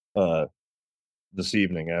uh, this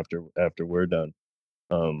evening after we're done,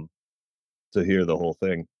 um, to hear the whole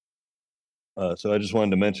thing. So I just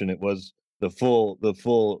wanted to mention it was the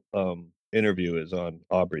full interview is on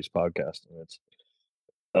Aubrey's podcast, and it's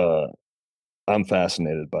uh, I'm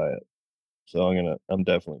fascinated by it. So I'm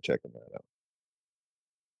definitely checking that out.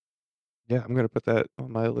 Yeah, I'm gonna put that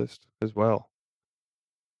on my list as well.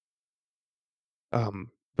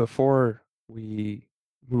 Before we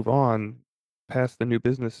move on past the new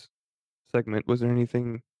business segment, was there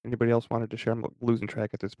anything anybody else wanted to share? I'm losing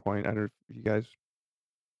track at this point. I don't know if you guys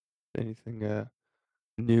anything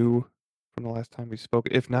new from the last time we spoke.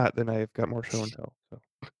 If not, then I've got more show and tell. So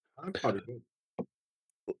I'm probably good.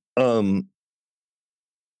 Um,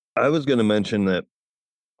 I was going to mention that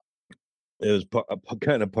it was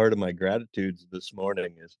kind of part of my gratitudes this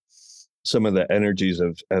morning is some of the energies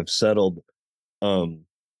have settled um,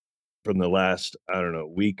 from the last, I don't know,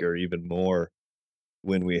 week or even more,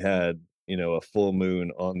 when we had a full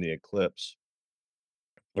moon on the eclipse,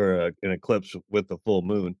 or an eclipse with the full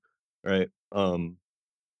moon, right? Kind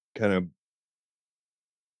of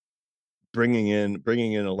bringing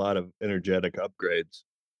in a lot of energetic upgrades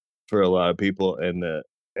for a lot of people, and the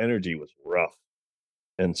energy was rough.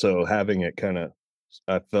 And so having it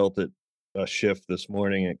I felt it a shift this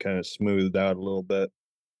morning. It kind of smoothed out a little bit,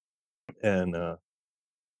 and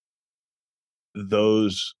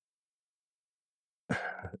those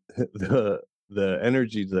the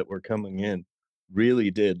energies that were coming in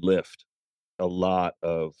really did lift a lot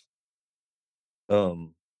of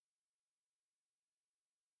um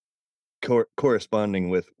corresponding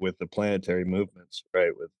with the planetary movements,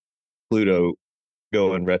 right? With Pluto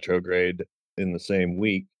going retrograde in the same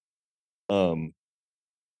week. Um,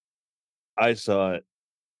 I saw it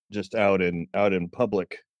just out in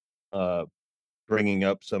public, uh, bringing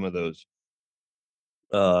up some of those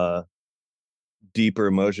uh, deeper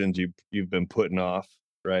emotions you've been putting off,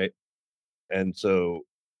 right? And so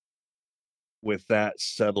with that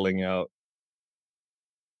settling out,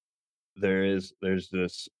 there's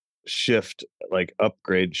this shift, like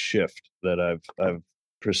upgrade shift that I've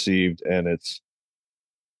perceived, and it's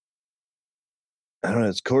I don't know,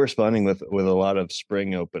 it's corresponding with a lot of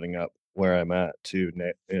spring opening up where I'm at too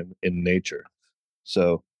in nature.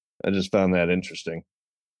 So I just found that interesting.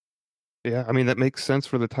 Yeah, I mean, that makes sense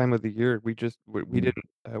for the time of the year. We Mm, didn't,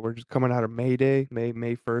 we're just coming out of May Day. May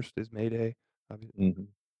 1st is May Day, obvi mhm.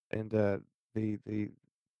 and, the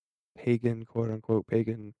pagan, quote unquote,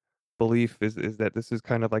 pagan belief is that this is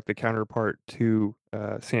kind of like the counterpart to,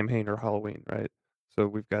 Samhain or Halloween, right? So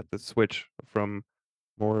we've got the switch from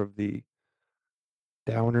more of the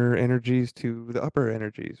downer energies to the upper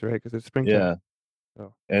energies, right? Because it's springtime. Yeah,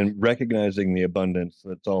 So, and recognizing the abundance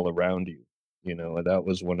that's all around you, and that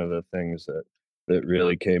was one of the things that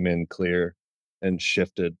really came in clear and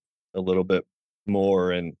shifted a little bit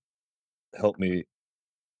more and helped me,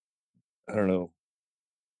 I don't know,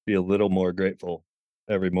 be a little more grateful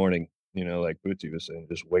every morning, like Bootsy was saying,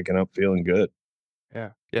 just waking up feeling good, yeah.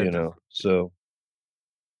 Yeah, definitely. So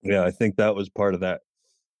yeah, I think that was part of that,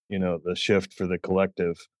 the shift for the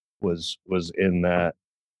collective was in that,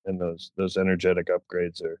 and those energetic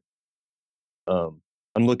upgrades are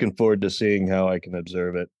I'm looking forward to seeing how I can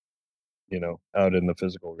observe it, out in the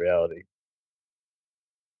physical reality.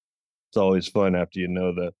 It's always fun after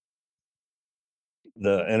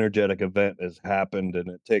the energetic event has happened and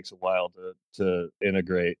it takes a while to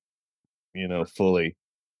integrate, fully,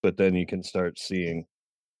 but then you can start seeing,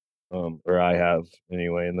 or I have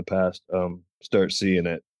anyway in the past, start seeing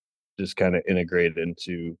it just kind of integrate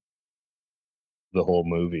into the whole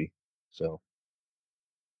movie. So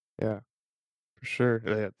Yeah, for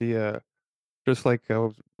sure. Yeah, just like I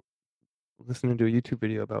was listening to a YouTube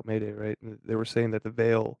video about May Day, right? And they were saying that the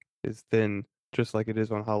veil is thin, just like it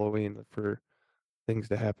is on Halloween for things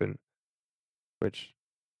to happen, which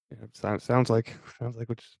sounds like sounds like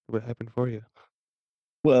what happened for you.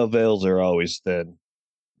 well, veils are always thin,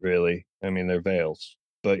 really. I mean, they're veils,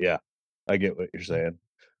 but yeah, I get what you're saying.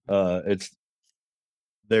 It's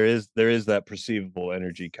there is that perceivable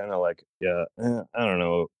energy, kind of like, yeah, I don't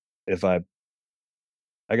know if I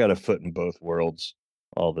got a foot in both worlds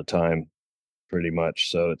all the time, pretty much.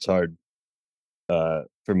 So it's hard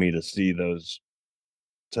for me to see those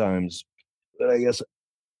times. But I guess,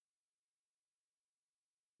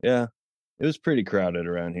 yeah, it was pretty crowded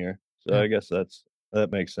around here, so Yeah. I guess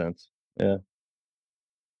that makes sense. Yeah.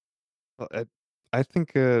 Well, I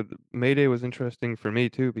think May Day was interesting for me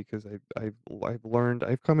too because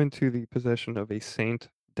I've come into the possession of a Saint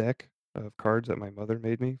deck of cards that my mother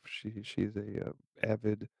made me. She's a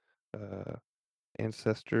avid uh,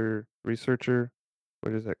 ancestor researcher.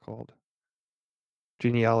 What is that called?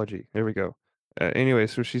 Genealogy. There we go. Anyway,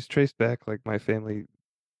 so she's traced back like my family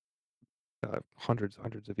hundreds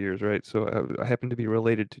of years, right? So I happen to be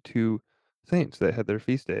related to two saints that had their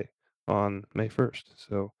feast day on May 1st.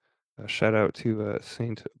 So shout out to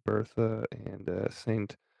Saint Bertha and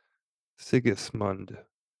Saint Sigismund.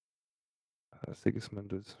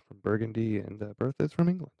 Sigismund is from Burgundy and Bertha is from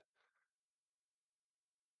England.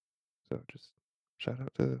 So just shout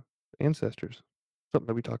out to ancestors. Something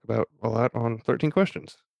that we talk about a lot on 13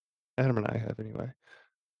 Questions. Adam and I have anyway.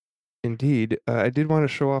 Indeed. I did want to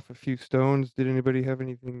show off a few stones. Did anybody have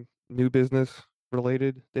anything new business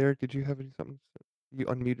related? Derek, did you have something? You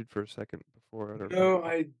unmuted for a second before. I don't know.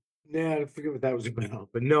 No, I forget what that was about.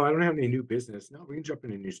 But no, I don't have any new business. No, we can jump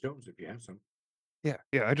into new stones if you have some. Yeah,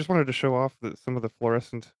 yeah. I just wanted to show off some of the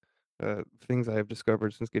fluorescent things I have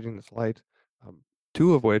discovered since getting this light. Um,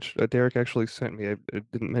 two of which Derek actually sent me. I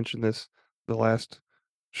didn't mention this the last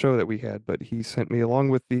show that we had, but he sent me along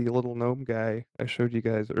with the little gnome guy I showed you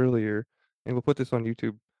guys earlier, and we'll put this on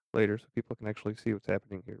YouTube later so people can actually see what's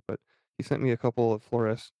happening here. But he sent me a couple of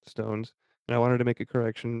fluorescent stones, and I wanted to make a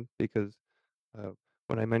correction because uh,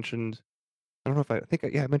 when I mentioned I don't know if I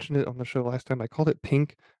think yeah, I mentioned it on the show last time. I called it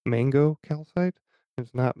pink mango calcite.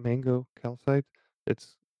 It's not mango calcite.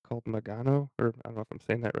 It's called Magano, or I don't know if I'm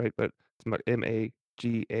saying that right, but it's Magano.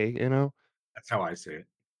 That's how I say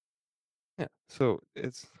it. Yeah, so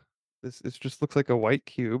it just looks like a white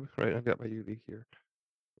cube, right? I've got my UV here.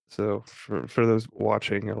 So for those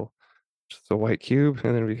watching, it'll just a white cube,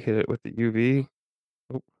 and then we hit it with the UV.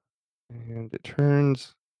 Oh, and it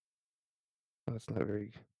turns. Oh, it's not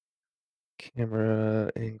very camera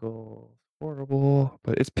angle horrible,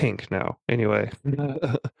 but it's pink now. Anyway,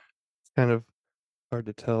 it's kind of hard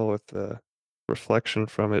to tell with the reflection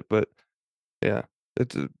from it, but yeah,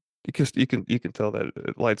 it's a, you can tell that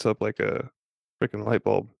it lights up like a freaking light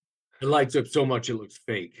bulb. It lights up so much it looks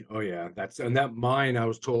fake. Oh yeah, that's and that mine I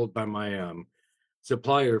was told by my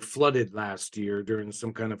supplier flooded last year during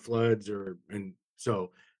some kind of floods or and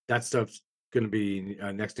so that stuff's going to be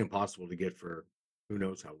next to impossible to get for who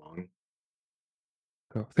knows how long.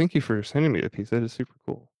 So thank you for sending me a piece. That is super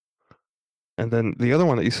cool. And then the other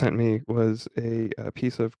one that you sent me was a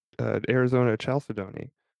piece of Arizona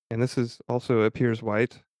chalcedony, and this is also appears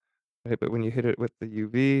white, right? But when you hit it with the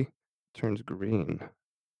UV, it turns green.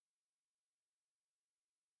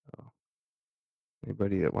 So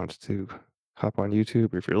anybody that wants to hop on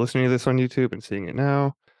YouTube, or if you're listening to this on YouTube and seeing it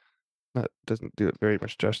now, that doesn't do it very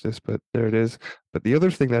much justice, but there it is. But the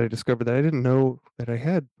other thing that I discovered that I didn't know that I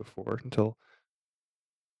had before until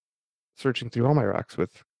searching through all my rocks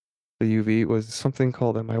with the UV was something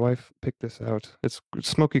called, and my wife picked this out. It's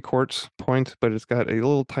smoky quartz point, but it's got a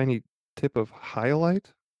little tiny tip of hyalite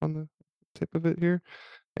on the tip of it here.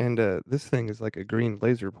 And this thing is like a green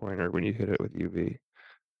laser pointer when you hit it with UV.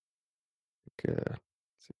 Like,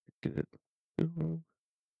 let's see if I can get it. Ooh,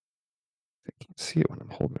 I can't see it when I'm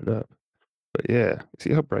holding it up. But yeah,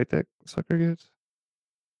 see how bright that sucker gets?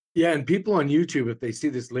 Yeah, and people on YouTube, if they see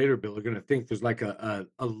this later, Bill, are going to think there's like a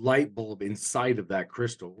light bulb inside of that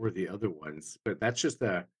crystal or the other ones, but that's just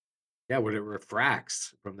a yeah, what it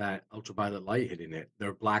refracts from that ultraviolet light hitting it,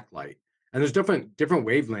 their black light. And there's different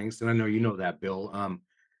wavelengths, and I know you know that, Bill.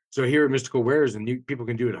 So here at Mystical Wares, and you people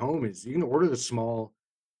can do at home is you can order the small,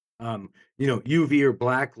 UV or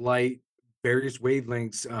black light, various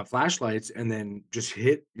wavelengths flashlights, and then just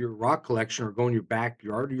hit your rock collection or go in your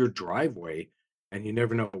backyard or your driveway, and you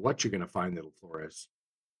never know what you're going to find that'll fluoresce.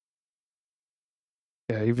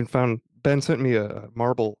 Yeah, I even found Ben sent me a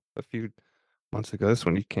marble a few months ago. This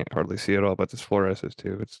one you can't hardly see at all, but this fluoresces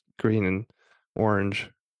too. It's green and orange.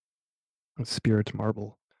 Spirit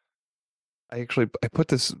marble. I put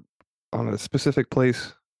this on a specific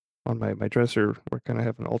place on my dresser where I kind of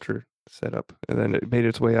have an altar set up, and then it made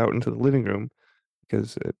its way out into the living room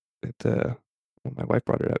because it well, my wife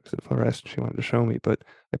brought it out because it fluoresced. She wanted to show me, but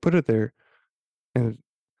I put it there, and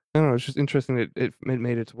I don't know. It's just interesting that it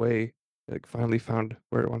made its way. Like finally found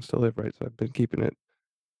where it wants to live, right? So I've been keeping it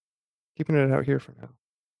out here for now.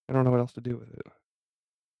 I don't know what else to do with it.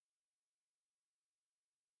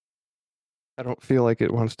 I don't feel like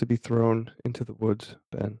it wants to be thrown into the woods,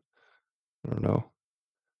 Ben. I don't know.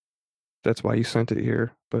 That's why you sent it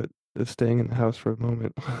here, but it's staying in the house for a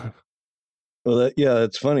moment. Well, yeah,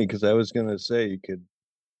 that's funny because I was gonna say you could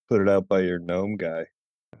put it out by your gnome guy,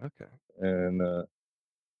 Okay. and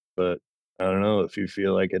but I don't know if you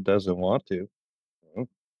feel like it doesn't want to.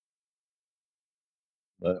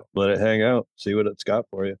 Well, let it hang out, see what it's got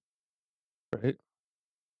for you. Right?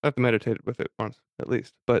 I've meditated with it once at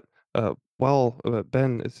least. But while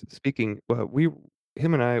Ben is speaking,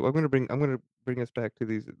 him and I'm gonna bring us back to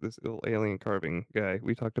this little alien carving guy.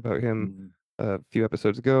 We talked about him Mhm. a few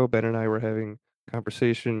episodes ago. Ben and I were having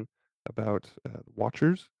conversation about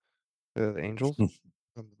Watchers, the angels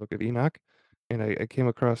from the Book of Enoch, and I came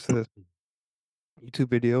across this YouTube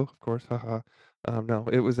video, of course, haha. No,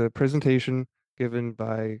 it was a presentation given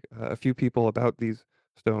by a few people about these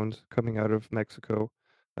stones coming out of Mexico.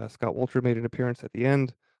 Scott Wolter made an appearance at the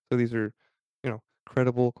end. So these are,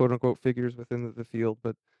 credible quote unquote figures within the field,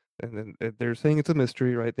 but and then they're saying it's a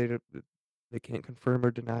mystery, right? They can't confirm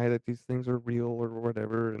or deny that these things are real or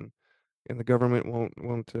whatever, and the government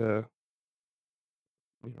won't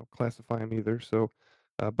classify them either. So,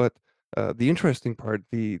 but the interesting part,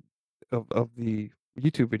 of the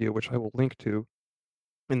YouTube video, which I will link to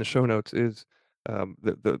in the show notes, is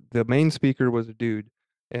the main speaker was a dude,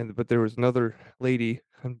 and but there was another lady.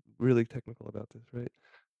 I'm really technical about this, right?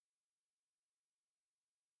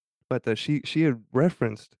 But she had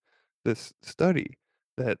referenced this study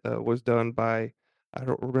that was done by, I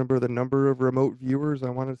don't remember the number of remote viewers. I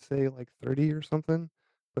want to say like 30 or something,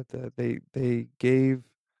 but they gave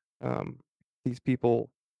um, these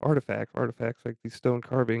people artifacts like these stone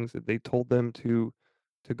carvings that they told them to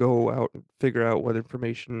go out and figure out what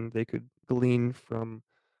information they could glean from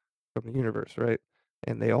the universe, right?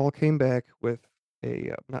 And they all came back with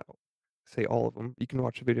a not say all of them. You can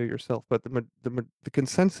watch the video yourself, but the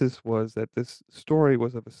consensus was that this story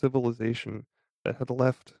was of a civilization that had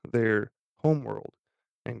left their homeworld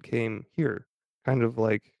and came here, kind of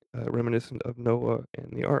like reminiscent of Noah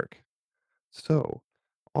and the Ark. So,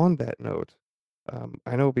 on that note,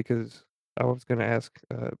 I know because I was going to ask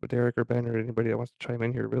Derek or Ben or anybody that wants to chime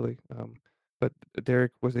in here, really, but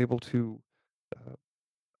Derek was able to uh,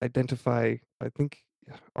 identify, I think,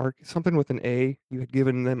 Ark something with an A. You had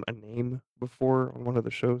given them a name before on one of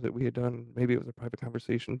the shows that we had done. Maybe it was a private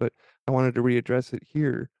conversation, but I wanted to readdress it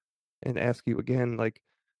here and ask you again, like,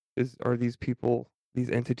 are these people, these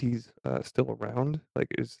entities, still around? Like,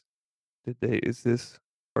 is this,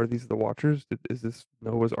 are these the Watchers? Is this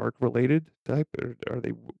Noah's Ark related type, or are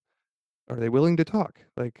they willing to talk?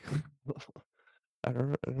 Like, I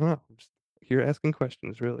don't know. I'm just here asking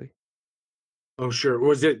questions, really. Oh, sure.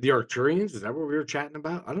 Was it the Arcturians? Is that what we were chatting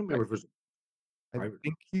about? I don't I remember if it was I private.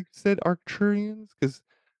 think you said Arcturians because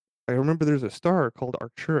I remember there's a star called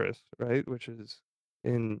Arcturus, right? Which is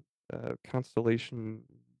in constellation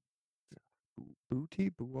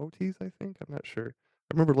Bootes, I think. I'm not sure.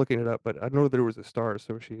 I remember looking it up, but I know there was a star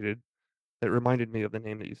associated that reminded me of the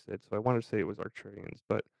name that you said. So I want to say it was Arcturians,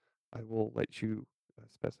 but I will let you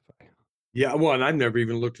specify. Yeah, well, and I've never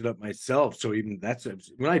even looked it up myself. So even that's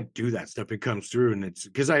when I do that stuff, it comes through, and it's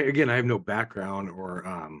because I have no background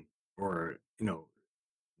or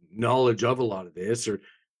knowledge of a lot of this, or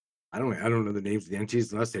I don't know the names of the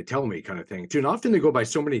entities unless they tell me, kind of thing too. And often they go by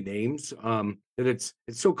so many names that it's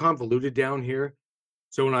so convoluted down here.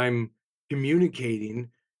 So when I'm communicating,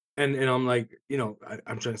 and I'm like,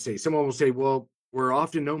 I'm trying to say, someone will say, well, we're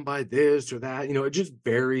often known by this or that. It just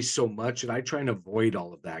varies so much, and I try and avoid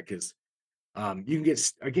all of that because you can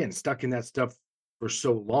get again stuck in that stuff for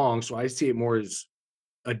so long. So I see it more as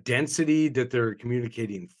a density that they're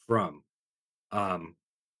communicating from. Um,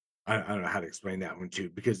 I don't know how to explain that one too,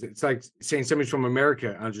 because it's like saying somebody's from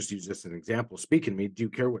America. I'll just use this as an example. Speaking to me, do you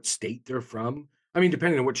care what state they're from? I mean,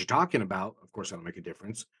 depending on what you're talking about, of course, that'll make a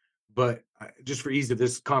difference. But just for ease of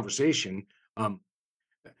this conversation, um,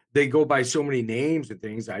 they go by so many names and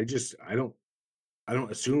things. I don't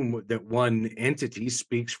assume that one entity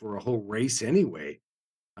speaks for a whole race anyway.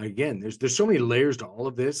 Again, there's so many layers to all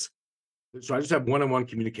of this. So I just have one-on-one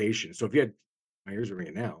communication. So if you had my ears are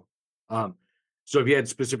ringing now. Um, so if you had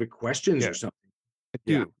specific questions or Yeah, something, I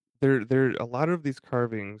yeah. do. There a lot of these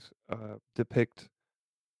carvings depict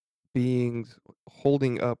beings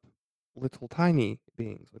holding up little tiny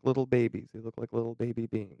beings, like little babies. They look like little baby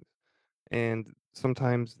beings. And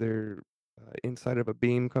sometimes they're inside of a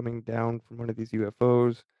beam coming down from one of these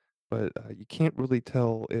UFOs, but you can't really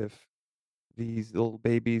tell if these little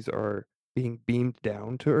babies are being beamed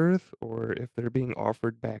down to Earth or if they're being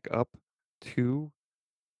offered back up to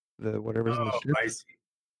the whatever's in the Oh, ship. I see.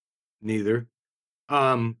 Neither.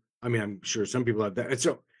 I mean, I'm sure some people have that. And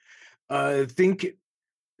so, think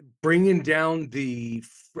bringing down the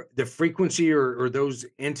frequency or those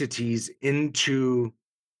entities into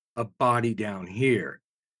a body down here.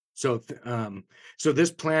 So, so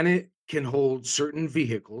this planet can hold certain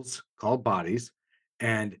vehicles called bodies,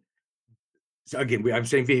 and so again, I'm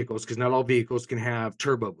saying vehicles because not all vehicles can have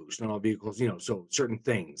turbo boost. Not all vehicles, so certain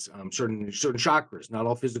things, certain chakras. Not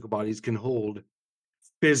all physical bodies can hold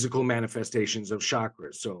physical manifestations of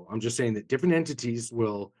chakras. So I'm just saying that different entities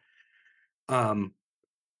will um,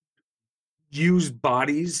 use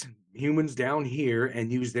bodies, humans down here,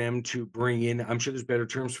 and use them to bring in. I'm sure there's better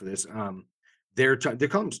terms for this. They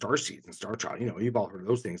call them star seeds and star child. You've all heard of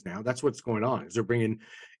those things now. That's what's going on. Is they're bringing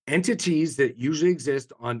entities that usually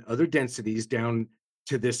exist on other densities down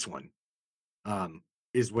to this one. Um,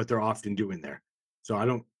 is what they're often doing there.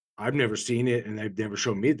 So I've never seen it, and they've never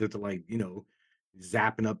shown me that they're like,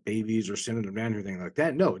 zapping up babies or sending them down or anything like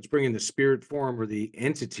that. No, it's bringing the spirit form or the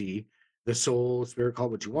entity, the soul, spirit, call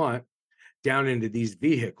it what you want, down into these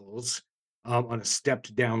vehicles on a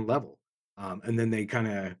stepped down level. And then they kind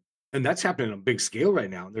of, and that's happening on a big scale right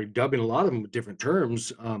now. They're dubbing a lot of them with different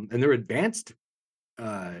terms, and they're advanced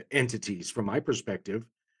entities from my perspective,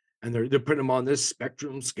 and they're putting them on this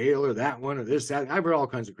spectrum scale or that one or this that. I've heard all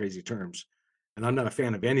kinds of crazy terms, and I'm not a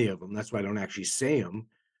fan of any of them. That's why I don't actually say them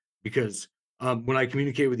because when I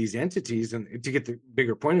communicate with these entities and to get the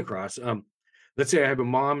bigger point across, let's say I have a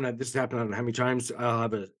mom, and this has happened I don't know how many times. I'll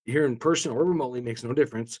have a here in person or remotely makes no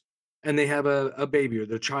difference, and they have a baby or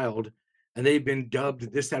their child, and they've been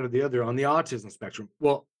dubbed this, that, or the other on the autism spectrum.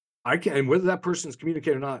 Well, I can, and whether that person's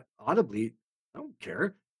communicating or not audibly, I don't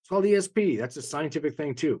care. It's called ESP. That's a scientific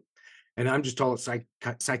thing too. And I'm just told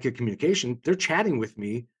psychic communication. They're chatting with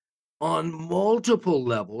me on multiple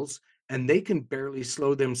levels, and they can barely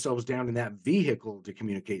slow themselves down in that vehicle to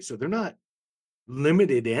communicate. So they're not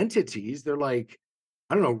limited entities. They're like,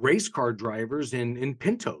 I don't know, race car drivers in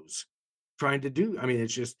Pintos trying to do. I mean,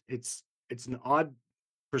 it's just it's an odd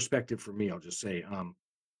perspective for me. I'll just say,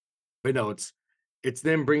 but no, it's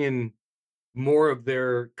them bringing more of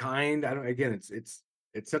their kind. I don't. Again, it's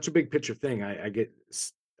such a big picture thing.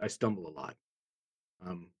 I stumble a lot.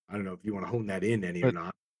 I don't know if you want to hone that in any or But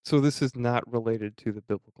not. so this is not related to the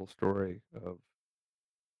biblical story of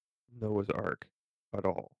Noah's Ark at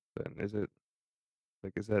all, then, is it?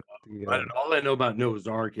 Like, is that the, All I know about Noah's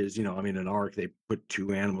Ark is, I mean, an ark, they put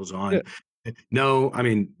 2 animals Yeah. on. No, I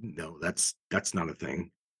mean, no, that's not a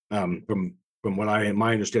thing. From what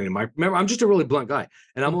my understanding, remember, I'm just a really blunt guy,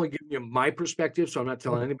 and I'm Mhm. only giving you my perspective, so I'm not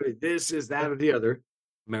telling Okay. anybody this is Yeah. that or the other.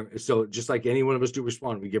 Remember, so just like any one of us do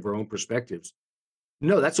respond, we give our own perspectives.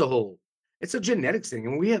 No, that's a whole it's a genetics thing,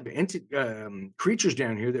 and we have creatures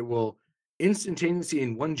down here that will instantaneously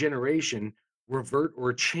in one generation revert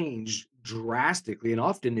or change drastically, and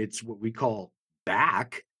often it's what we call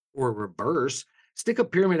back or reverse. Stick a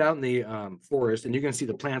pyramid out in the forest, and you're going to see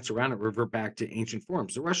the plants around it revert back to ancient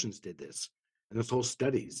forms. The Russians did this, and those whole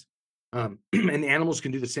studies, and animals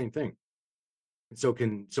can do the same thing, and so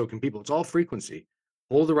can people. It's all frequency.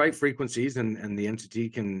 Hold the right frequencies, and the entity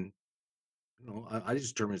can I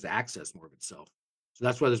just term it as access more of itself. So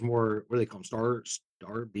that's why there's more, what do they call them?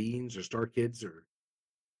 Star beings or star kids are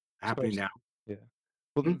happening Stars. now. Yeah.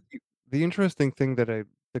 Well, Hmm? the interesting thing that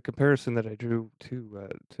the comparison that I drew to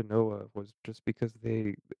Noah was just because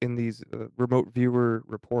in these remote viewer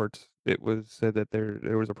reports, it was said that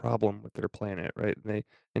there was a problem with their planet, right?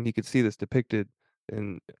 And you could see this depicted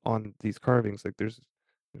in on these carvings. Like there's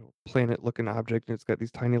planet-looking object, and it's got these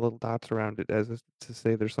tiny little dots around it, as if to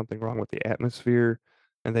say there's something wrong with the atmosphere.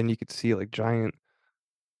 And then you could see like giant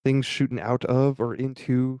things shooting out of or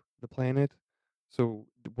into the planet. So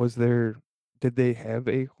was there did they have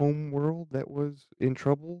a home world that was in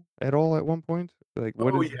trouble at all at one point? Like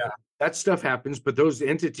what Oh is yeah, that stuff happens, but those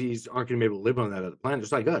entities aren't going to be able to live on that other planet,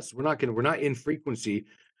 just like us. We're not in frequency.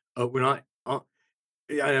 We're not.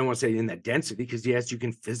 Yeah, I don't want to say in that density because yes, you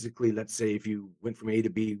can physically, let's say, if you went from A to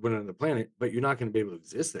B, went on the planet, but you're not going to be able to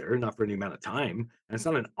exist there, not for any amount of time. And it's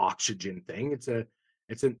not an oxygen thing. It's a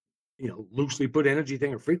loosely put energy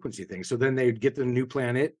thing or frequency thing. So then they'd get to the new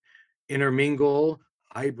planet, intermingle,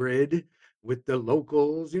 hybrid with the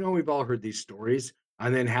locals. We've all heard these stories,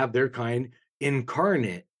 and then have their kind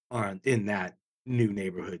incarnate on in that new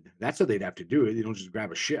neighborhood. That's how they'd have to do it. They don't just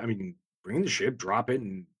grab a ship. I mean, bring the ship, drop it,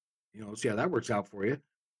 and see how that works out for you.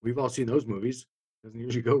 We've all seen those movies. Doesn't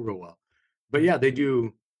usually go real well. But Mhm. yeah, they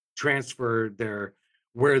do transfer their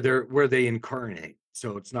where they incarnate.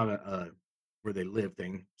 So it's not a where they live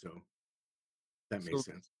thing. So that makes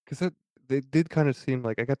So sense. because that they did kind of seem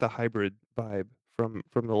like I got the hybrid vibe from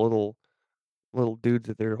the little dudes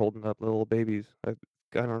that they're holding up, little babies. I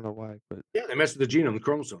don't know why, but Yeah, they messed with the genome, the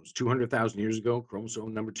chromosomes. 200,000 years ago,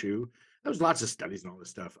 chromosome number 2. There was lots of studies and all this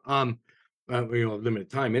stuff. Limited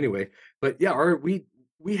time anyway. But yeah,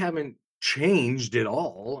 we haven't changed at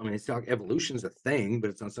all. I mean, it's not evolution's a thing, but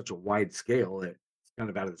it's on such a wide scale that it's kind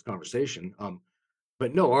of out of this conversation.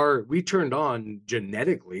 But no, our we turned on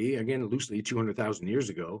genetically, again, loosely 200,000 years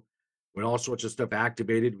ago, when all sorts of stuff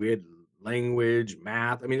activated. We had language,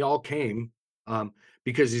 math. I mean, it all came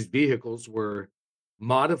because these vehicles were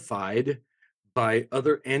modified by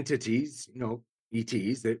other entities,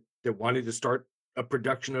 ETs that wanted to start a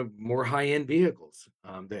production of more high-end vehicles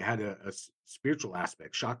that had a spiritual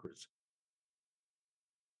aspect, chakras.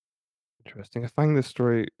 interesting. I find this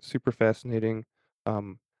story super fascinating.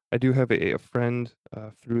 Um, I do have a friend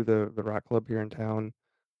through the rock club here in town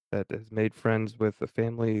that has made friends with a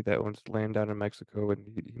family that owns land down in Mexico, and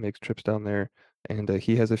he makes trips down there. And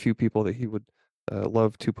he has a few people that he would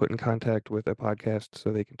love to put in contact with a podcast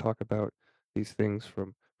so they can talk about these things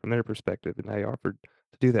from their perspective. And I offered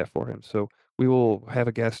to do that for him. So we will have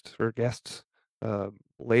a guest or guests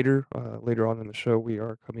later on in the show. We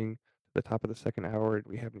are coming to the top of the second hour, and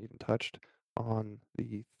we haven't even touched on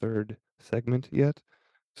the third segment yet.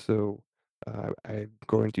 So I'm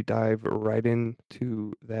going to dive right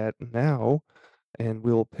into that now, and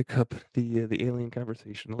we'll pick up the alien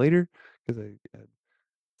conversation later because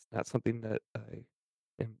it's not something that I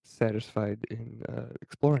am satisfied in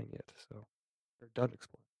exploring yet. So we're done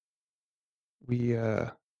exploring. We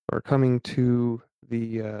are coming to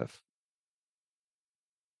the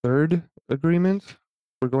third agreement.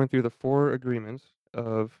 We're going through the four agreements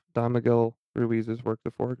of Don Miguel Ruiz's work,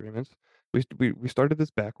 the four agreements. We started this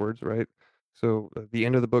backwards, right? So the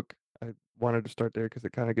end of the book, I wanted to start there because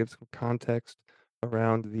it kind of gives some context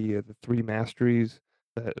around the three masteries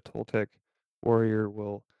that a Toltec warrior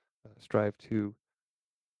will strive to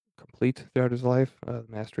complete throughout his life, the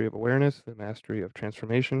mastery of awareness, the mastery of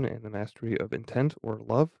transformation, and the mastery of intent or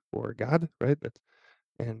love or God, right?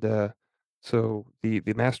 And so the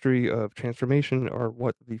mastery of transformation are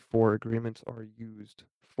what the four agreements are used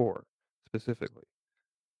for specifically,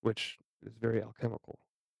 which is very alchemical.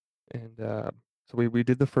 And so we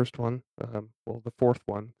did the first one, well, the fourth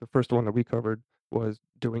one. The first one that we covered was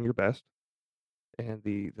doing your best, and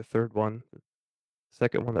the third one, the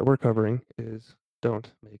second one that we're covering is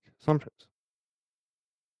don't make assumptions.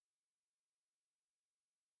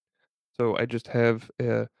 So I just have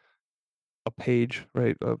a page,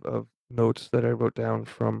 right, of notes that I wrote down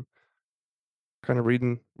from kind of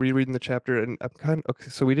rereading the chapter, and I'm kind of okay.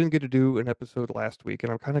 So we didn't get to do an episode last week,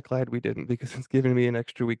 and I'm kind of glad we didn't because it's given me an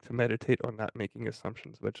extra week to meditate on not making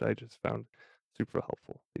assumptions, which I just found super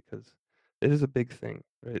helpful because it is a big thing,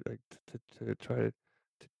 right? Like to try to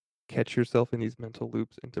catch yourself in these mental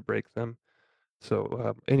loops and to break them.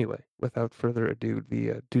 So anyway, without further ado,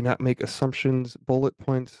 the do not make assumptions bullet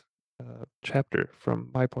points chapter from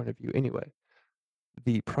my point of view, anyway.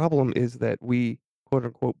 The problem is that we, quote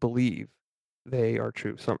unquote, believe they are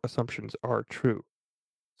true. Some assumptions are true.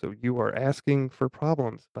 So you are asking for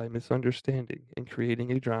problems by misunderstanding and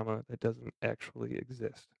creating a drama that doesn't actually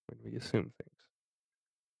exist when we assume things.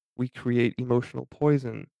 We create emotional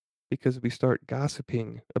poison because we start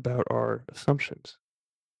gossiping about our assumptions.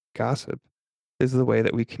 Gossip is the way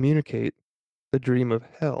that we communicate the dream of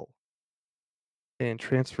hell and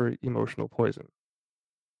transfer emotional poison.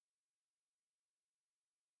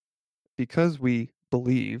 Because we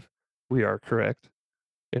believe we are correct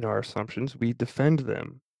in our assumptions, we defend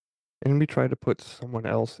them and we try to put someone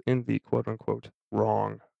else in the quote unquote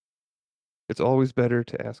wrong. It's always better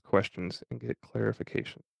to ask questions and get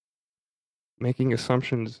clarification. Making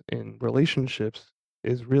assumptions in relationships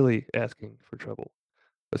is really asking for trouble.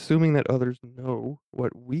 Assuming that others know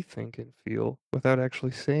what we think and feel without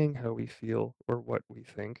actually saying how we feel or what we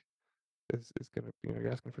think is going to,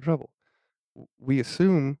 you're asking for trouble. We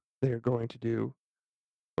assume they're going to do,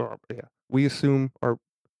 or yeah, we assume our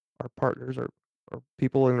partners or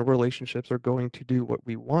people in relationships are going to do what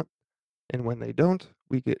we want. And when they don't,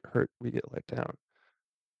 we get hurt, we get let down,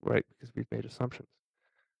 right? Because we've made assumptions.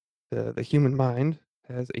 The human mind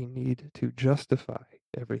has a need to justify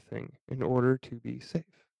everything in order to be safe.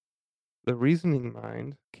 The reasoning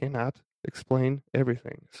mind cannot explain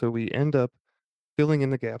everything. So we end up filling in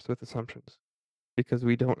the gaps with assumptions because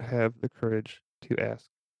we don't have the courage to ask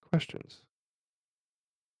questions.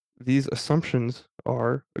 These assumptions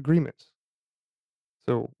are agreements.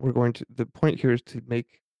 So we're going to, the point here is to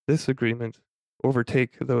make this agreement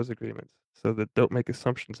overtake those agreements. So that don't make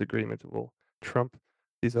assumptions agreement will trump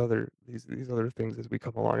these other things as we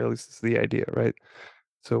come along. At least this is the idea, right?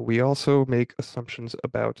 So we also make assumptions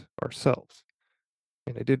about ourselves.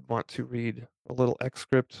 And I did want to read a little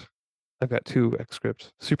excerpt. I've got two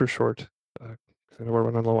excerpts, super short, because I know we're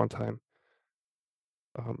running low on time.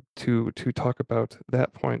 To talk about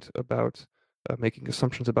that point about making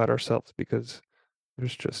assumptions about ourselves, because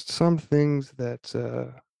there's just some things that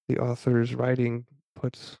the author's writing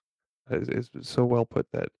puts is so well put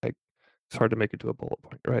that it's hard to make it to a bullet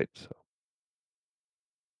point, right? So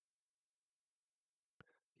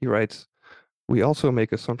he writes, we also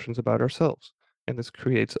make assumptions about ourselves, and this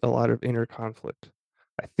creates a lot of inner conflict.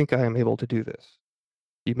 I think I am able to do this.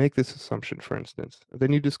 You make this assumption, for instance, and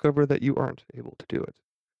then you discover that you aren't able to do it.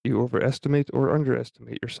 You overestimate or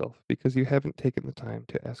underestimate yourself because you haven't taken the time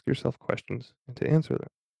to ask yourself questions and to answer them.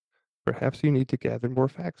 Perhaps you need to gather more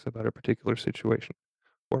facts about a particular situation,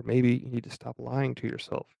 or maybe you need to stop lying to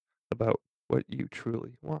yourself about what you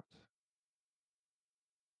truly want.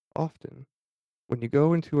 Often, when you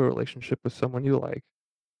go into a relationship with someone you like,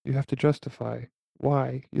 you have to justify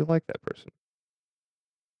why you like that person.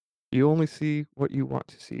 You only see what you want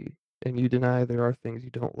to see, and you deny there are things you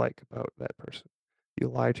don't like about that person. You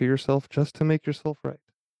lie to yourself just to make yourself right.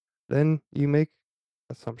 Then you make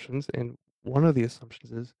assumptions, and one of the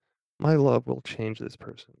assumptions is, my love will change this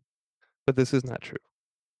person. But this is not true.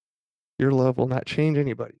 Your love will not change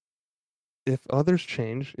anybody. If others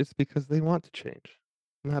change, it's because they want to change,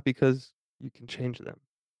 not because you can change them.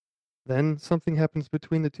 Then something happens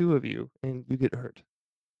between the two of you, and you get hurt.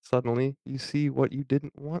 Suddenly, you see what you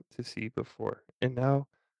didn't want to see before, and now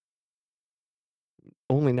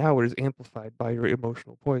only now it is amplified by your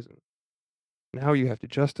emotional poison. Now you have to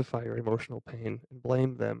justify your emotional pain and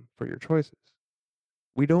blame them for your choices.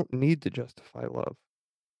 We don't need to justify love.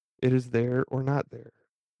 It is there or not there.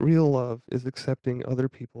 Real love is accepting other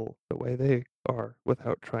people the way they are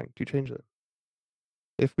without trying to change them.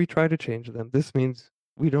 If we try to change them, this means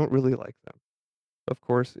we don't really like them. Of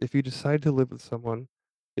course, if you decide to live with someone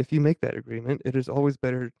If you make that agreement, it is always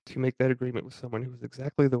better to make that agreement with someone who is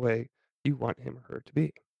exactly the way you want him or her to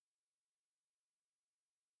be.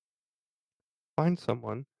 Find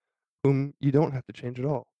someone whom you don't have to change at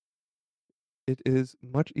all. It is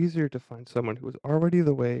much easier to find someone who is already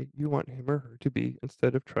the way you want him or her to be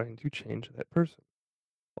instead of trying to change that person.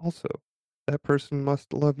 Also, that person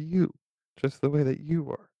must love you just the way that you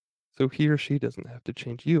are, so he or she doesn't have to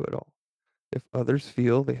change you at all. If others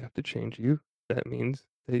feel they have to change you, that means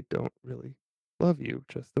they don't really love you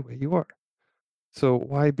just the way you are. So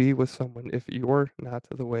why be with someone if you're not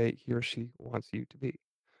the way he or she wants you to be?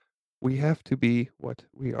 We have to be what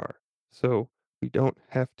we are, so we don't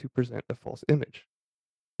have to present a false image.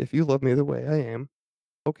 If you love me the way I am,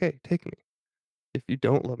 okay, take me. If you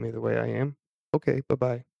don't love me the way I am, okay, bye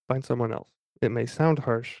bye. Find someone else. It may sound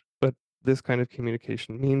harsh, but this kind of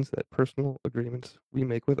communication means that personal agreements we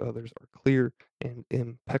make with others are clear and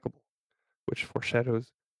impeccable, which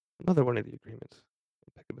foreshadows another one of the agreements,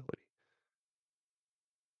 impeccability.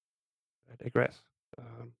 I digress.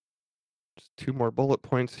 Just two more bullet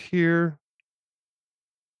points here.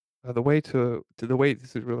 The way to the way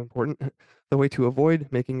this is really important. The way to avoid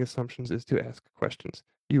making assumptions is to ask questions.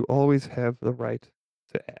 You always have the right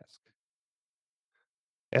to ask.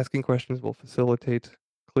 Asking questions will facilitate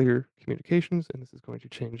clear communications, and this is going to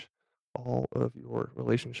change all of your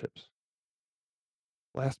relationships.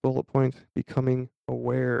 Last bullet point, becoming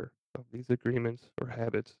aware of these agreements or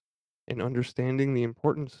habits and understanding the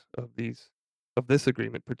importance of this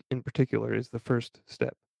agreement in particular is the first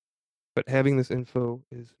step. But having this info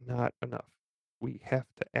is not enough. We have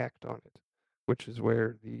to act on it, which is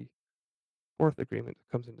where the fourth agreement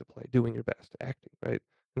comes into play, doing your best, acting, right?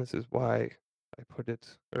 And this is why I put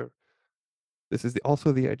it, or this is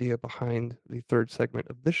also the idea behind the third segment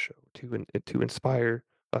of this show to inspire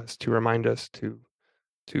us, to remind us to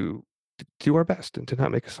do our best and to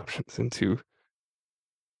not make assumptions and to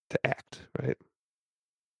act, right?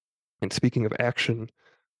 And speaking of action,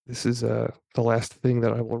 this is the last thing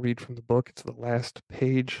that I will read from the book. It's the last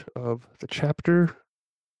page of the chapter.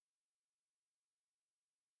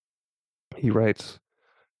 He writes,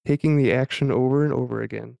 taking the action over and over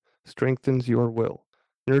again strengthens your will,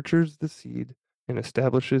 nurtures the seed, and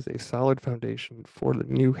establishes a solid foundation for the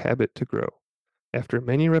new habit to grow. After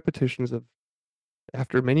many repetitions of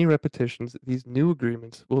After many repetitions, these new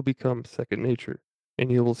agreements will become second nature,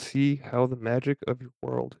 and you will see how the magic of your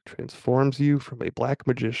world transforms you from a black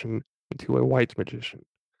magician into a white magician.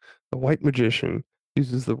 The white magician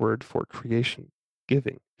uses the word for creation,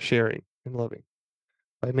 giving, sharing, and loving.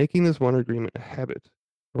 By making this one agreement a habit,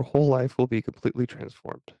 your whole life will be completely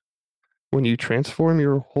transformed. When you transform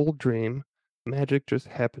your whole dream, magic just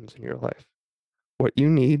happens in your life. What you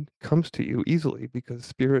need comes to you easily because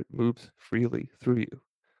spirit moves freely through you.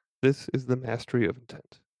 This is the mastery of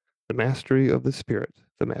intent, the mastery of the spirit,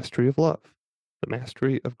 the mastery of love, the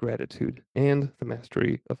mastery of gratitude, and the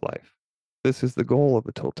mastery of life. This is the goal of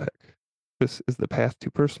the Toltec. This is the path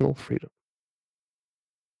to personal freedom.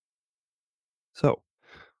 So,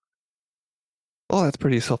 well, that's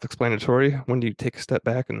pretty self-explanatory when you take a step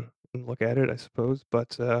back and look at it, I suppose.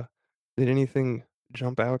 But did anything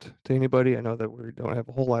jump out to anybody? I know that we don't have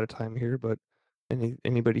a whole lot of time here, but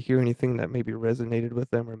anybody hear anything that maybe resonated with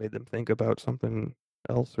them or made them think about something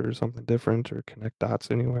else or something different or connect dots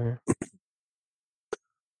anywhere?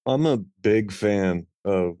 I'm a big fan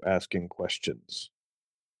of asking questions.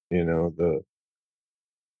 You know, the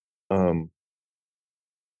um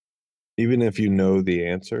even if you know the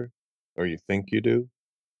answer or you think you do,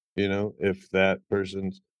 if that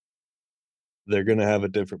person's they're going to have a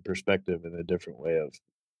different perspective and a different way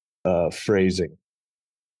of phrasing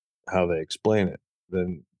how they explain it,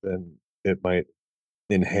 then it might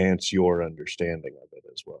enhance your understanding of it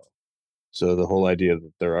as well. So the whole idea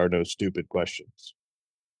that there are no stupid questions,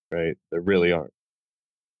 right? There really aren't.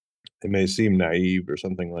 It may seem naive or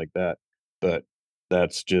something like that, but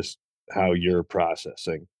that's just how you're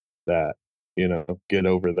processing that. Get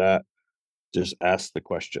over that. Just ask the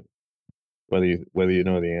question, whether you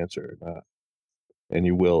know the answer or not, and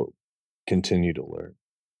you will continue to learn.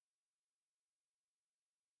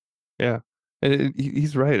 Yeah, and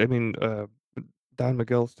he's right. I mean, Don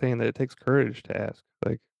Miguel's saying that it takes courage to ask.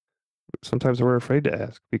 Like sometimes we're afraid to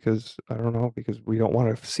ask because I don't know because we don't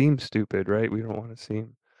want to seem stupid, right? We don't want to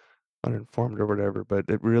seem uninformed or whatever. But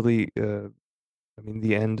it really, I mean,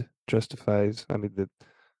 the end justifies. I mean, the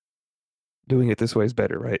doing it this way is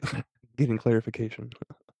better, right? Getting clarification.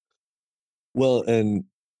 Well, and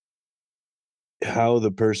how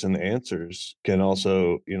the person answers can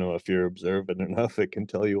also, if you're observant enough, it can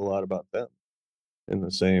tell you a lot about them at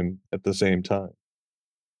the same time,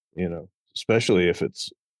 especially if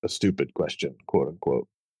it's a stupid question, quote unquote,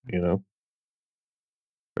 you know?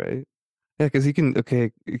 right? Yeah, because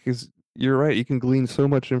because you're right, you can glean so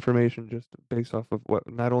much information just based off of what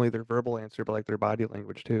not only their verbal answer, but like their body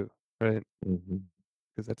language too, right? Hmm.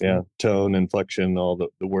 Because that's Yeah, tone, inflection, all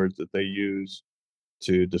the words that they use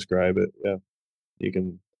to describe it. Yeah, you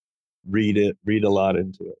can read a lot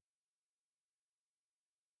into it.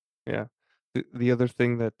 yeah. The other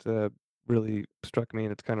thing that really struck me,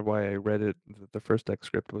 and it's kind of why I read it, the first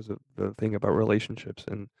excerpt was the thing about relationships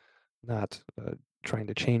and not trying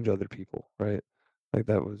to change other people, right? Like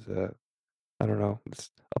that was, I don't know,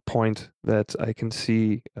 it's a point that I can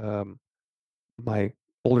see my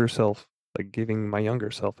older self, like giving my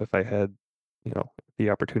younger self, if I had, the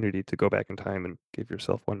opportunity to go back in time and give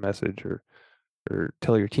yourself one message or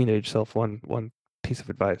tell your teenage self one piece of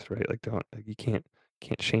advice, right? Like don't like you can't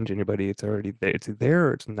change anybody. It's already there. It's there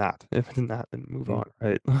or it's not. If it's not, then move Mm. on,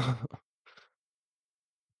 right?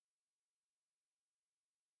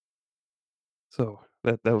 So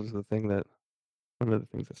that was the thing that one of the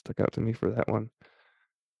things that stuck out to me for that one.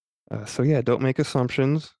 So yeah, don't make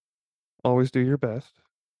assumptions. Always do your best.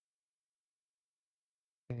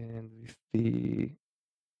 And the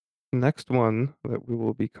next one that we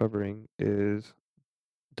will be covering is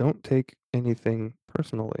don't take anything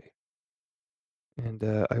personally. And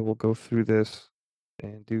I will go through this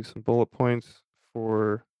and do some bullet points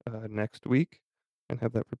for next week and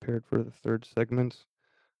have that prepared for the third segment.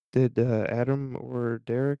 Did Adam or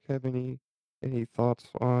Derek have any thoughts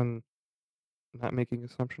on not making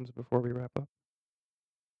assumptions before we wrap up?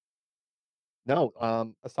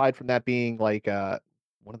 No, aside from that being like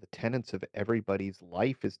one of the tenets of everybody's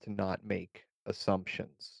life is to not make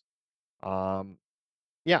assumptions. Um,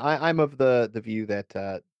 yeah, I'm of the view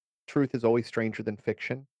that truth is always stranger than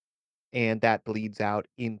fiction, and that bleeds out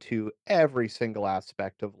into every single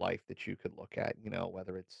aspect of life that you could look at.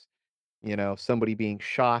 Whether it's somebody being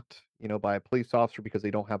shot, by a police officer because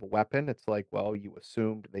they don't have a weapon. It's like, well, you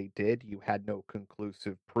assumed they did. You had no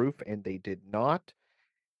conclusive proof, and they did not.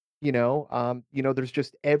 There's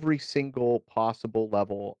just every single possible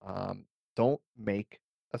level. Don't make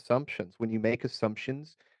assumptions. When you make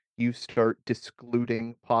assumptions, you start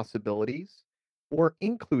discluding possibilities or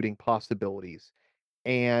including possibilities.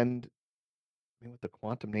 And I mean, with the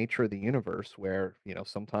quantum nature of the universe, where,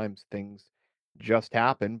 sometimes things just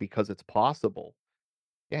happen because it's possible.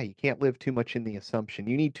 Yeah, you can't live too much in the assumption.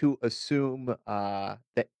 You need to assume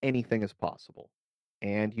that anything is possible,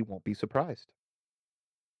 and you won't be surprised.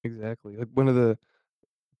 Exactly. Like one of the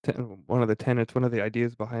tenets, one of the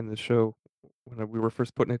ideas behind the show when we were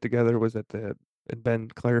first putting it together was that and Ben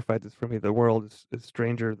clarified this for me, the world is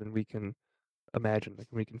stranger than we can imagine, like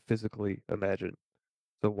we can physically imagine.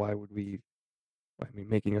 So why would we I mean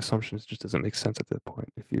making assumptions just doesn't make sense at that point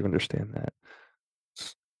if you understand that.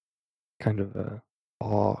 It's kind of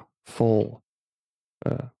awful,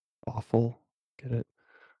 uh awful. Get it?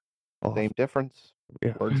 Same Off. difference.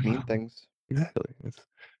 Yeah. Words mean things. Exactly. It's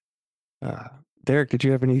uh Derek, did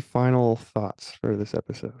you have any final thoughts for this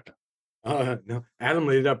episode? No, Adam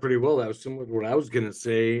laid it out pretty well. That was similar to what I was gonna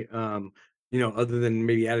say. Other than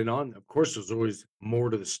maybe adding on, of course, there's always more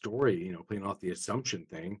to the story. Playing off the assumption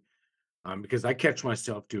thing, because I catch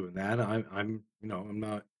myself doing that. I'm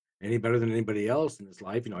not any better than anybody else in this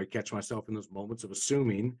life. I catch myself in those moments of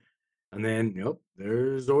assuming, and then,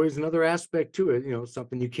 there's always another aspect to it.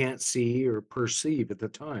 Something you can't see or perceive at the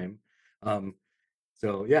time. Um,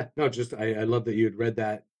 so yeah, no, just I love that you had read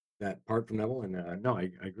that part from Neville, and no,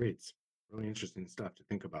 I agree. It's really interesting stuff to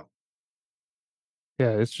think about.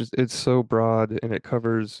 Yeah, it's so broad and it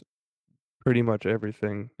covers pretty much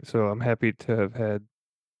everything. So I'm happy to have had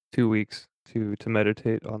 2 weeks to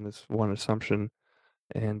meditate on this one assumption,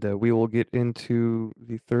 and we will get into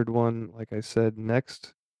the third one, like I said,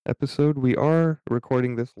 next episode. We are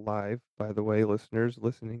recording this live, by the way, listeners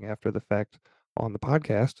listening after the fact on the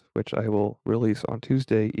podcast, which I will release on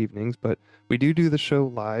Tuesday evenings. But we do the show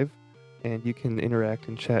live, and you can interact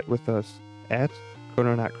and chat with us at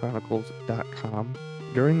chrononautchronicles.com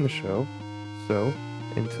during the show. So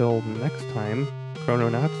until next time,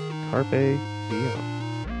 Chrononauts, Carpe Diem.